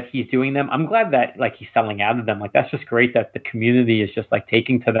glad that he's doing them. I'm glad that like he's selling out of them. Like, that's just great that the community is just like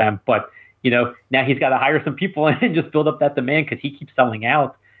taking to them. But, you know, now he's got to hire some people and just build up that demand because he keeps selling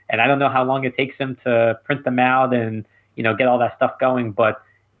out. And I don't know how long it takes him to print them out and, you know, get all that stuff going. But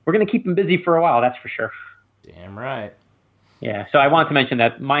we're going to keep him busy for a while. That's for sure. Damn right. Yeah, so I wanted to mention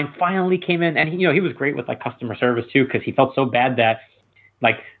that mine finally came in, and he was great with like customer service too, because he felt so bad that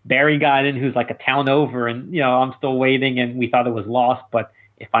like Barry got in, who's like a town over, and you know, I'm still waiting, and we thought it was lost, but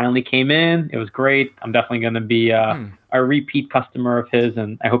it finally came in. It was great. I'm definitely going to be a repeat customer of his,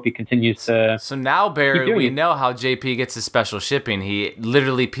 and I hope he continues to. So now, Barry, we know how JP gets his special shipping. He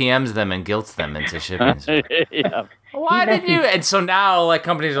literally PMs them and guilts them into shipping. Yeah. Why did you? And so now, like,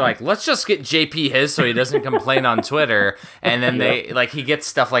 companies are like, let's just get JP his so he doesn't complain on Twitter, and then he gets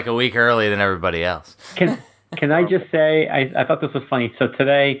stuff like a week early than everybody else. Can I just say, I thought this was funny. So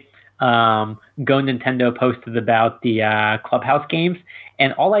today, Go Nintendo posted about the Clubhouse games,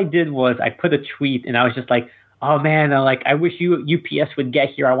 and all I did was I put a tweet, and I was just like, oh man, I wish UPS would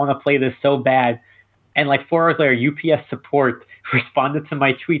get here. I want to play this so bad. And like 4 hours later, UPS support responded to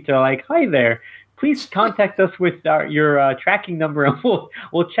my tweet. They're like, hi there. Please contact us with your tracking number, and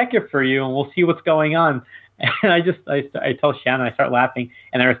we'll check it for you, and we'll see what's going on. And I tell Shannon, I start laughing,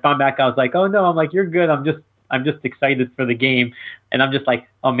 and I respond back. I was like, oh no, I'm like, you're good. I'm just excited for the game, and I'm just like,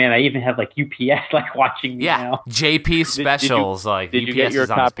 oh man, I even have like UPS like watching me now. JP specials. Did you get your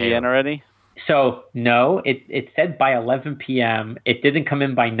copy in already? So no, it said by 11 p.m. It didn't come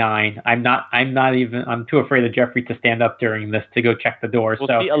in by 9. I'm too afraid of Jeffrey to stand up during this to go check the door. Well,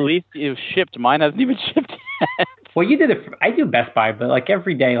 so see, at least it was shipped. Mine hasn't even shipped yet. Well, you did it. I do Best Buy, but like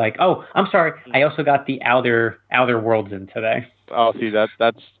every day, like, oh, I'm sorry. I also got the Outer Worlds in today. Oh, see,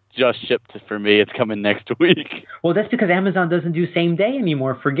 that's just shipped for me. It's coming next week. Well, that's because Amazon doesn't do same day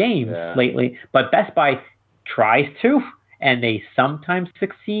anymore for games lately. But Best Buy tries to, and they sometimes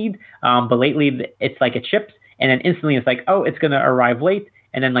succeed. But lately, it's like it ships, and then instantly it's like, oh, it's going to arrive late.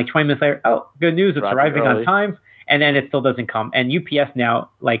 And then like 20 minutes later, oh, good news, it's arriving on time. And then it still doesn't come. And UPS now,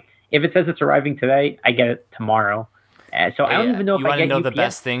 like, if it says it's arriving today, I get it tomorrow. So I don't even know if I get UPS. You want to know the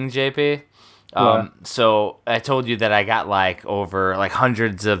best thing, JP? So I told you that I got like over like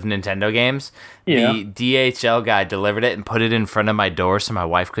hundreds of Nintendo games. Yeah. The DHL guy delivered it and put it in front of my door, so my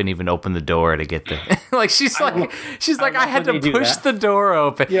wife couldn't even open the door to get the like. She's like I had to push the door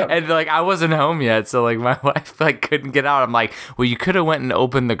open, and like I wasn't home yet, so like my wife like couldn't get out. I'm like, well, you could have went and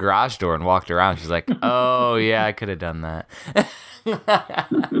opened the garage door and walked around. She's like, oh yeah, I could have done that.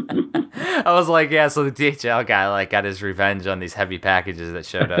 I was like, yeah, so the DHL guy like got his revenge on these heavy packages that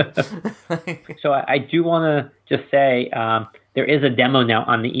showed up. So I do want to just say there is a demo now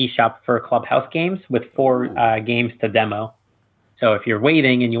on the eShop for Clubhouse games with 4 games to demo. So if you're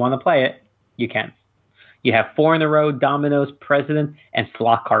waiting and you want to play it, you can. You have 4 in a row, Domino's, President, and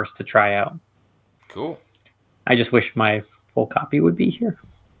Slot Cars to try out. Cool. I just wish my full copy would be here.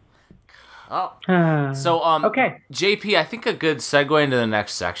 Oh, so okay, JP, I think a good segue into the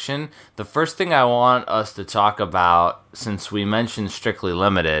next section. The first thing I want us to talk about, since we mentioned Strictly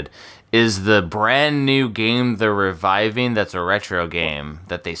Limited, is the brand new game they're reviving. That's a retro game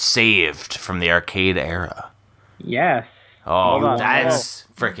that they saved from the arcade era. Yes. Oh, that's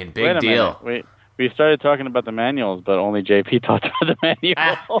freaking big deal. Wait. We started talking about the manuals, but only JP talked about the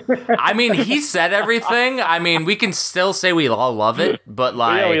manual. I mean, he said everything. I mean, we can still say we all love it, but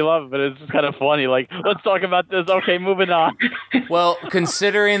like... Yeah, we love it, but it's just kind of funny. Like, let's talk about this. Okay, moving on. Well,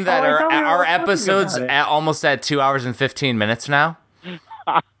 considering that our episode's almost at 2 hours and 15 minutes now.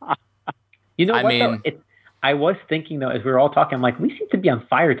 You know what, though? I was thinking, though, as we were all talking, I'm like, we seem to be on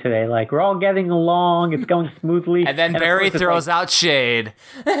fire today. Like, we're all getting along. It's going smoothly. And then Barry throws out shade.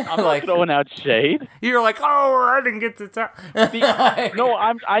 I'm like throwing out shade. You're like, oh, I didn't get to talk. No,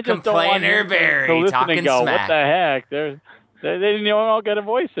 I just don't want Barry, to listen talking and go, smack. What the heck? They didn't even all get a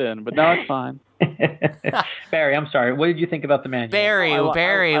voice in, but now it's fine. Barry, I'm sorry. What did you think about the manual?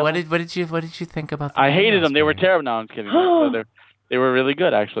 Barry, what did you think about the I hated them. They were terrible. No, I'm kidding. They were really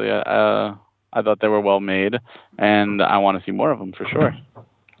good, actually. I thought they were well made, and I want to see more of them for sure.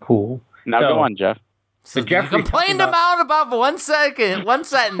 Cool. Now go on, Jeff. So Jeff complained about 1 second, 1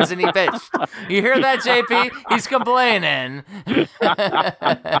 sentence, and he bitched. You hear that, JP? He's complaining.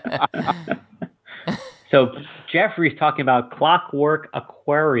 So Jeffrey's talking about Clockwork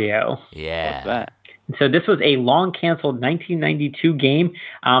Aquario. Yeah. What's that? So this was a long-canceled 1992 game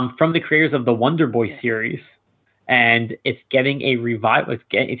from the creators of the Wonder Boy series. And it's getting a revival.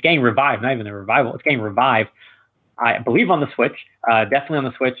 It's getting revived, not even a revival. It's getting revived, I believe, on the Switch. Definitely on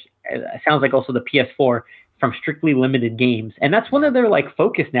the Switch. It sounds like also the PS4 from Strictly Limited Games. And that's one of their like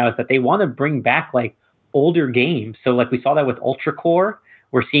focus now, is that they want to bring back like older games. So like we saw that with Ultra Core.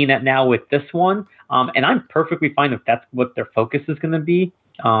 We're seeing that now with this one. And I'm perfectly fine if that's what their focus is going to be,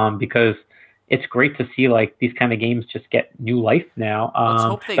 because it's great to see like these kind of games just get new life now. Let's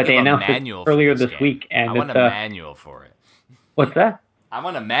hope but they announced it earlier this week, and I want a manual for it. What's that? I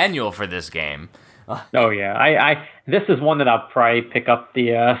want a manual for this game. Oh yeah, I this is one that I'll probably pick up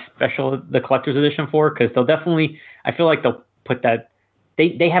the collector's edition for, because they'll definitely. I feel like they'll put that.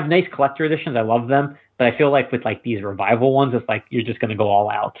 They have nice collector editions. I love them, but I feel like with like these revival ones, it's like you're just going to go all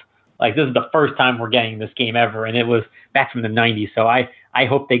out. Like this is the first time we're getting this game ever, and it was back from the '90s. So I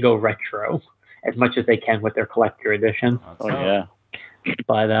hope they go retro as much as they can with their collector edition. Oh yeah.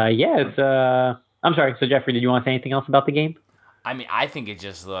 But it's I'm sorry. So Jeffrey, did you want to say anything else about the game? I mean, I think it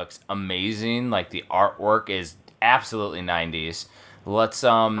just looks amazing. Like the artwork is absolutely 90s. Let's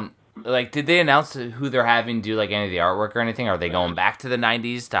did they announce who they're having do like any of the artwork or anything? Are they going back to the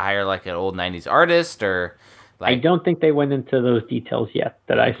 90s to hire like an old 90s artist, or like... I don't think they went into those details yet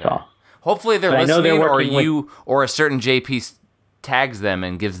that I saw. Hopefully they're listening, or a certain JP tags them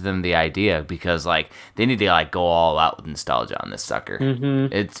and gives them the idea, because like they need to like go all out with nostalgia on this sucker. Mm-hmm.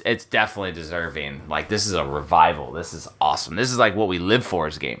 It's definitely deserving. Like this is a revival. This is awesome. This is like what we live for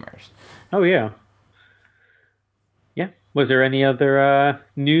as gamers. Oh yeah. Yeah. Was there any other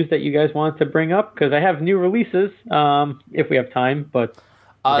news that you guys wanted to bring up? Because I have new releases, if we have time. But is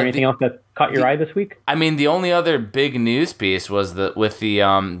there anything else that caught your eye this week? I mean, the only other big news piece was that with the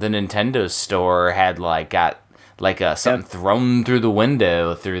Nintendo store had got something thrown through the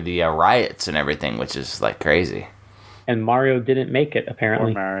window through the riots and everything, which is like crazy. And Mario didn't make it,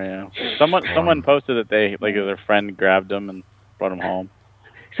 apparently. Poor Mario. Someone posted that they their friend grabbed him and brought him home.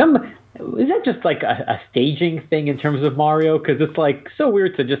 Is that just like a staging thing in terms of Mario? Because it's like so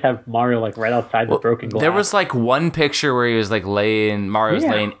weird to just have Mario like right outside the broken glass. There was like one picture where he was like Mario's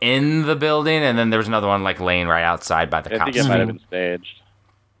laying in the building, and then there was another one like laying right outside by the cops. I think it might have been staged.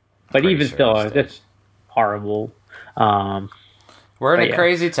 But even still, it's horrible. We're in a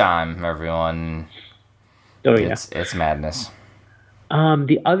crazy time, everyone. Oh yeah, it's madness.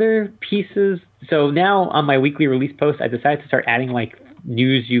 The other pieces. So now on my weekly release post, I decided to start adding like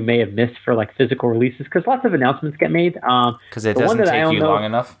news you may have missed for like physical releases because lots of announcements get made. Because it doesn't take you long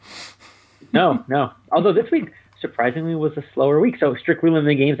enough. No. Although this week surprisingly was a slower week. So Strictly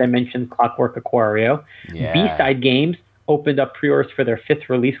Limited Games, I mentioned Clockwork Aquario. Yeah. B-Side Games opened up pre-orders for their 5th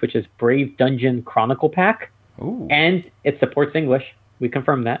release, which is Brave Dungeon Chronicle Pack. Ooh. And it supports English. We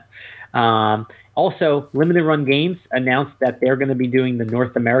confirmed that. Also, Limited Run Games announced that they're going to be doing the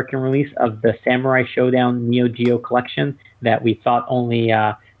North American release of the Samurai Showdown Neo Geo collection that we thought only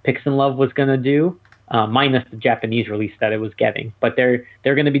Pix and Love was going to do, minus the Japanese release that it was getting. But they're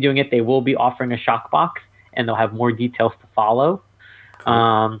going to be doing it. They will be offering a shock box, and they'll have more details to follow.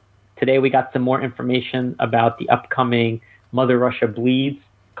 Cool. Today we got some more information about the upcoming Mother Russia Bleeds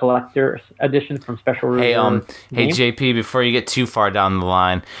collector's edition from Special Reserve. Hey JP, before you get too far down the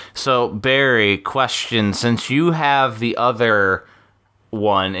line, so Barry, question: since you have the other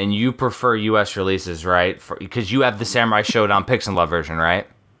one and you prefer U.S. releases, right? Because you have the Samurai Showdown Pix and Love version, right?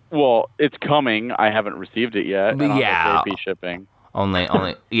 Well, it's coming. I haven't received it yet. Yeah, JP shipping.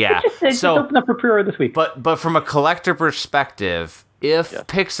 Only, yeah. Just open up for pre-order this week. But from a collector perspective, if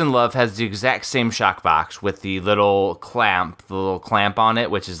Pix and Love has the exact same shock box with the little clamp on it,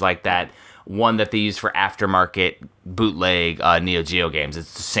 which is like that one that they use for aftermarket bootleg Neo Geo games,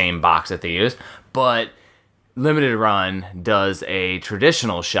 it's the same box that they use, but Limited Run does a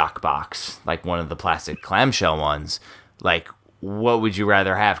traditional shock box, like one of the plastic clamshell ones. Like, what would you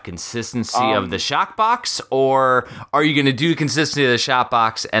rather have? Consistency of the shock box, or are you going to do the consistency of the shock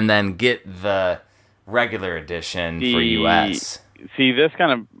box and then get the regular edition for US? See, this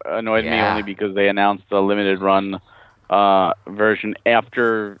kind of annoyed me only because they announced the Limited Run version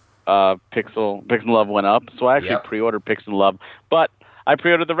after Pix and Love went up. So I actually pre-ordered Pix and Love, but I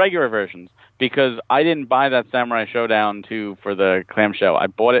pre-ordered the regular versions because I didn't buy that Samurai Showdown 2 for the clamshell. I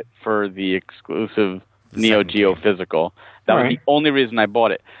bought it for the exclusive Neo Geo physical. That was the only reason I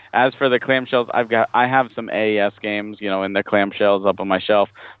bought it. As for the clamshells, I have some AES games, in the clamshells up on my shelf,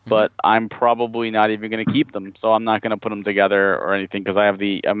 but I'm probably not even going to keep them. So I'm not going to put them together or anything because I'm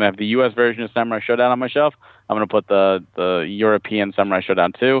going to have the US version of Samurai Showdown on my shelf. I'm going to put the European Samurai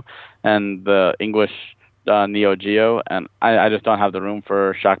Showdown 2 and the English Neo Geo, and I just don't have the room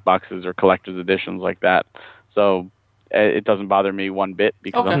for shock boxes or collector's editions like that. So it doesn't bother me one bit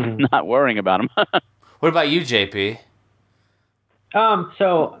because I'm not worrying about them. What about you, JP?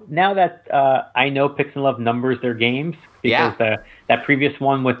 So now that I know Pix and Love numbers their games, because that previous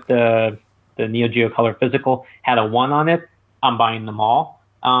one with the Neo Geo Color Physical had a 1 on it, I'm buying them all.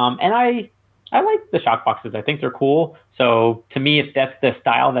 And I like the shock boxes. I think they're cool. So to me, if that's the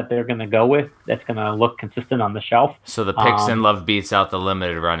style that they're going to go with, that's going to look consistent on the shelf. So the Pix and Love beats out the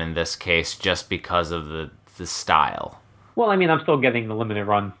Limited Run in this case just because of the style. Well, I mean, I'm still getting the Limited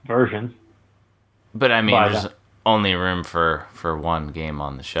Run version. But I mean, there's only room for one game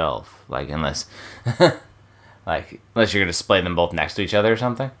on the shelf, unless you're gonna display them both next to each other or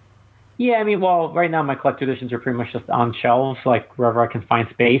something. Yeah, I mean, well, right now my collector editions are pretty much just on shelves, wherever I can find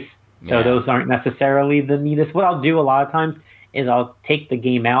space. So those aren't necessarily the neatest. What I'll do a lot of times is I'll take the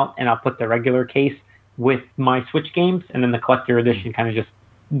game out and I'll put the regular case with my Switch games, and then the collector edition kind of just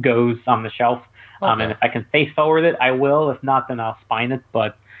goes on the shelf. And if I can face forward it, I will. If not, then I'll spine it.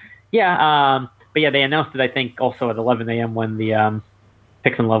 But yeah. But yeah, they announced it, I think, also at 11 a.m. when the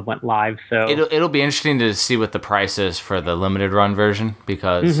Pix and Love went live. So it'll be interesting to see what the price is for the Limited Run version,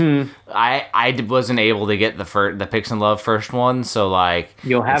 because I wasn't able to get the Pix and Love first one, so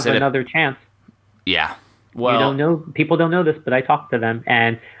you'll have another chance. Yeah. Well, people don't know this, but I talked to them,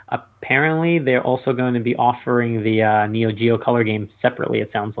 and apparently they're also going to be offering the Neo Geo Color game separately,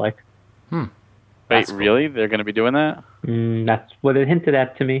 it sounds like. Wait, really? They're going to be doing that? That's what it hinted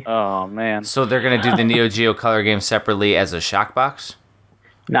at to me. Oh, man. So they're going to do the Neo Geo Color game separately as a shock box?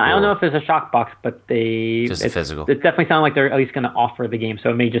 No, I don't know if it's a shock box, but Just physical. It definitely sounds like they're at least going to offer the game, so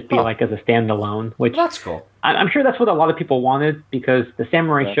it may just be as a standalone. Which that's cool. I'm sure that's what a lot of people wanted, because the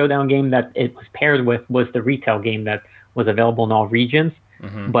Samurai Showdown game that it was paired with was the retail game that was available in all regions.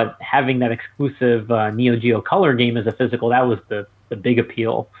 But having that exclusive Neo Geo Color game as a physical, that was the big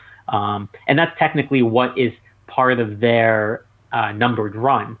appeal. And that's technically what is part of their numbered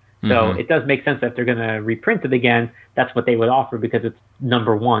run. So it does make sense that if they're going to reprint it again, that's what they would offer, because it's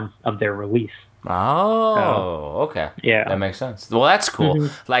number one of their release. Oh, okay. Yeah. That makes sense. Well, that's cool.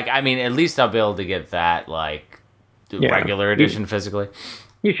 Mm-hmm. Like, I mean, at least I'll be able to get that, like, regular edition physically.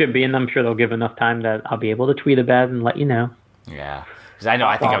 You should be, and I'm sure they'll give enough time that I'll be able to tweet about it and let you know. Yeah. Because I know,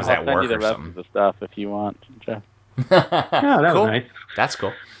 I think I was at work or something. I'll send you the rest of the stuff if you want, Jeff. Oh, that was nice. That's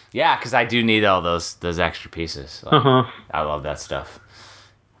cool. Yeah, because I do need all those extra pieces. Like, I love that stuff.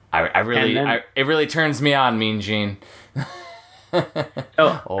 It really turns me on, Mean Gene.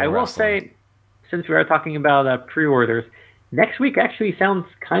 So I will say, since we are talking about pre-orders, next week actually sounds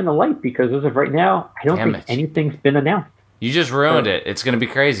kind of light because as of right now, I don't think anything's been announced. You just ruined it. It's going to be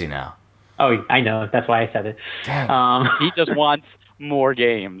crazy now. Oh, I know. That's why I said it. Damn. He just wants more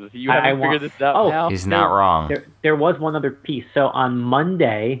games. You haven't figured this out now? He's not wrong. There was one other piece. So on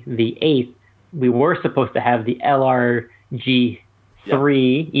Monday, the 8th, we were supposed to have the LRG3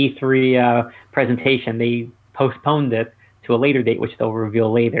 E3 presentation. They postponed it to a later date, which they'll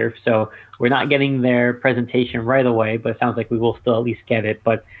reveal later. So we're not getting their presentation right away, but it sounds like we will still at least get it.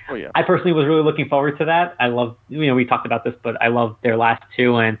 But I personally was really looking forward to that. I love, we talked about this, but I love their last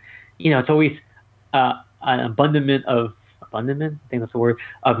two. And, it's always an abundance, I think that's the word,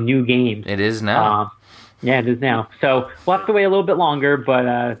 of new games. It is now. Yeah, it is now. So we'll have to wait a little bit longer,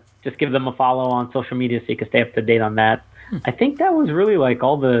 but just give them a follow on social media so you can stay up to date on that. I think that was really like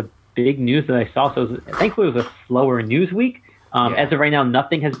all the big news that I saw. So thankfully it was a slower news week. As of right now,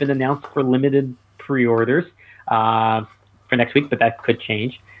 nothing has been announced for limited pre-orders for next week, but that could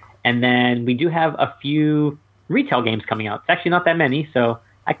change. And then we do have a few retail games coming out. It's actually not that many, so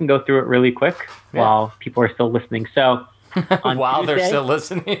I can go through it really quick while people are still listening. So while Tuesday, they're still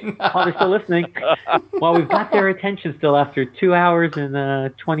listening. While they're still listening. Well, we've got their attention still after 2 hours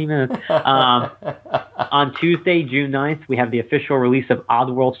and 20 minutes. On Tuesday, June 9th, we have the official release of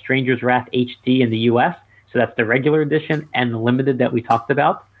Oddworld Stranger's Wrath HD in the U.S., so that's the regular edition and the limited that we talked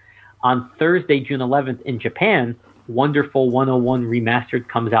about. On Thursday, June 11th, in Japan, Wonderful 101 Remastered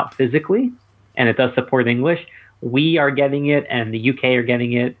comes out physically, and it does support English. We are getting it, and the UK are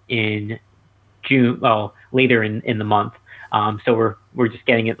getting it in June, later in the month. So we're just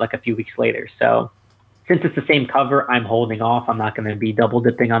getting it like a few weeks later. So since it's the same cover, I'm holding off. I'm not going to be double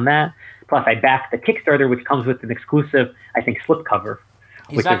dipping on that. Plus, I backed the Kickstarter, which comes with an exclusive, I think, slipcover.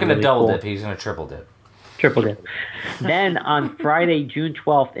 He's not going to really double dip. He's going to triple dip. Triple dip. Then on Friday, June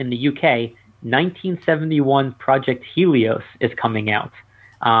 12th in the UK, 1971 Project Helios is coming out.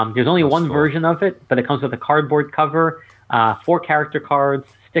 There's only one version of it, but it comes with a cardboard cover, 4 character cards,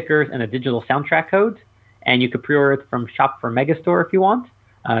 stickers, and a digital soundtrack code. And you could pre-order it from Shop for Megastore if you want.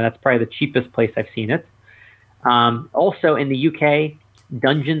 That's probably the cheapest place I've seen it. Also in the UK,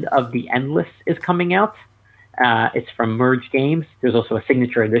 Dungeons of the Endless is coming out. It's from Merge Games. There's also a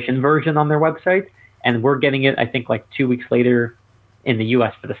signature edition version on their website. And we're getting it, I think, like 2 weeks later in the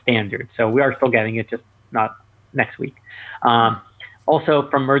US for the standard. So we are still getting it, just not next week. Also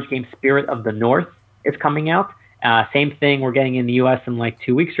from Merge Games, Spirit of the North is coming out. Same thing, we're getting in the US in like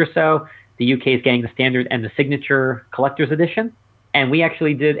 2 weeks or so. The UK is getting the standard and the signature collector's edition. And we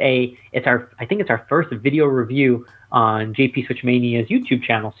actually did I think it's our first video review on JP Switchmania's YouTube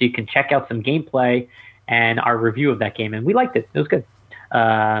channel. So you can check out some gameplay and our review of that game. And we liked it. It was good.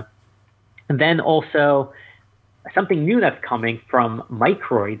 And then also something new that's coming from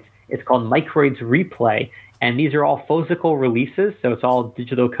Microids. It's called Microids Replay. And these are all physical releases. So it's all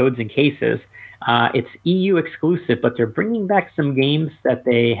digital codes and cases. It's EU exclusive, but they're bringing back some games that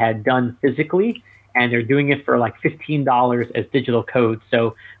they had done physically, and they're doing it for like $15 as digital codes.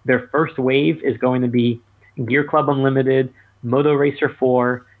 So their first wave is going to be Gear Club Unlimited, Moto Racer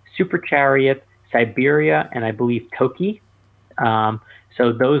 4, Super Chariot, Siberia, and I believe Toki. So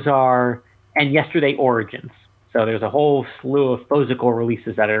those are, and Yesterday Origins. So there's a whole slew of physical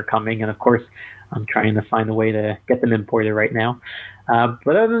releases that are coming, and of course, I'm trying to find a way to get them imported right now. But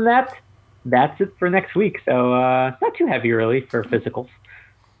other than that, that's it for next week. So not too heavy, really, for physicals.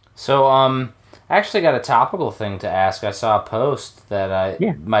 So I actually got a topical thing to ask. I saw a post that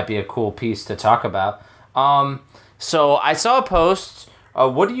might be a cool piece to talk about. So I saw a post.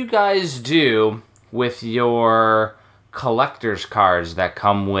 What do you guys do with your collector's cards that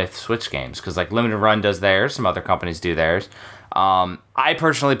come with Switch games? Because like Limited Run does theirs. Some other companies do theirs. I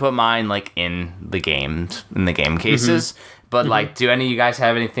personally put mine like in the game cases. Mm-hmm. But like, do any of you guys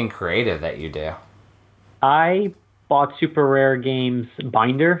have anything creative that you do? I bought Super Rare Games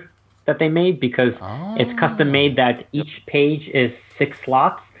binder that they made because it's custom made that each page is 6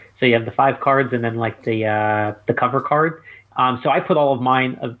 slots. So you have the 5 cards and then like the cover card. So I put all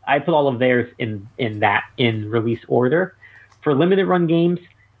of theirs in release order. For limited run games,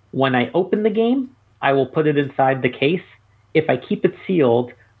 when I open the game, I will put it inside the case if I keep it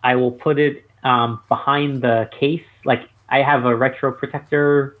sealed, I will put it behind the case. Like I have a retro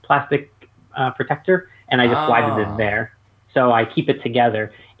protector, plastic protector, and I just slide it in there. So I keep it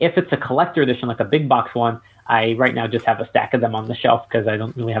together. If it's a collector edition, like a big box one, I right now just have a stack of them on the shelf because I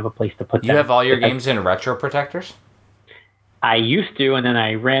don't really have a place to put them. You have all your games in retro protectors? I used to, and then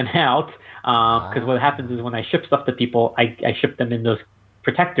I ran out because what happens is when I ship stuff to people, I ship them in those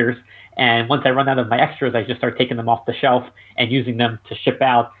protectors, and once I run out of my extras, I just start taking them off the shelf and using them to ship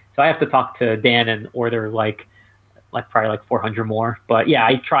out. So I have to talk to Dan and order like probably like 400 more. But yeah,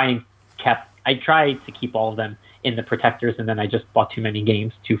 I try to keep all of them in the protectors, and then I just bought too many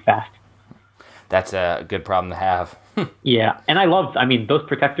games too fast. That's a good problem to have. Yeah, and those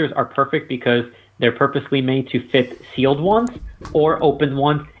protectors are perfect because they're purposely made to fit sealed ones or open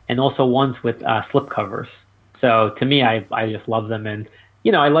ones, and also ones with slip covers. So to me, I just love them, and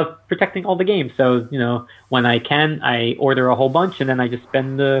I love protecting all the games. So when I can, I order a whole bunch, and then I just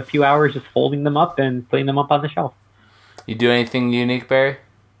spend a few hours just folding them up and putting them up on the shelf. You do anything unique, Barry?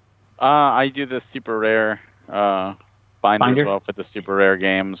 I do the super rare binder as well for the super rare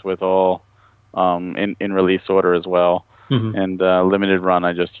games with all in release order as well. Mm-hmm. And limited run,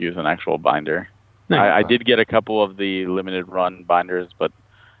 I just use an actual binder. Nice. I did get a couple of the limited run binders, but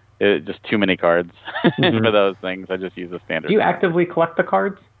just too many cards for those things. I just use a standard. Do you actively collect the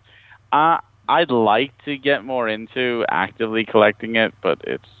cards? I'd like to get more into actively collecting it, but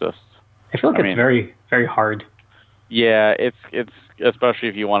it's just... I feel like it's very, very hard. Yeah, it's especially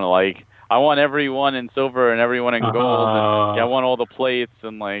if you want to I want everyone in silver and everyone in gold. And, I want all the plates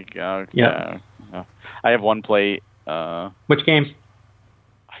and I have one plate. Which games?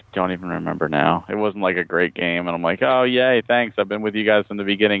 I don't even remember now. It wasn't a great game, and I'm like, oh yay, thanks. I've been with you guys from the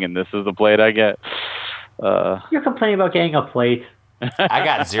beginning, and this is the plate I get. You're complaining about getting a plate. I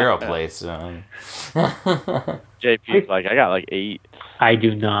got 0 plates. So. JP's I got 8. I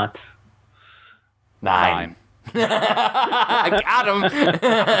do not. 9. I got him.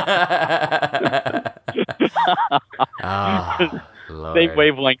 Same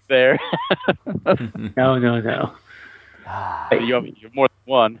wavelength there. No. You have more than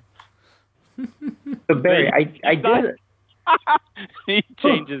one. So Barry, I did. He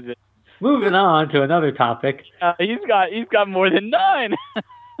changes it. Moving on to another topic. He's got more than 9.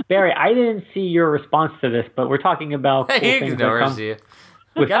 Barry, I didn't see your response to this, but we're talking about cool he things ignores you.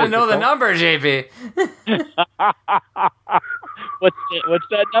 We gotta know the number, JP. What's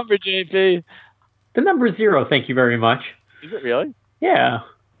that number, JP? The number 0. Thank you very much. Is it really? Yeah.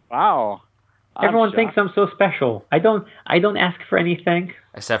 Wow. Everyone thinks I'm so special. I don't ask for anything.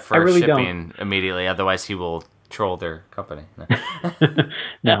 Except for shipping immediately, otherwise he will troll their company.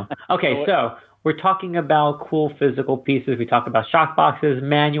 No. Okay, so we're talking about cool physical pieces. We talked about shock boxes,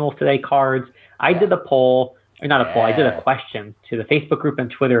 manuals today, cards. I did a poll, or not a poll, I did a question to the Facebook group and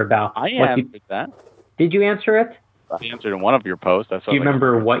Twitter about... I answered that. Did you answer it? I answered in one of your posts. Do you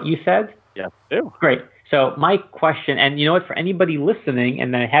remember what you said? Yes, I do. Great. So my question, and you know what, for anybody listening,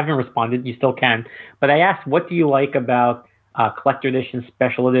 and I haven't responded, you still can, but I asked, what do you like about collector editions,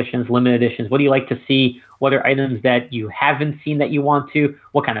 special editions, limited editions? What do you like to see? What are items that you haven't seen that you want to?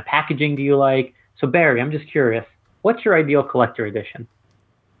 What kind of packaging do you like? So Barry, I'm just curious, what's your ideal collector edition?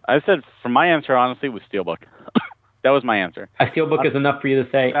 I said, for my answer, honestly, was Steelbook. That was my answer. A Steelbook is enough for you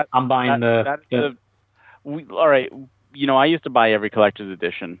to say, I'm buying all right, I used to buy every collector's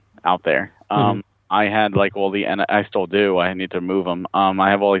edition out there. I had all the, and I still do. I need to move them. I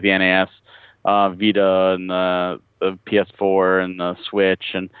have all the NAS, Vita, and the PS4 and the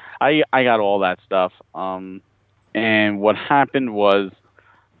Switch, and I got all that stuff. And what happened was,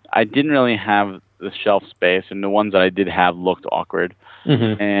 I didn't really have the shelf space, and the ones that I did have looked awkward.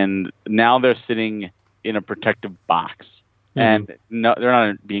 And now they're sitting in a protective box, and they're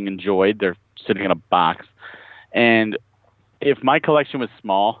not being enjoyed. They're sitting in a box. And if my collection was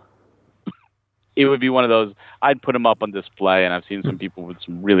small, it would be one of those, I'd put them up on display, and I've seen some people with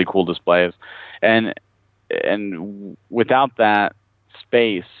some really cool displays. And without that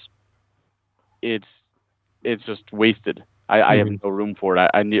space, it's just wasted. I have no room for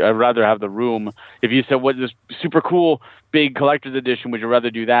it. I'd rather have the room. If you said, what this super cool big collector's edition, would you rather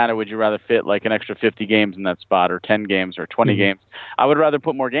do that, or would you rather fit an extra 50 games in that spot, or 10 games, or 20 games? I would rather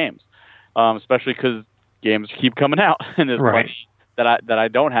put more games, especially because games keep coming out, and there's plenty that I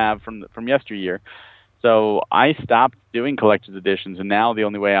don't have from yesteryear. So I stopped doing collector's editions, and now the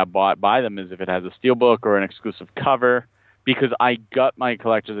only way I buy them is if it has a steelbook or an exclusive cover, because I gut my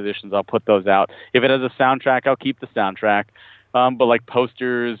collector's editions. I'll put those out. If it has a soundtrack, I'll keep the soundtrack. But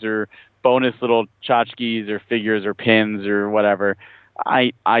posters or bonus little tchotchkes or figures or pins or whatever,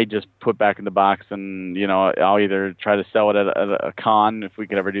 I just put back in the box, and I'll either try to sell it at a con if we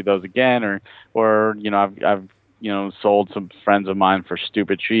could ever do those again, or I've sold some friends of mine for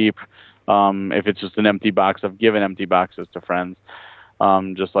stupid cheap. If it's just an empty box, I've given empty boxes to friends.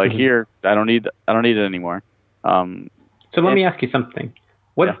 Just like here, I don't need it anymore. So let me ask you something.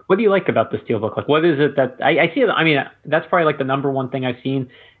 What do you like about the Steelbook? Like, what is it that I see? I mean, that's probably like the number one thing I've seen.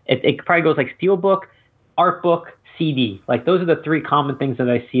 It probably goes like Steelbook, Artbook, CD. Like those are the three common things that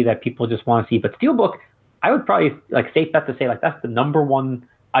I see that people just want to see. But Steelbook, I would probably like safe bet to say like that's the number one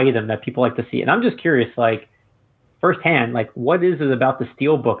item that people like to see. And I'm just curious, like firsthand, like what is it about the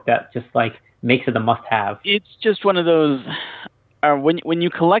Steelbook that just like makes it a must-have? It's just one of those when you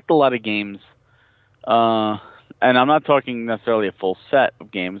collect a lot of games, and I'm not talking necessarily a full set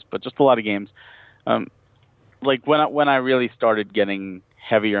of games, but just a lot of games. Like when I really started getting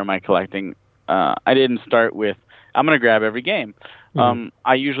heavier in my collecting, I didn't start with I'm going to grab every game.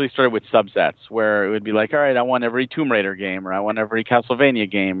 I usually started with subsets where it would be like, all right, I want every Tomb Raider game, or I want every Castlevania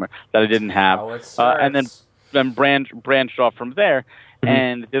game that I didn't have, and then branched off from there.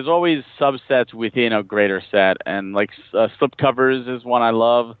 And there's always subsets within a greater set, and like slipcovers is one I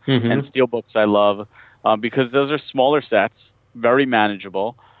love, and steelbooks I love, because those are smaller sets, very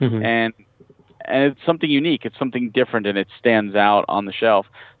manageable, and it's something unique. It's something different, and it stands out on the shelf.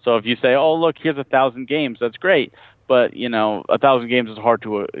 So if you say, "Oh, look, here's 1,000 games," that's great. But 1,000 games is hard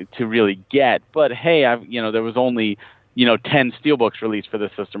to really get. But hey, there was only 10 steelbooks released for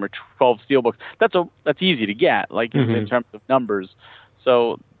this system, or 12 steelbooks. That's easy to get, like in terms of numbers.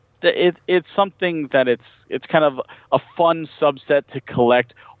 So it's something that it's kind of a fun subset to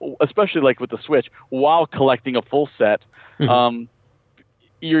collect, especially like with the Switch, while collecting a full set.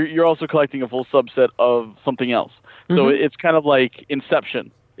 You're also collecting a full subset of something else. So it's kind of like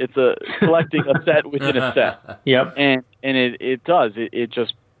Inception. It's collecting a set within a set. Yep. And it does. It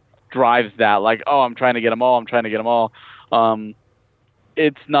just drives that, like, oh, I'm trying to get them all.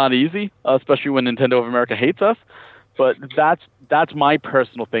 It's not easy, especially when Nintendo of America hates us. But that's my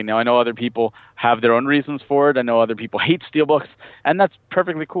personal thing. Now, I know other people have their own reasons for it. I know other people hate steelbooks, and that's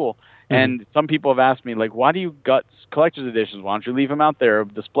perfectly cool. And some people have asked me, like, why do you gut collector's editions? Why don't you leave them out there,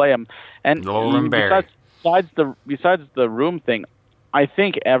 display them? And besides the room thing, I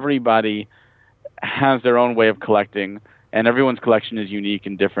think everybody has their own way of collecting, and everyone's collection is unique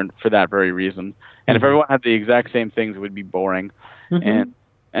and different for that very reason. And if everyone had the exact same things, it would be boring.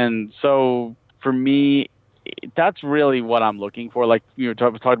 And so for me, that's really what I'm looking for. Like you were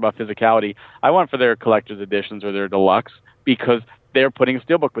talking about physicality, I want for their collector's editions or their deluxe because they're putting a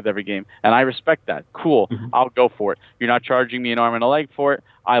steelbook with every game, and I respect that. Cool, I'll go for it. You're not charging me an arm and a leg for it.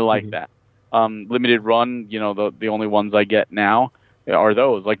 I like that. Limited run, the only ones I get now are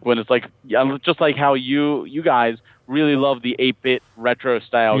those. Like when it's like, just like how you guys really love the 8-bit retro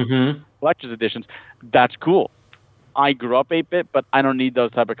style collector's editions. That's cool. I grew up 8-bit, but I don't need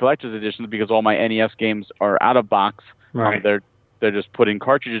those type of collector's editions because all my NES games are out of box. Right. They're just put in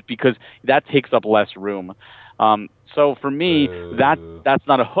cartridges because that takes up less room. So for me, that's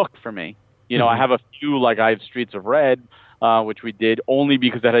not a hook for me. I have a few, like I have Streets of Red, which we did only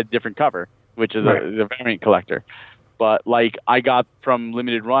because it had a different cover, which is a variant collector. But like I got from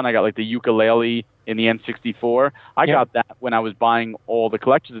Limited Run, I got like the ukulele in the N64. I got that when I was buying all the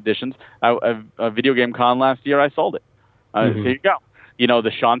collector's editions. A video game con last year, I sold it. There you go.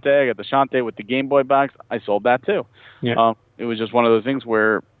 The Shantae, I got the Shantae with the Game Boy box. I sold that too. Yeah. It was just one of those things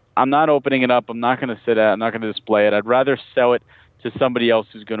where I'm not opening it up. I'm not going to sit at it. I'm not going to display it. I'd rather sell it to somebody else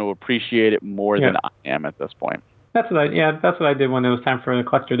who's going to appreciate it more than I am at this point. That's what I did when it was time for the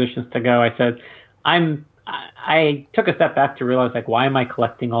collector editions to go. I said, I took a step back to realize, like, why am I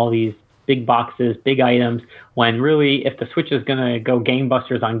collecting all these big boxes, big items, when really, if the Switch is going to go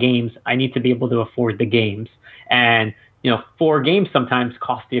gangbusters on games, I need to be able to afford the games. And, 4 games sometimes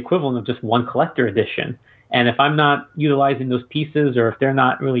cost the equivalent of just one collector edition. And if I'm not utilizing those pieces, or if they're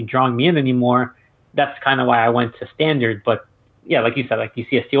not really drawing me in anymore, that's kind of why I went to standard. But yeah, like you said, like you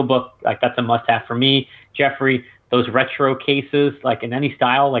see a steelbook, like that's a must-have for me. Jeffrey, those retro cases, like in any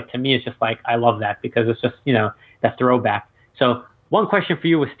style, like to me, it's just like, I love that because it's just, that throwback. So one question for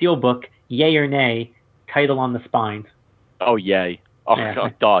you with steelbook, yay or nay, title on the spine? Oh, yay. Oh,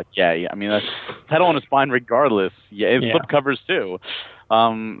 God, yay. I mean, that's title on the spine regardless. Yeah, flip covers too.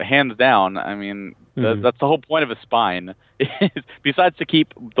 Hands down. I mean, that's the whole point of a spine. Besides to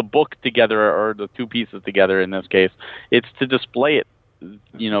keep the book together, or the two pieces together in this case, it's to display it,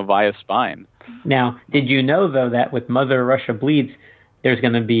 via spine. Now, did you know, though, that with Mother Russia Bleeds, there's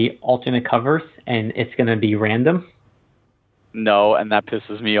going to be alternate covers, and it's going to be random? No, and that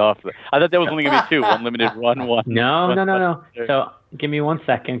pisses me off. I thought there was only going to be 2, unlimited run one. No. So give me 1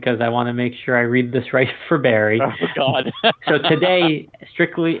 second because I want to make sure I read this right for Barry. Oh, God. So today,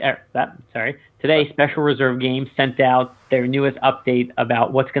 today Special Reserve Games sent out their newest update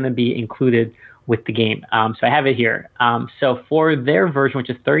about what's going to be included with the game. So I have it here. So for their version, which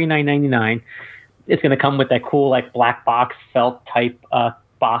is $39.99, it's going to come with that cool like black box felt type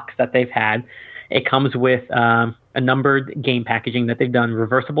box that they've had. It comes with a numbered game packaging that they've done,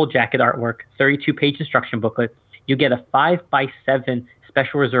 reversible jacket artwork, 32-page instruction booklet. You get a 5x7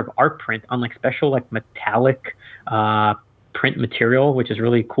 Special Reserve art print on like special like metallic print material, which is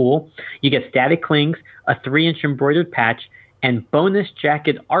really cool. You get static clings, a 3-inch embroidered patch, and bonus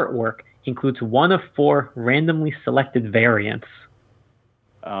jacket artwork includes 1 of 4 randomly selected variants.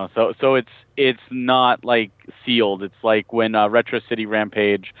 So it's not like sealed. It's like when Retro City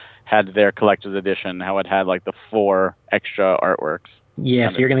Rampage had their collector's edition, how it had like the 4 extra artworks.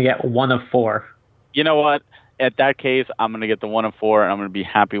 Yeah, so you're going to get 1 of 4. You know what? At that case, I'm going to get the 1 of 4, and I'm going to be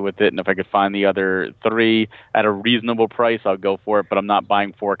happy with it. And if I could find the other 3 at a reasonable price, I'll go for it. But I'm not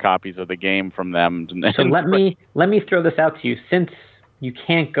buying 4 copies of the game from them. So let me throw this out to you. Since you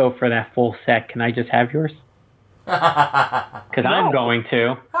can't go for that full set, can I just have yours? Because I'm going to,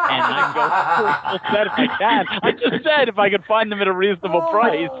 and I'm going to full set if I can. I just said if I could find them at a reasonable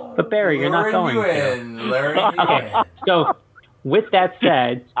price. But Barry, you're not going to. Okay, so with that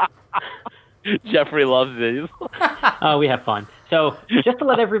said, Jeffrey loves these. Oh, we have fun. So just to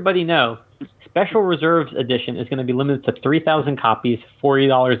let everybody know, Special Reserves Edition is going to be limited to 3,000 copies,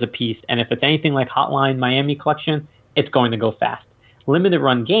 $40 a piece, and if it's anything like Hotline Miami Collection, it's going to go fast. Limited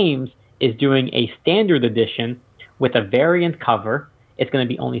Run Games is doing a standard edition with a variant cover. It's going to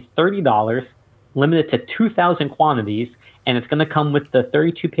be only $30, limited to 2,000 quantities, and it's going to come with the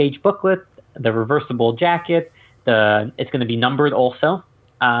 32-page booklet, the reversible jacket, it's going to be numbered also,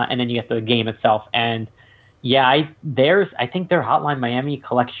 and then you get the game itself. And yeah, I think their Hotline Miami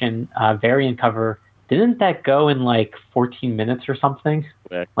Collection variant cover, didn't that go in like 14 minutes or something?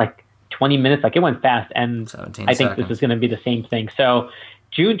 Yeah. Like 20 minutes, like it went fast, and I think this is going to be the same thing. So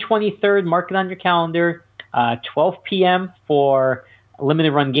June 23rd, mark it on your calendar, 12 p.m. for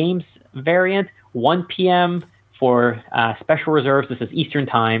Limited Run Games variant, 1 p.m. for Special Reserves. This is Eastern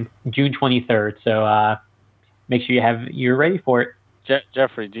Time, June 23rd. So make sure you're ready for it.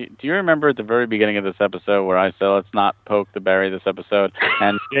 Jeffrey, do you remember at the very beginning of this episode where I said, let's not poke the Barry this episode?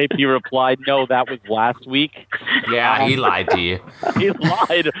 And JP replied, no, that was last week. Yeah, he lied to you. He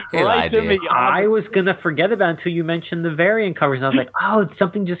lied to me. I was going to forget about it until you mentioned the variant covers. And I was like, oh,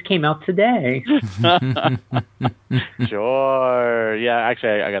 something just came out today. Sure. Yeah,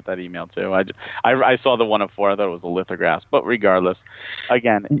 actually, I got that email too. I saw the 1 of 4. I thought it was a lithograph. But regardless,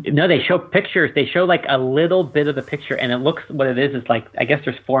 again. No, they show pictures. They show like a little bit of the picture. And it looks, what it is like, I guess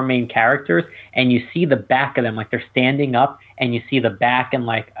there's 4 main characters. And you see the back of them. Like they're standing up. And you see the back and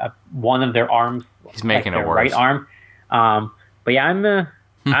like one of their arms. He's making like it worse. Right arm. But yeah,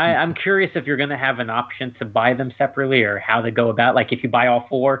 I'm curious if you're going to have an option to buy them separately or how to go about. Like if you buy all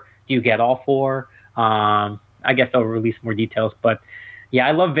 4, do you get all 4? I guess they'll release more details, but yeah,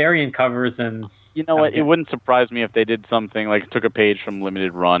 I love variant covers, and you know what? It wouldn't surprise me if they did something like took a page from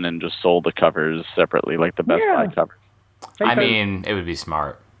Limited Run and just sold the covers separately, like the Best Buy covers. I mean, it would be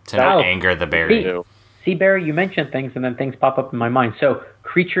smart to not anger the Barry. See, Barry, you mentioned things, and then things pop up in my mind. So,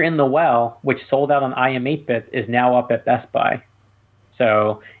 Creature in the Well, which sold out on IM8-bit, is now up at Best Buy.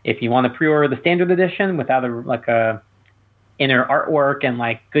 So, if you want to pre-order the standard edition without a inner artwork and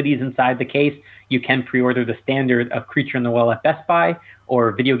like goodies inside the case, you can pre-order the standard of Creature in the Well at Best Buy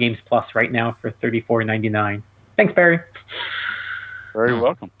or Video Games Plus right now for $34.99. Thanks, Barry. Very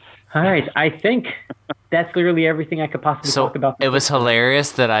welcome. All right, I think that's literally everything I could possibly talk about. It was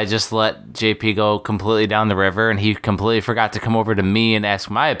hilarious that I just let JP go completely down the river, and he completely forgot to come over to me and ask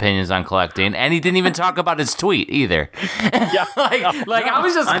my opinions on collecting, and he didn't even talk about his tweet either. Yeah, I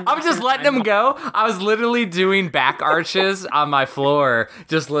was just letting him go. I was literally doing back arches on my floor,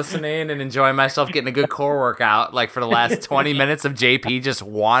 just listening and enjoying myself, getting a good core workout, like for the last 20 minutes of JP just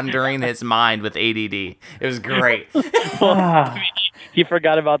wandering his mind with ADD. It was great. He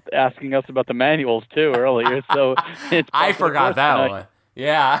forgot about asking us about the manuals too earlier, so I forgot that one.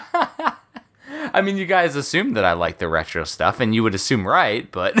 Yeah. I mean, you guys assumed that I like the retro stuff, and you would assume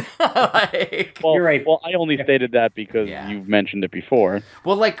right, but you're right. Well, I only stated that because you've mentioned it before.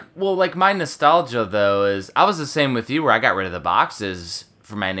 Well, my nostalgia though is I was the same with you, where I got rid of the boxes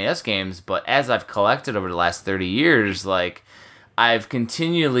for my NES games, but as I've collected over the last 30 years, like I've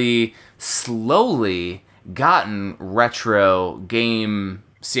continually, slowly gotten retro game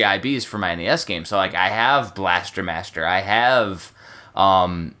CIBs for my NES game. So like I have Blaster Master, I have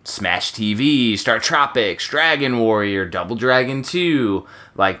Smash TV, Star Tropics, Dragon Warrior, Double Dragon 2,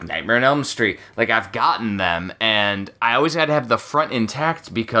 like Nightmare on Elm Street. Like I've gotten them, and I always had to have the front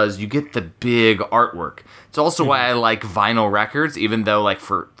intact because you get the big artwork. It's also why I like vinyl records, even though like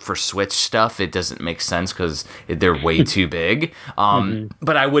for Switch stuff it doesn't make sense because they're way too big.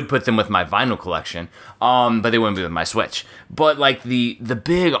 But I would put them with my vinyl collection, but they wouldn't be with my Switch. But like the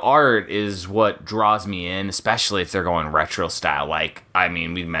big art is what draws me in, especially if they're going retro style. Like I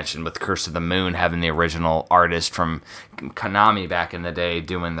mean, we mentioned with Curse of the Moon having the original artist from Konami back in the day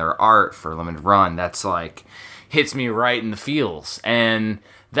doing their art for Limited Run. That's like hits me right in the feels. And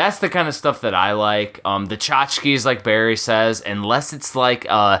that's the kind of stuff that I like. The tchotchkes, like Barry says, unless it's like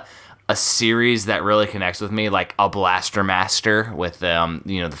a series that really connects with me, like a Blaster Master with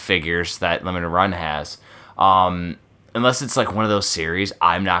the figures that Limited Run has. Unless it's like one of those series,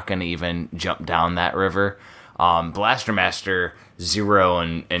 I'm not going to even jump down that river. Blaster Master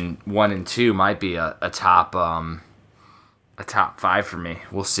 0 and 1 and 2 might be a top 5 for me.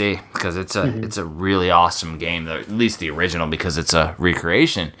 We'll see, because it's a really awesome game, at least the original, because it's a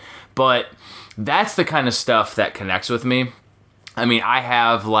recreation. But that's the kind of stuff that connects with me. I mean, I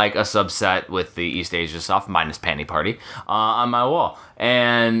have like a subset with the East Asia stuff, minus Panty Party, on my wall.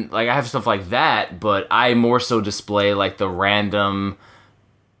 And like I have stuff like that, but I more so display like the random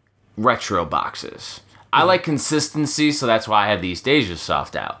retro boxes. I like consistency, so that's why I have the East Asia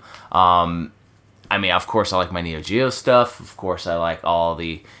stuff out. I mean, of course, I like my Neo Geo stuff. Of course, I like all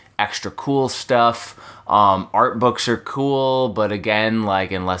the extra cool stuff. Art books are cool, but again,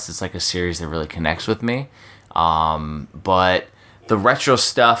 like unless it's like a series that really connects with me. But the retro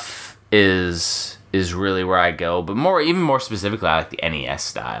stuff is really where I go. But even more specifically, I like the NES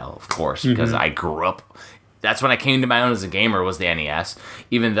style, of course, because I grew up. That's when I came to my own as a gamer, was the NES.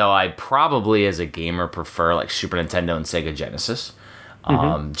 Even though I probably, as a gamer, prefer like Super Nintendo and Sega Genesis,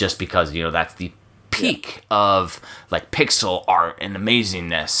 just because that's the peak of like pixel art and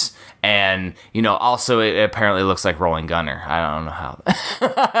amazingness. And also it apparently looks like Rolling Gunner. I don't know how.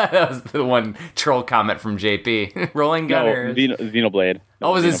 That was the one troll comment from JP. Rolling Gunner. No, Xenoblade.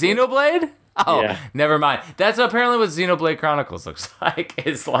 Oh, was it Xenoblade? Oh, yeah. Never mind. That's apparently what Xenoblade Chronicles looks like.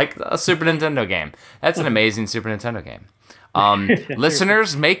 It's like a Super Nintendo game. That's an amazing Super Nintendo game.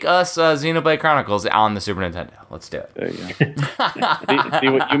 Listeners, make us Xenoblade Chronicles on the Super Nintendo. Let's do it. There you go. see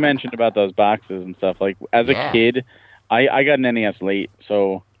what you mentioned about those boxes and stuff. Like as a kid, I got an NES late,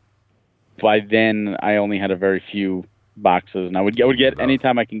 so by then I only had a very few boxes, and I would get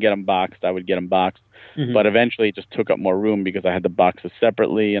anytime I can get them boxed, I would get them boxed. But eventually it just took up more room because I had the boxes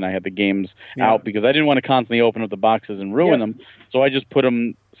separately and I had the games out because I didn't want to constantly open up the boxes and ruin them. So I just put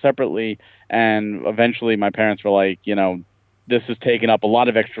them separately, and eventually my parents were like, this is taking up a lot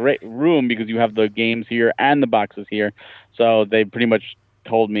of extra room because you have the games here and the boxes here. So they pretty much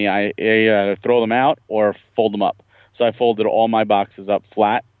told me I either throw them out or fold them up. So I folded all my boxes up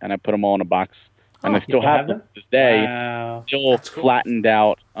flat and I put them all in a box. And I still have them to this day. Wow. Still flattened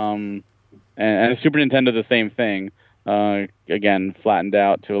out. And the Super Nintendo, the same thing. Again, flattened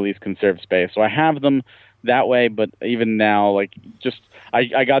out to at least conserve space. So I have them that way, but even now, like,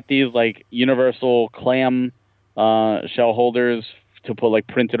 I got these, like, universal clam shell holders to put, like,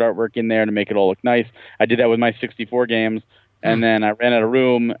 printed artwork in there to make it all look nice. I did that with my 64 games, and then I ran out of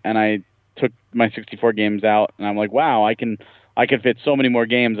room, and I took my 64 games out, and I'm like, wow, I can fit so many more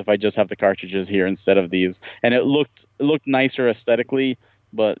games if I just have the cartridges here instead of these. And it looked nicer aesthetically,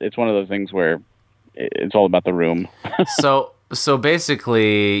 but it's one of those things where it's all about the room. So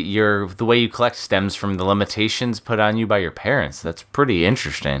basically, the way you collect stems from the limitations put on you by your parents. That's pretty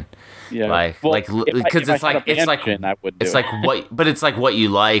interesting. Yeah, because it's like what you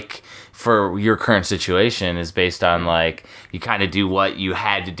like for your current situation is based on like you kind of do what you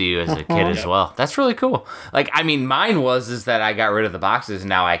had to do as a kid as well. That's really cool. Like, I mean, mine is that I got rid of the boxes and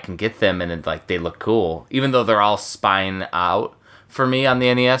now I can get them and like they look cool, even though they're all spine out for me on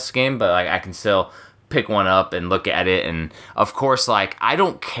the NES game. But like I can still pick one up and look at it, and of course, like I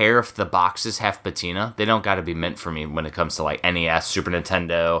don't care if the boxes have patina. They don't got to be meant for me when it comes to like NES, Super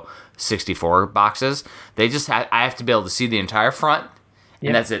Nintendo, 64 boxes. I have to be able to see the entire front,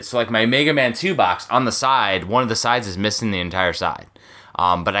 and that's it. So like my Mega Man 2 box on the side, one of the sides is missing the entire side,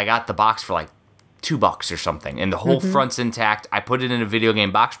 but I got the box for like $2 or something, and the whole front's intact. I put it in a video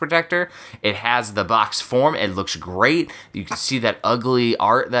game box protector. It has the box form. It looks great. You can see that ugly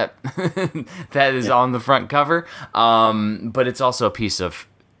art that that is on the front cover, but it's also a piece of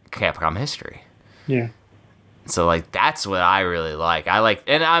Capcom history. So like that's what I really like.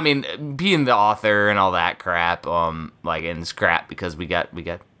 And I mean being the author and all that crap. Like and it's crap because we got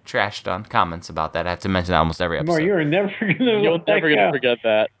trashed on comments about that. I have to mention that almost every episode. You're never You're never gonna forget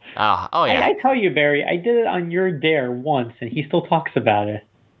that. Oh yeah. I tell you, Barry, I did it on your dare once, and he still talks about it.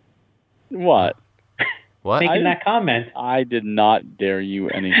 What? What? Making that comment. I did not dare you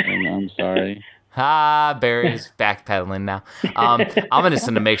anything. I'm sorry. Barry's backpedaling now. I'm just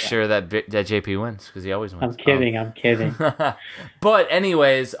going to make sure that JP wins because he always wins. I'm kidding. But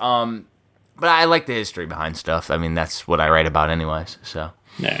anyways, but I like the history behind stuff. I mean, that's what I write about anyways. So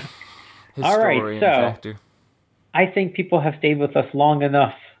yeah. All right, so I think people have stayed with us long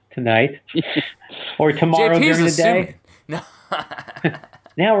enough tonight or tomorrow JP's during the day. No.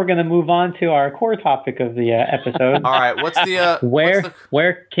 Now we're going to move on to our core topic of the episode. All right, what's the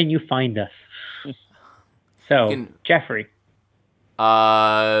where can you find us? So, Jeffrey.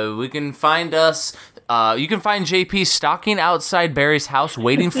 We can find us. You can find JP stalking outside Barry's house,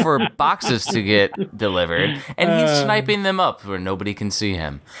 waiting for boxes to get delivered, and he's sniping them up where nobody can see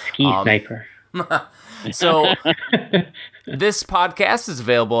him. Ski sniper. So, this podcast is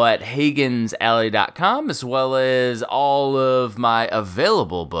available at HagensAlley.com, as well as all of my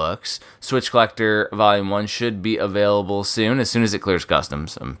available books. Switch Collector Volume 1 should be available soon as it clears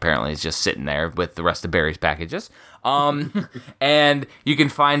customs. Apparently, it's just sitting there with the rest of Barry's packages. And you can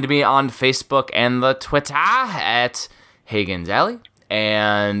find me on Facebook and the Twitter at Hagen's Alley,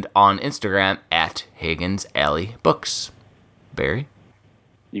 and on Instagram at Hagen's Alley Books. Barry?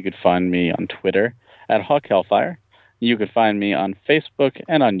 You could find me on Twitter at Hawk Hellfire. You could find me on Facebook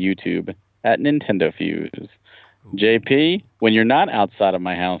and on YouTube at Nintendo Fuse. JP, when you're not outside of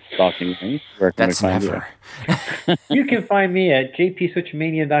my house stalking me, where can we find you? You can find me at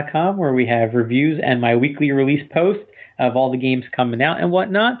jpswitchmania.com, where we have reviews and my weekly release post of all the games coming out and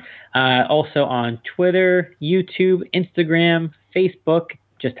whatnot. Also on Twitter, YouTube, Instagram, Facebook.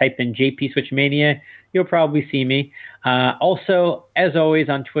 Just type in JP Switchmania. You'll probably see me. Also, as always,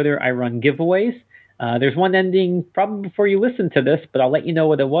 on Twitter, I run giveaways. There's one ending probably before you listen to this, but I'll let you know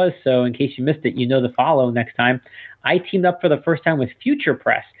what it was. So in case you missed it, you know to follow next time. I teamed up for the first time with Future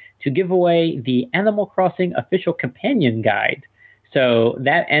Press to give away the Animal Crossing official companion guide. So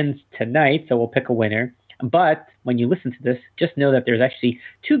that ends tonight, so we'll pick a winner. But when you listen to this, just know that there's actually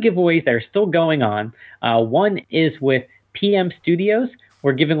 2 giveaways that are still going on. One is with PM Studios.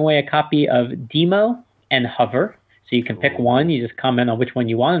 We're giving away a copy of Demo and Hover. So you can pick one. You just comment on which one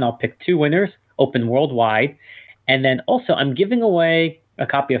you want, and I'll pick 2 winners. Open worldwide. And then also I'm giving away a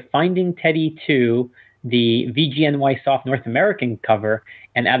copy of Finding Teddy 2, the VGNY Soft North American cover,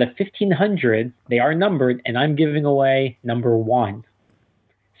 and out of 1,500, they are numbered, and I'm giving away number 1.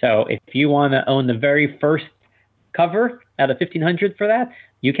 So if you want to own the very first cover out of 1,500 for that,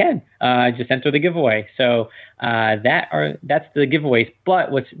 you can. Just enter the giveaway. So that's the giveaways.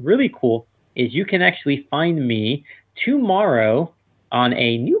 But what's really cool is you can actually find me tomorrow on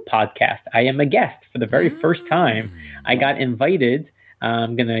a new podcast. I am a guest for the very first time. I got invited.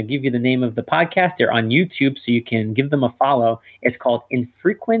 I'm going to give you the name of the podcast. They're on YouTube, so you can give them a follow. It's called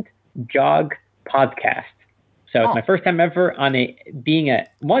Infrequent Jog Podcast. So it's my first time ever on being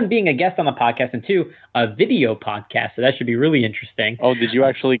a guest on a podcast, and 2, a video podcast. So that should be really interesting. Oh, did you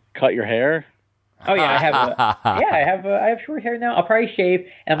actually cut your hair? Oh yeah, I have short hair now. I'll probably shave,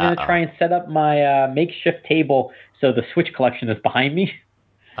 and I'm going to try and set up my makeshift table so the Switch collection is behind me.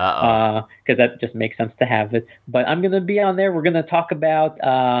 Because that just makes sense to have it. But I'm going to be on there. We're going to talk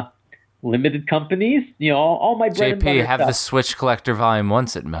about limited companies. You know, all my bread and butter JP, have stuff. the Switch Collector Volume 1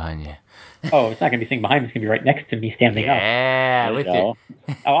 sitting behind you. Oh, it's not going to be sitting behind me. It's going to be right next to me, standing up. Yeah, with you. Oh,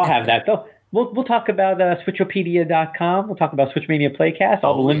 I'll have that. So we'll talk about Switchopedia.com. We'll talk about Switchmania Playcast,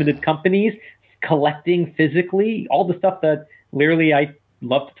 all the limited companies, collecting physically, all the stuff that literally I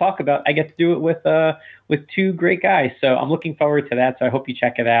love to talk about. I get to do it with 2 great guys. So I'm looking forward to that. So I hope you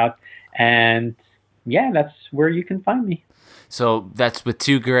check it out. And yeah, that's where you can find me. So that's with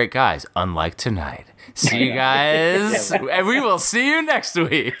 2 great guys, unlike tonight. See you guys, and we will see you next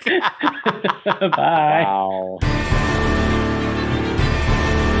week. Bye. Wow.